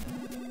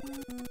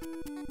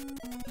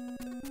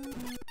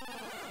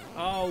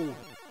 Oh!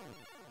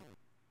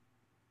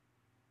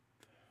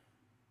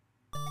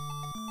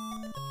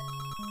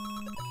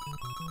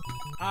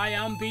 I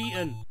am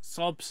beaten.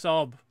 Sob,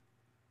 sob.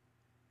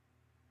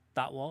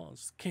 That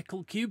was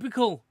Kickle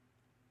Cubicle.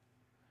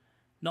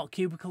 Not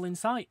cubicle in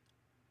sight,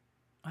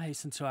 I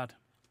hasten to add.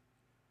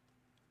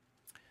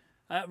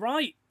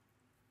 Right.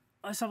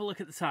 Let's have a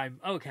look at the time.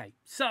 Okay,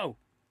 so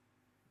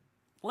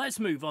let's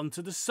move on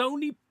to the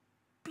Sony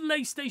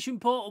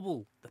PlayStation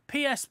Portable, the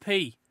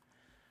PSP.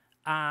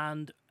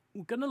 And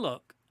we're going to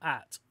look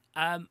at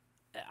a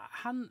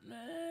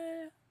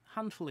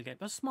handful of games,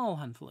 a small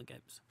handful of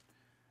games.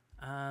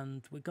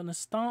 And we're going to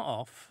start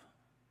off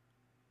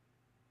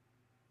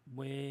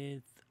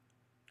with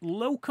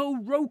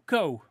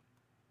Locoroco.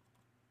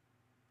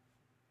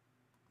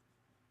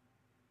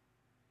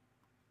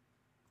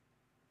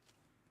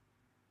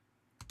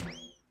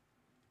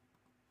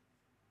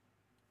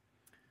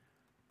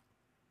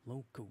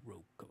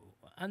 Locoroco.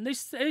 And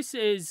this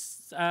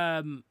is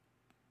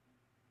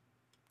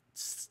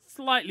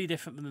slightly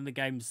different than the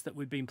games that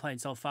we've been playing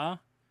so far.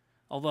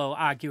 Although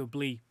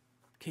arguably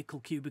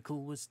Kickle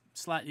Cubicle was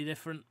slightly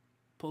different,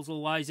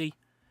 puzzle-wisey.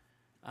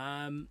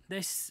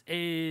 This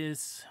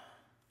is,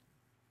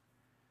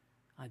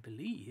 I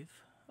believe,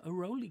 a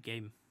roly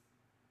game.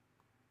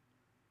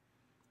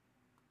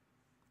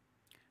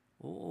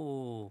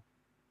 Oh,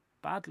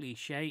 badly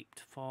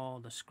shaped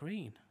for the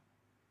screen.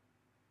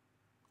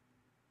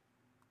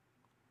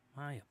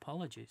 My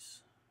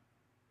apologies.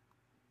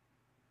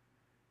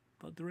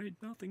 But there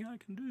ain't nothing I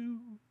can do.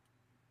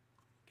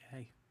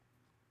 Okay.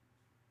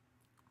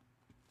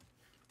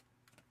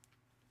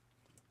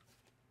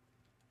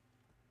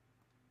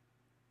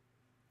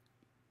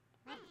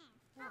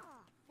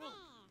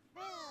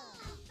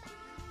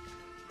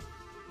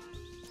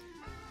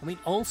 I mean,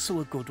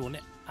 also a good one.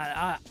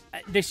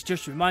 This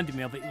just reminded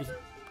me of it. It was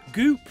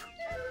Goop.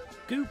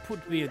 Goop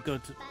would be a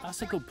good.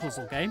 That's a good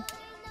puzzle game.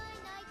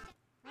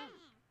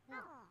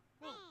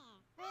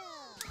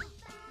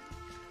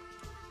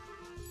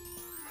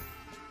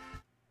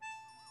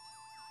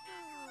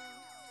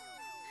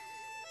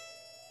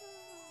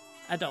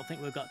 I don't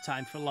think we've got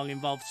time for a long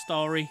involved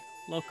story,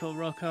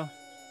 Locoroco.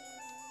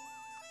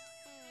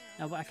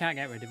 No, but I can't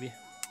get rid of you.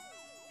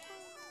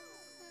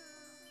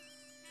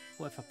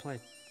 What if I play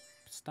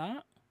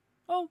start?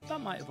 Oh,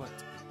 that might have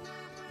worked.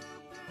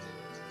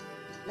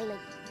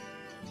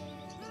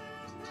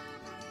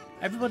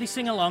 Everybody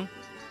sing along.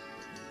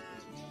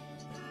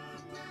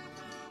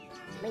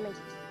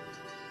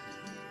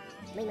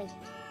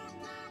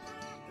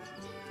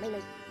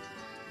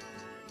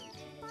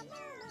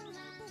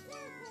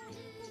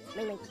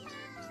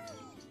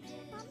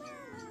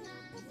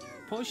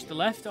 Push the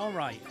left or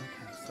right. Okay.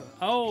 So,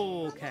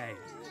 oh, okay.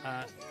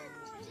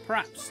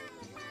 Perhaps.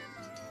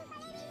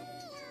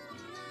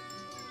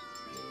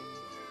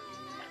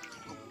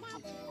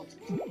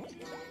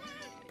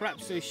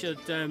 Perhaps we should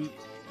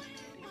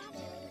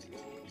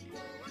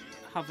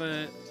have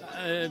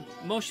a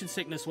motion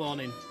sickness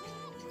warning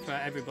for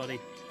everybody.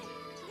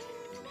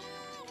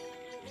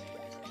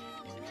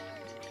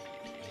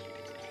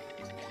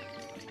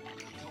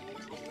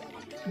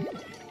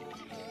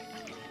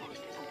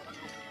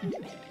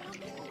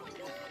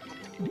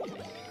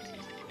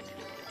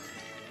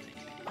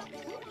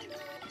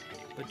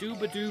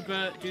 Ba-dooba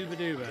dooba dooba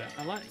dooba.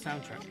 I like the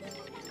soundtrack.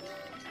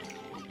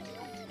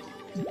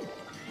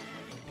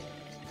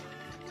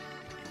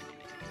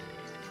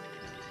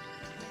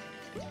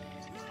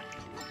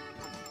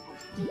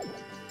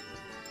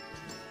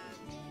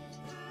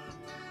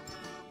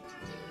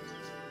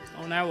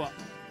 Oh, now what?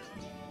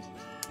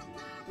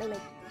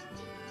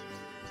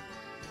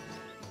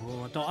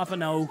 Oh, I don't have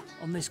an O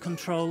on this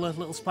controller,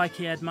 little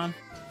spiky head man.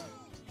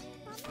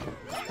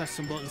 Press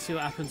some buttons, see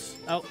what happens.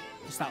 Oh,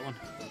 it's that one.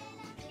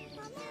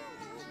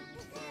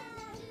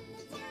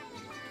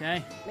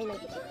 Okay.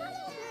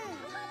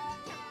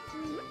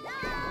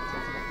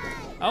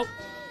 Oh,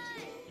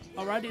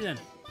 alrighty then.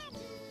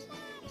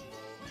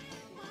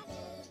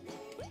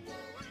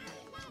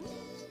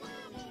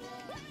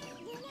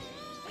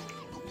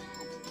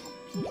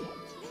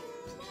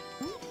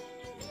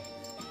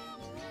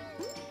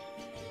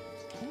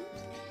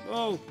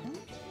 Oh,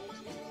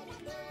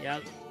 yeah.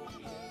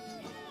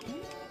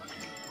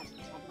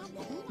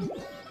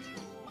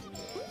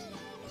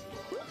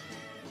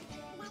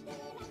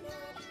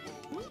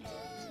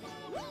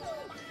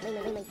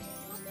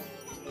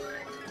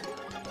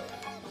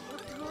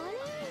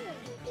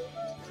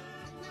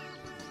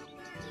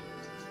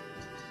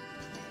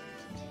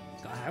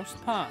 Got a house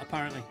part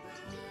apparently.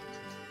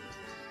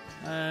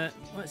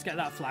 Let's get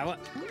that flower.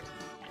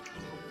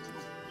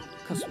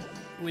 Because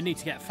We need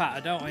to get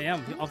fatter, don't we?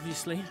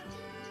 Obviously.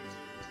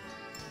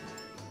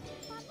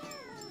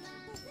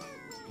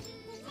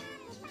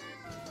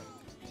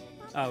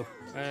 Oh.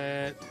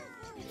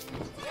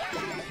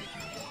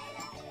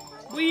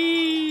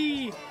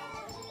 Whee!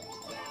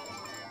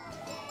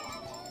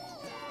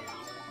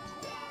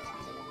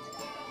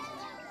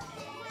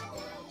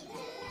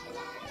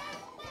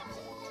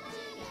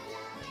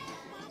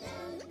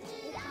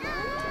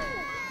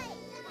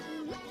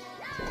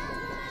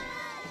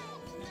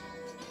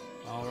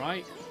 All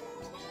right.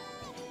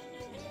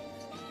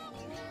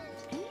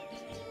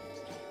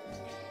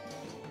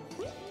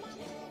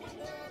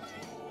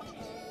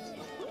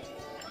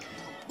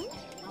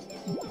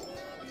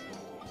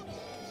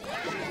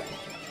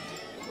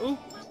 Ooh.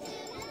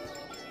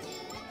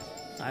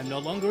 I'm no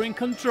longer in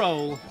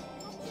control.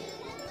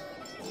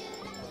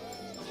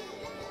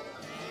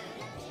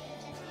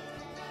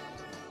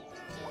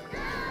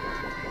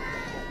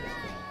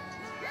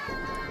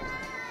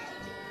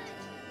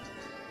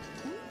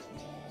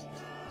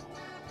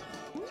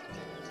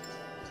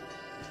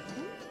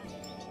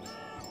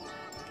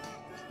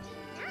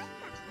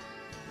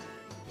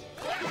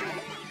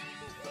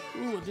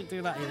 Ooh, I didn't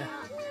do that either.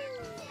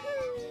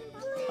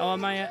 Oh,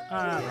 am I?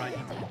 Ah, right.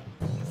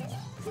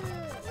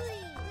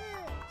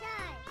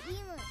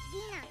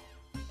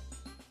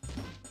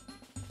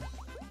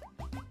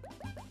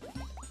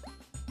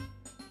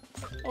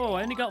 Oh,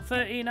 I only got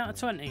 13 out of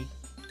 20.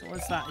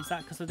 What's that? Is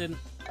that because I didn't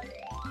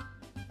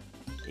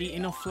eat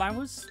enough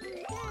flowers?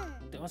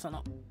 Was that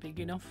not big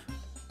enough?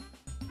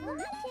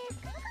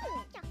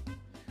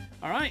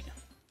 Alright.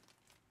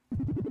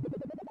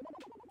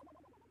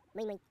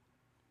 Ming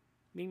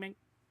Ming.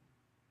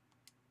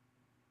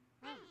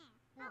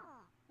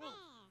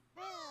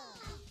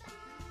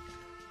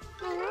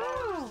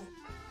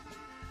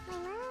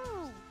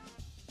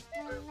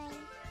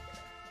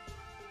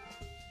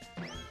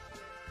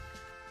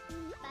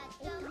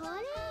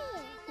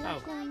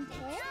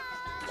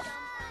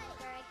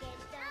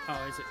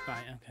 Oh, is it?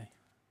 Right, okay.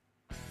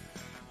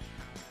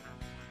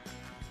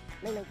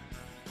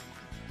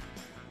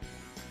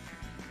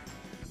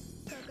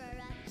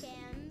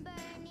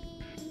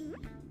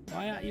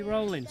 Why aren't you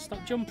rolling?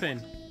 Stop jumping,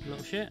 you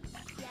little shit.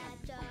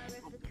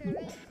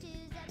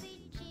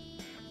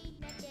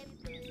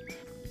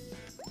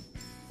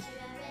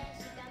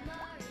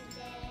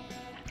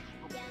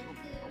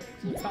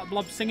 Is that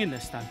blob singing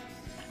this time?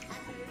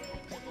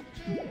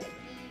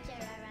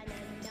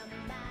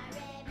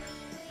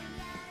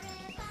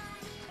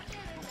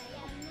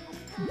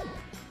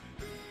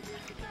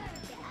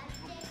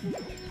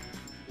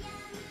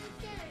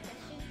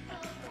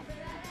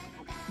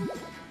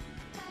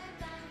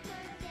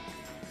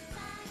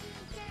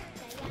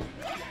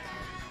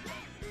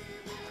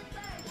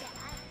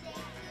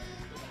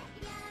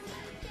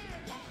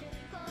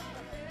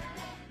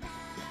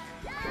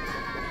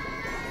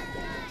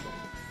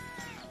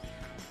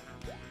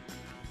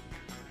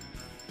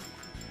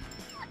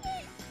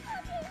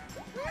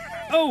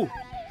 Oh!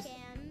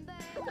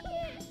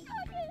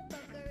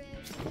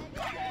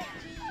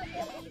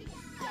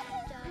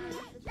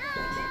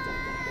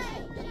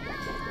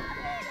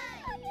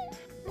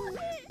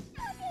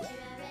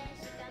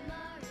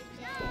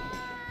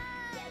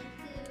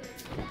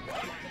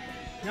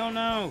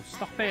 No,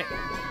 stop it.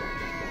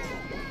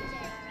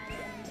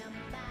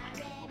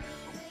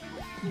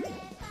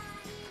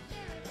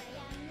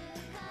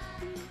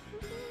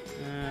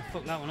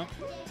 Fuck that one up.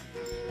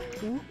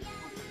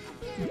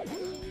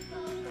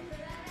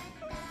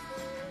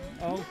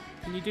 Oh,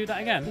 can you do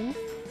that again?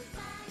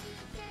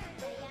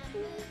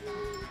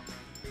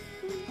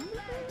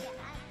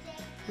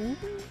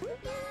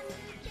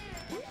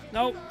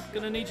 No,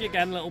 gonna need you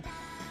again, little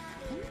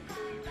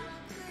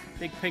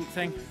big pink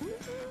thing.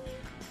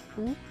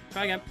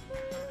 Try again.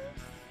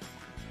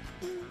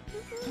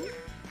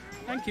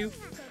 Thank you.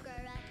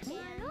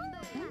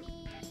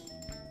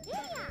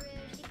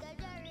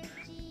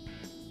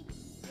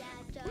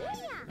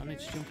 I need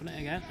to jump on it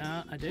again.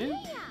 I do.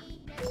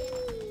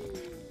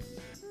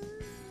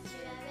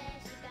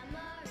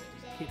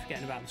 Keep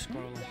forgetting about the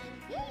scrolling.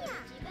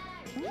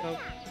 Oh.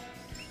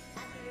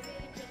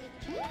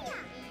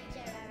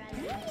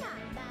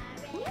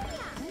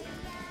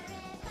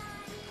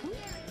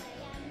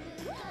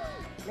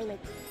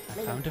 I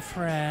found a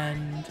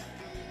friend.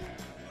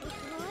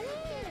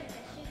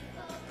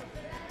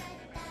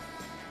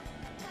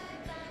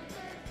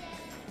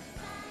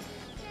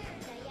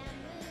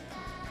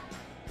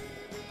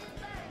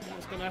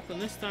 What's going to happen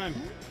this time?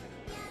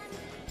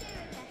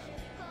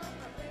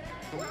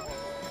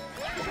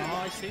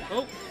 Oh, I see.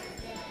 Oh!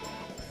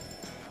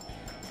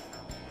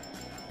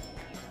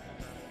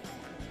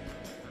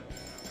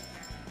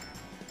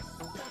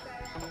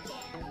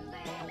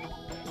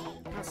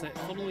 That's it.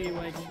 Funnel your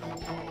way.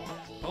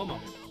 Come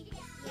on.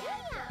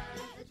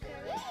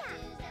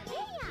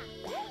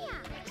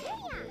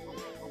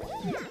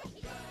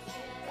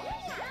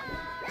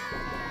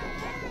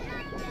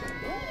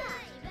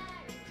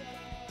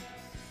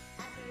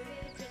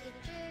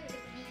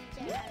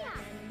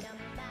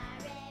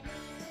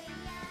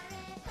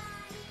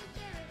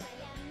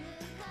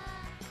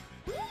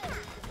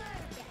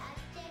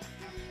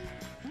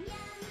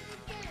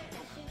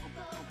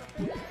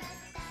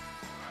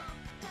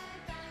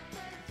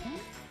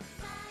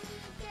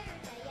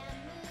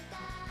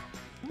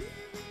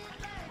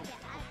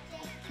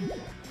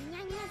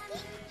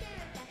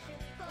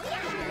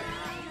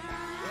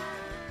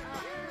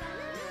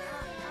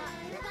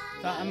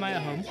 Am I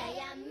at home?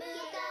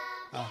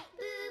 Oh.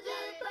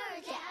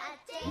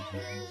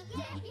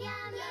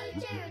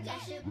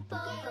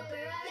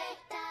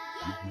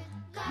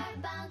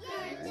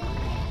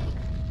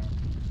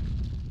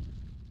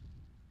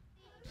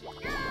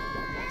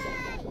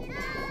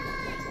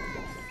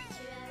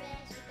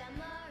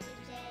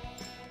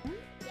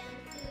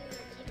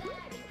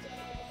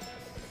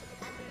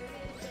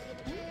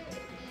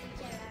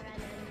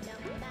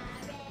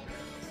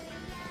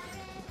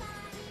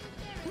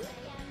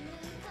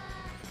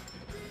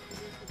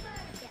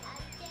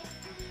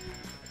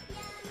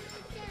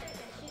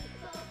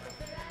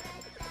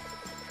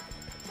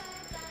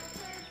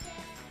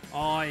 Oh,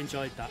 I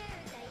enjoyed that.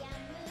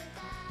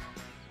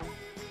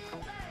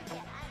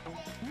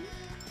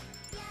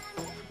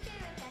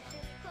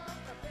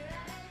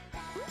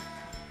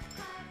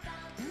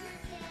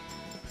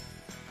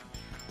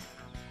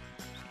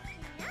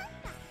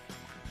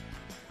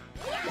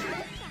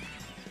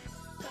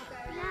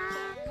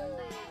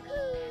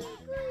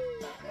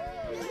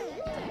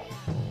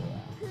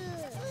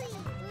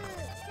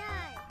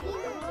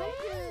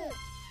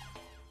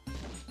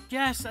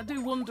 Yes, I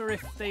do wonder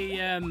if the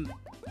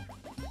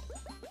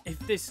if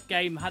this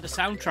game had a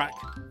soundtrack.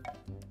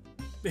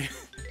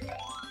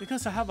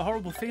 Because I have a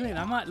horrible feeling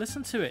I might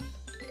listen to it.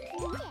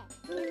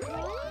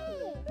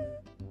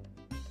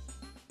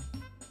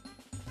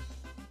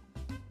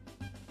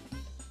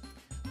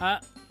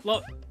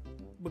 Look,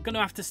 we're gonna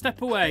have to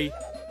step away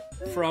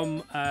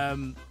from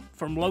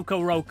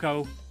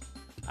Locoroco.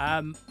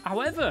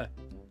 However,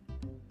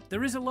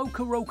 there is a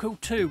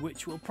Locoroco 2,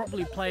 which we'll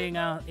probably play in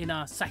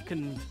our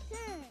second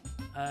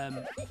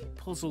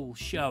puzzle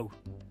show,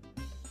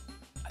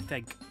 I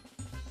think,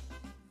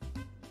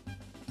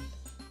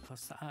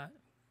 because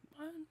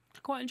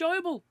quite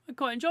enjoyable. I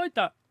quite enjoyed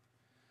that.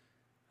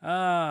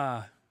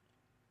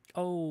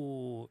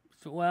 Oh,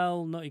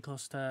 well, Nutty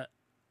Cluster.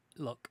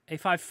 Look,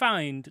 if I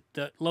find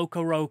that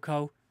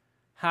Locoroco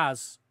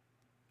has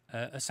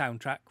a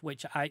soundtrack,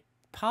 which I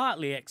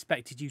partly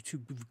expected you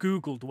to have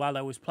Googled while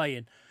I was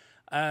playing,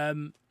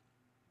 then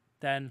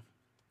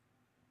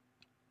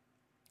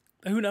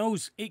who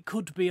knows? It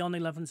could be on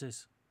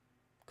 11s,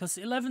 because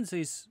 11s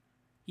is,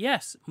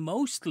 yes,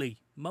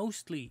 mostly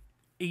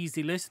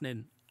easy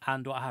listening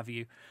and what have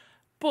you,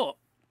 but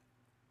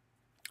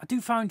I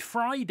do find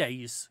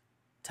Fridays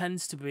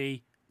tends to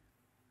be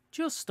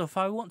just stuff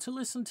I want to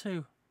listen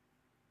to.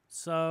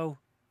 So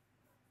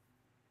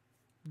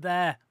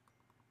there.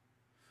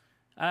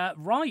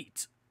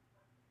 Right.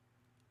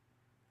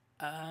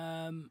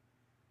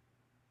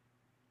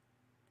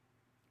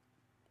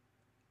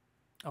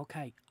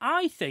 Okay,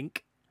 I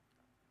think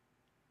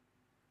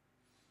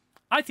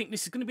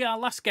this is going to be our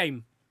last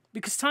game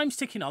because time's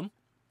ticking on.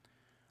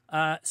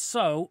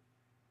 So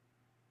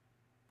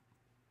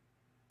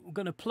we're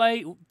going to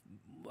play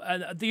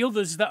the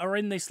others that are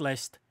in this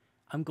list.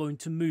 I'm going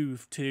to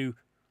move to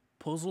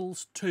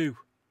Puzzles 2.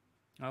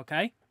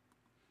 Okay,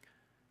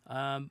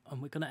 and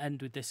we're going to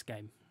end with this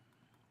game.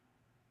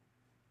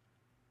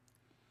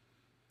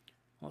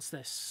 What's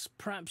this?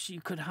 Perhaps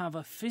you could have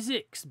a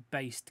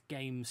physics-based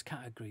games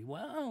category.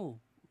 Well,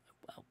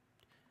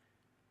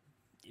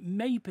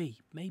 maybe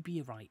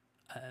you're right.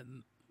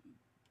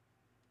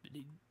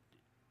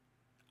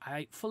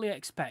 I fully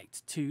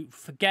expect to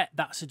forget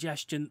that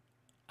suggestion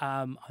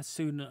as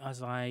soon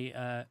as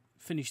I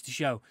finish the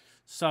show.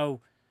 So,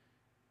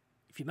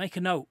 if you make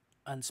a note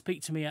and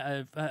speak to me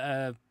at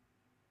a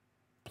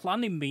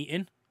planning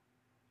meeting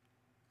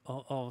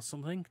or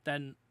something,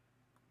 then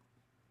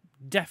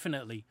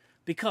definitely.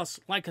 Because,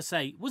 like I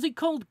say, was it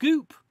called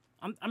Goop?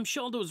 I'm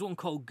sure there was one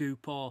called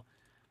Goop or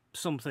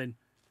something.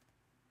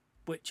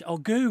 Or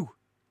Goo.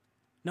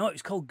 No, it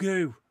was called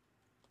Goo.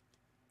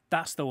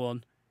 That's the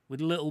one.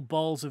 With little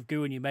balls of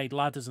goo and you made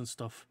ladders and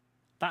stuff.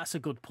 That's a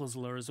good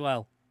puzzler as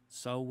well.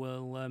 So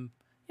we'll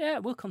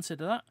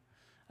consider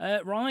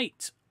that.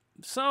 Right.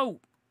 So,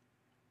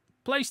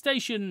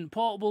 PlayStation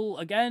Portable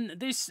again.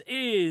 This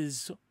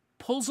is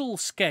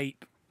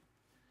Puzzlescape.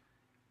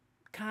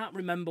 Can't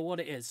remember what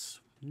it is.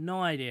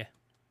 No idea.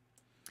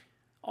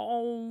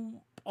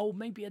 Oh,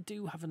 maybe I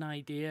do have an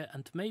idea,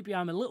 and maybe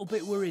I'm a little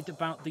bit worried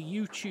about the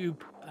YouTube.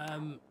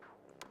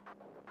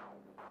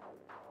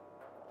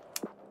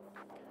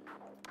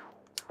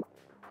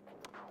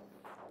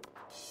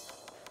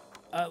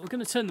 We're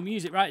going to turn the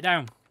music right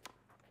down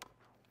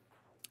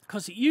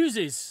because it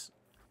uses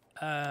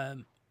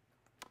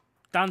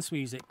dance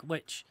music,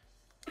 which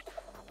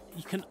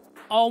you can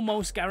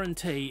almost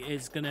guarantee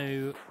is going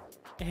to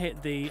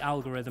hit the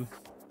algorithm.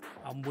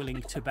 I'm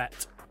willing to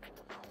bet.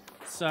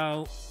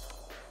 So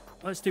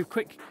let's do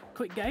quick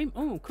game.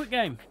 Oh, quick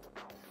game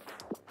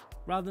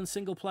rather than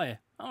single player.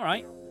 All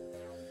right.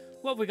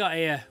 What have we got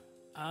here?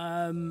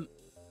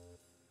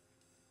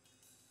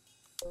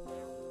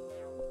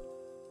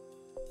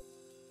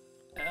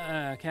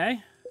 Okay.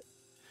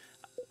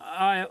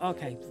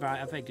 Okay,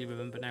 right. I vaguely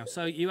remember now.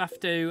 So you have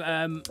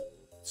to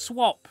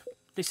swap.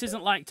 This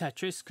isn't like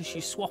Tetris because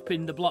you're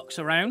swapping the blocks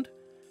around.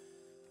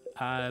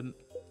 Trying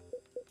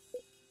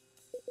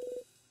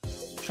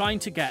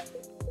to get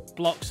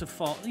blocks have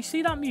fallen. You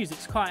see that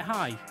music's quite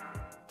high.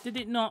 Did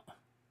it not?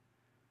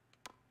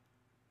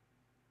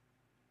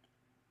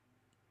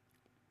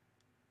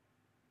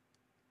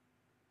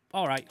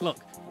 Alright, look.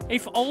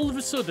 If all of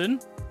a sudden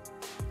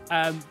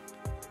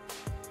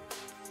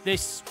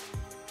this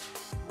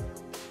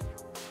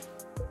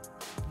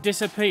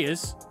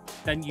disappears,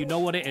 then you know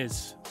what it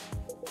is.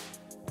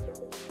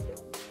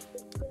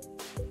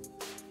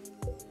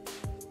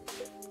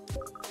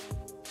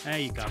 There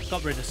you go.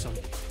 Got rid of some.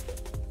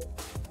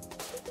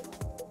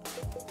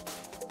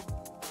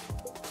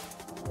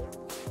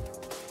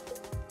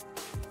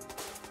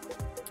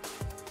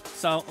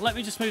 So let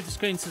me just move the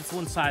screen to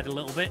one side a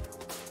little bit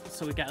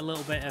so we get a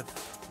little bit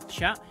of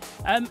chat.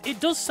 It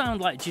does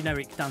sound like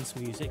generic dance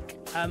music.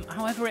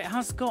 However, it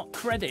has got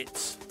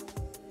credits,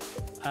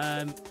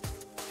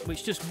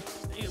 which just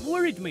it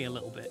worried me a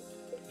little bit.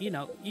 You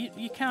know,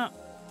 you can't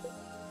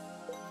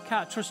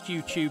trust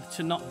YouTube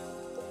to not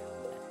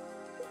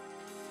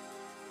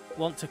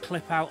want to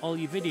clip out all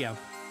your video.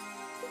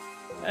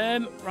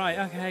 Right,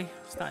 okay,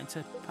 starting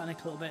to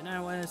panic a little bit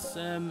now. Where's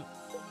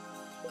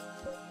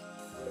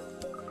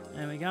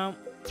there we go.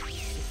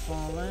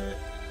 Fall there.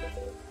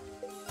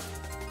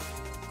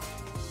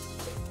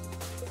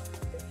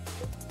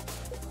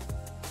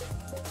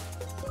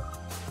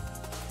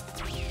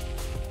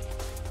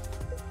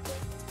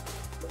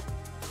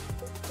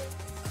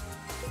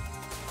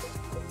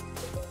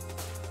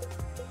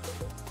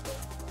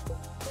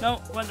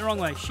 No, went the wrong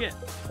way. Shit.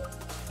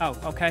 Oh,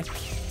 okay.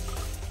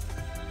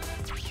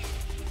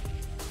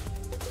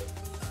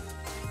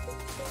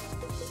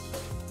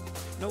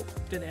 Nope,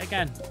 did it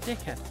again.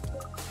 Dickhead.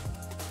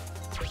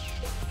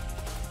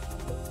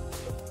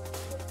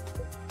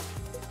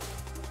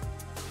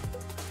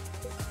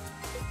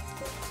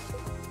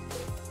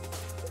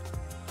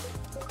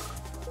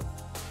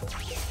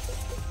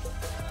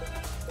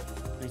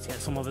 Need to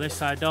get some over this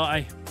side, don't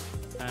I?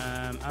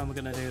 How am I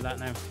going to do that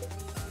now?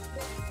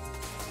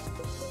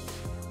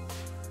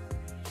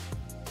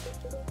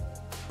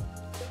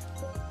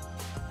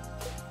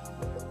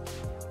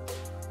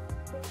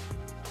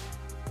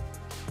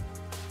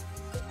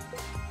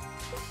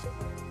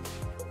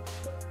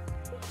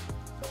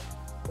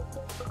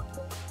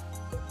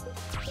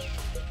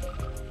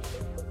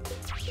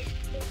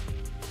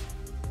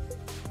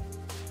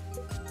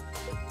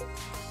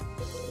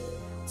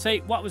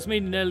 See, what was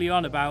meaning earlier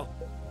on about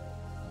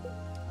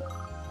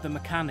the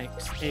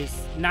mechanics is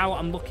now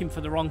I'm looking for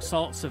the wrong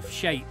sorts of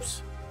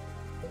shapes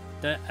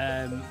that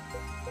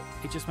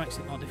it just makes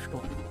it more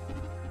difficult.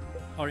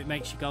 Or it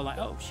makes you go like,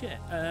 oh shit.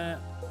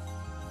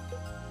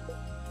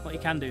 What you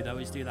can do though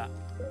is do that.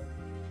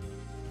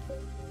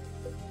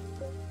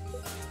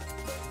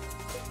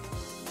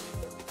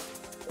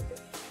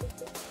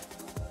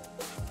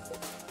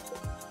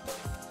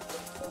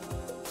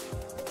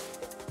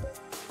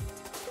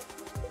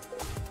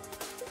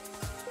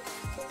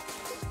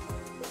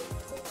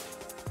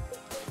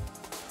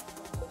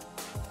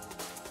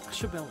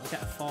 Should be able to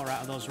get a 4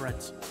 out of those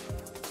reds.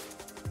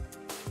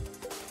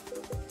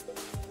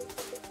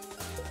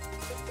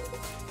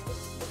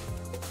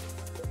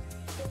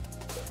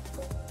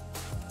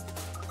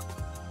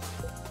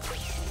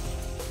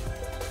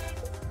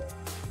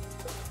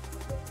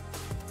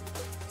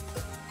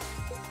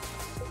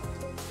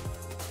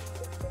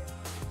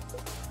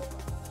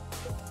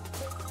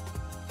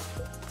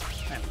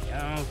 There we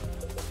go.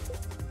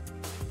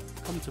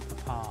 Come to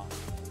Papa.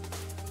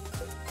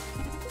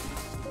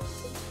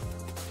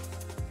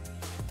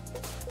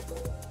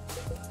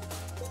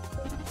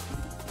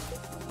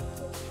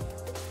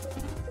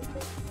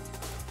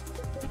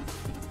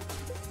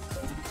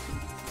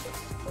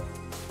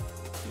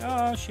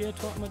 Oh shit,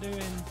 what am I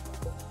doing?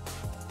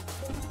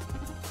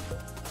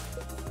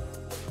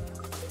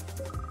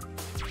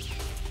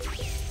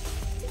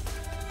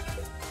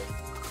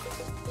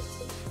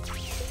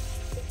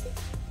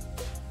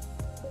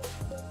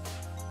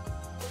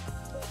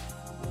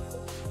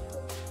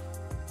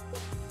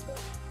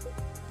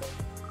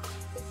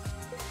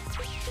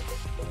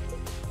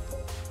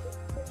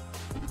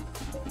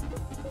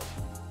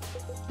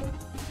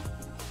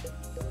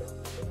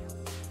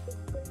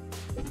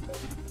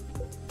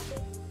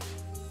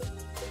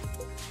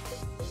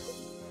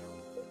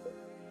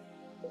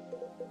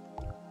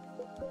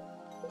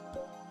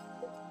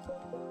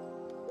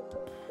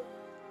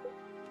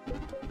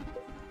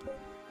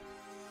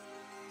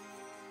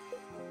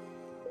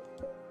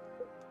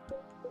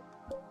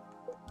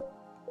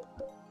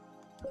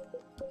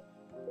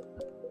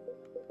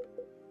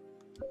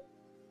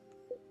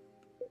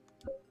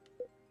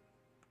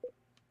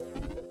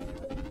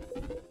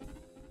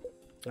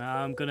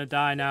 I'm gonna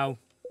die now.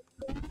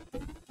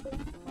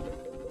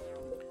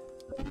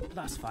 But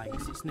that's fine,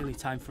 because it's nearly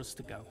time for us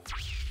to go.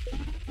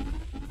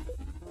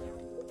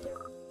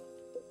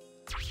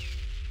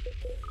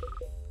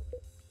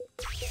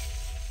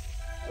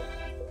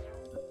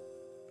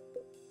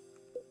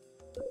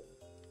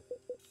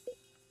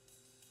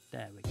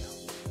 There we go.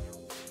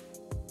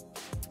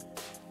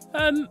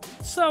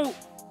 So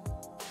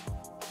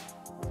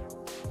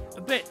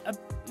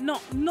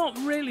not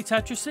really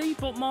Tetrisy,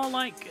 but more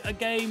like a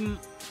game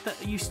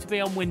that used to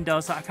be on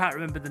Windows that I can't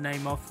remember the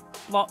name of.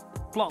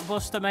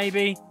 Blockbuster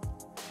maybe.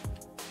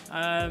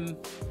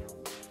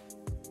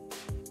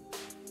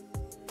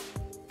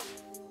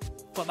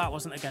 But that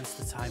wasn't against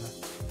the timer.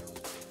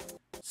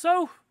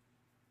 So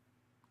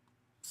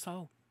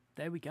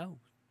there we go.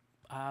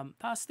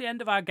 That's the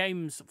end of our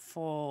games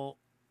for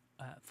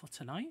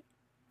tonight.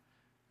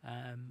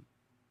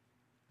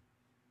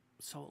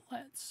 So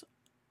let's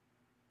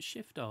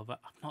shift over.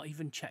 I've not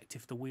even checked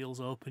if the wheel's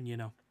open, you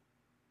know.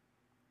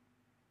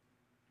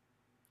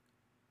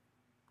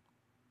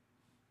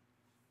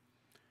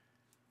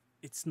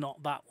 It's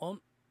not that one.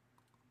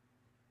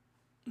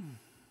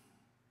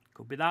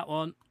 Could be that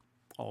one.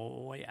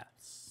 Oh,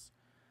 yes.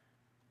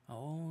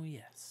 Oh,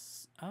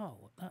 yes.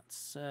 Oh,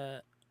 that's...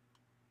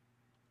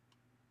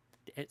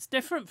 It's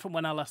different from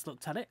when I last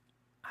looked at it.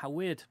 How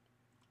weird.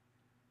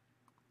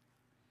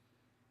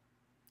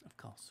 Of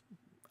course.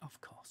 Of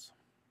course.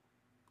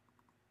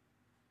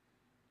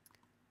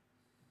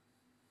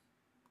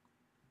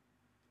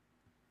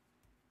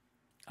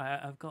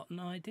 I've got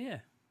no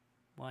idea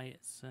why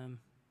it's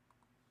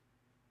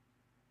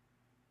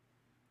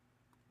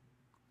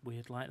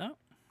weird like that.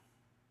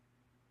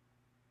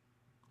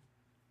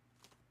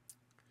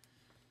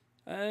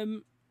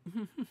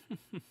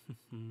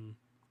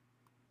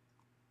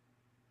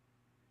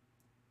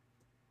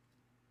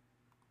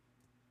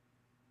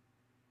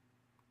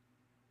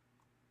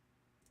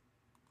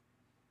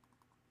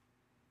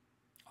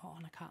 Oh,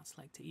 and I can't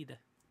select it either.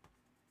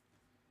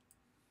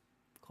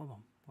 Come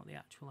on, what the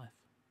actual F?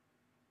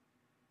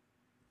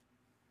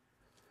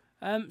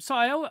 So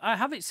I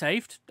have it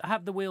saved. I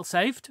have the wheel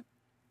saved.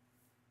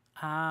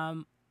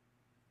 But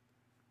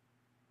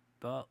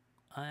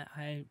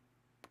I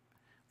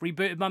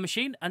rebooted my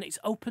machine and it's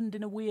opened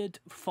in a weird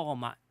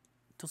format.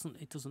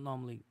 It doesn't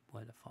normally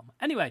work the format.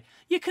 Anyway,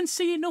 you can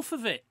see enough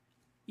of it.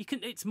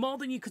 It's more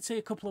than you could see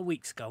a couple of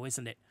weeks ago,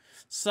 isn't it?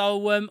 So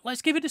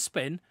let's give it a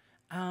spin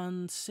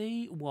and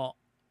see what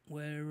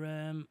we're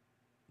going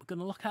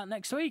to look at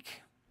next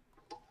week.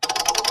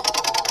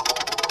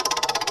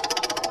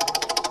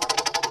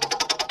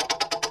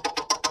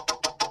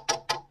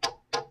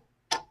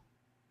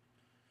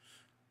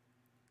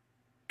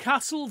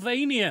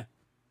 Castlevania.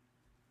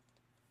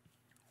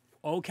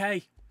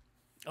 Okay.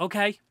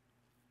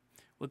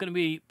 We're going to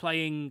be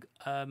playing,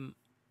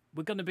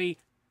 we're going to be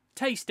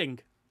tasting.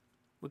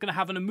 We're going to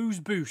have an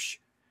amuse-bouche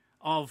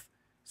of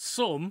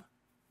some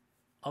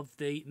of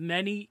the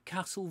many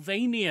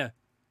Castlevania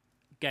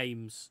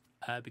games,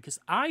 because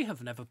I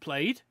have never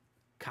played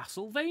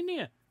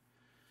Castlevania.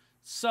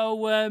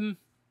 So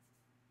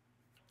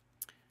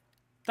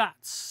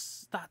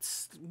that's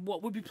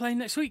what we'll be playing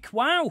next week.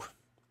 Wow.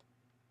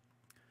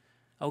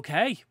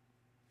 Okay.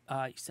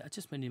 I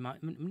just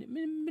minimized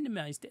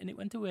it and it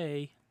went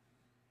away.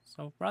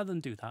 So rather than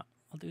do that,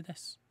 I'll do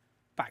this.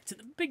 Back to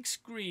the big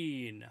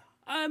screen.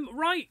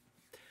 Right.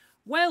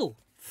 Well,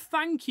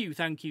 thank you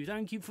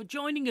for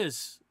joining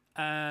us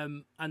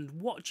and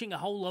watching a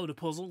whole load of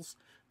puzzles.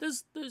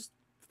 There's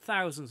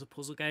thousands of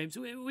puzzle games.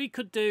 We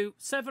could do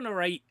 7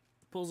 or 8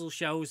 puzzle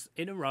shows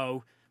in a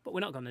row, but we're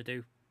not going to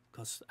do,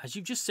 because as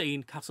you've just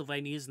seen,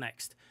 Castlevania is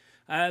next.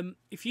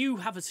 If you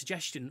have a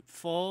suggestion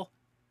for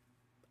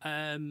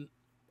a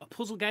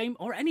puzzle game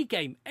or any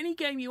game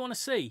you want to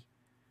see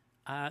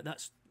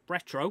that's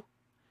retro,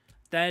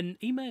 then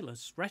email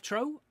us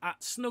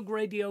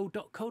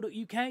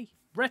retro@snugradio.co.uk,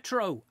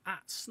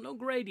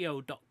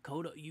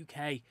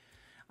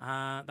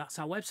 retro@snugradio.co.uk. That's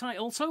our website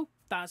also.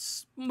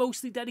 That's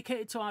mostly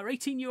dedicated to our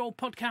 18-year-old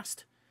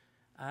podcast,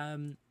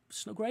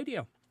 Snug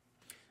Radio.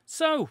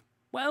 So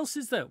what else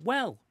is there?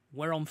 Well,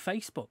 we're on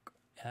Facebook.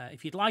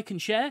 If you'd like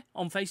and share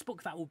on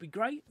Facebook, that would be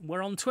great.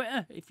 We're on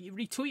Twitter. If you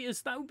retweet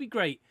us, that would be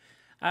great.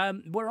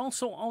 We're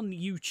also on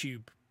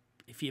YouTube.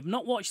 If you've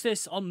not watched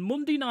this on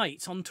Monday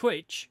nights on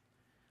Twitch,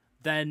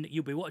 then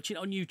you'll be watching it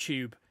on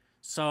YouTube.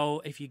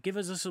 So if you give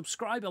us a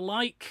subscribe, a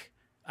like,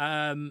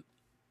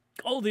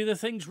 all the other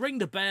things, ring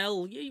the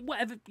bell,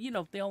 whatever,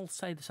 they all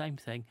say the same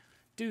thing.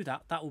 Do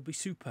that. That would be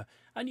super.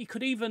 And you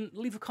could even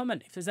leave a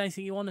comment. If there's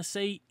anything you want to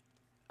see,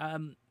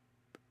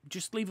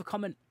 just leave a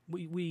comment.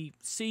 We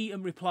see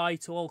and reply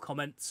to all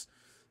comments.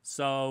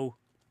 So,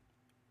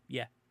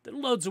 yeah, there are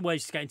loads of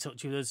ways to get in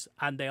touch with us,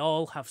 and they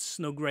all have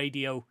Snug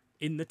Radio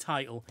in the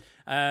title.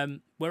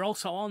 We're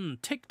also on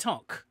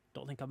TikTok.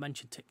 Don't think I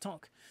mentioned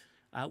TikTok,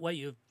 where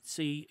you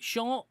see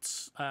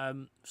shorts,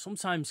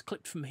 sometimes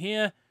clipped from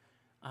here,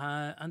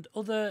 and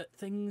other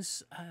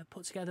things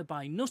put together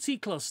by Nutty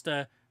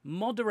Cluster,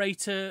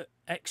 moderator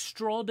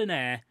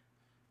extraordinaire.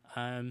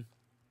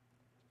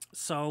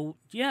 So,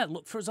 yeah,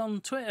 look for us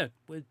on Twitter,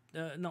 with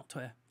not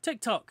Twitter,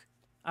 TikTok,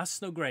 as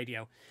Snug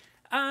Radio.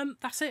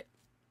 That's it.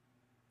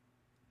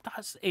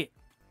 That's it.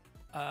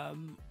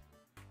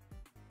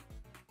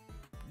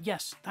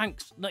 Yes,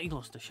 thanks, Nutty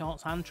Cluster,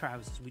 shorts and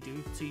trousers. We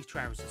do see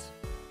trousers.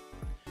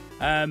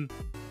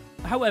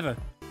 However,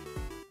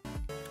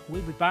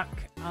 we'll be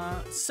back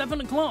at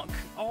 7 o'clock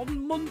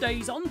on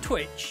Mondays on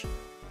Twitch.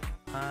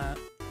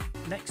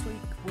 next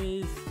week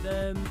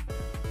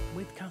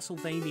with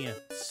Castlevania.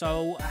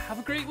 So have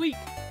a great week.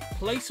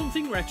 Play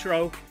something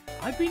retro.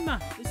 I've been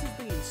Matt. This has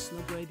been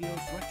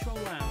Snugradio's Retro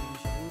Lounge.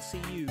 We'll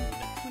see you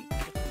next week.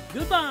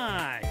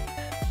 Goodbye.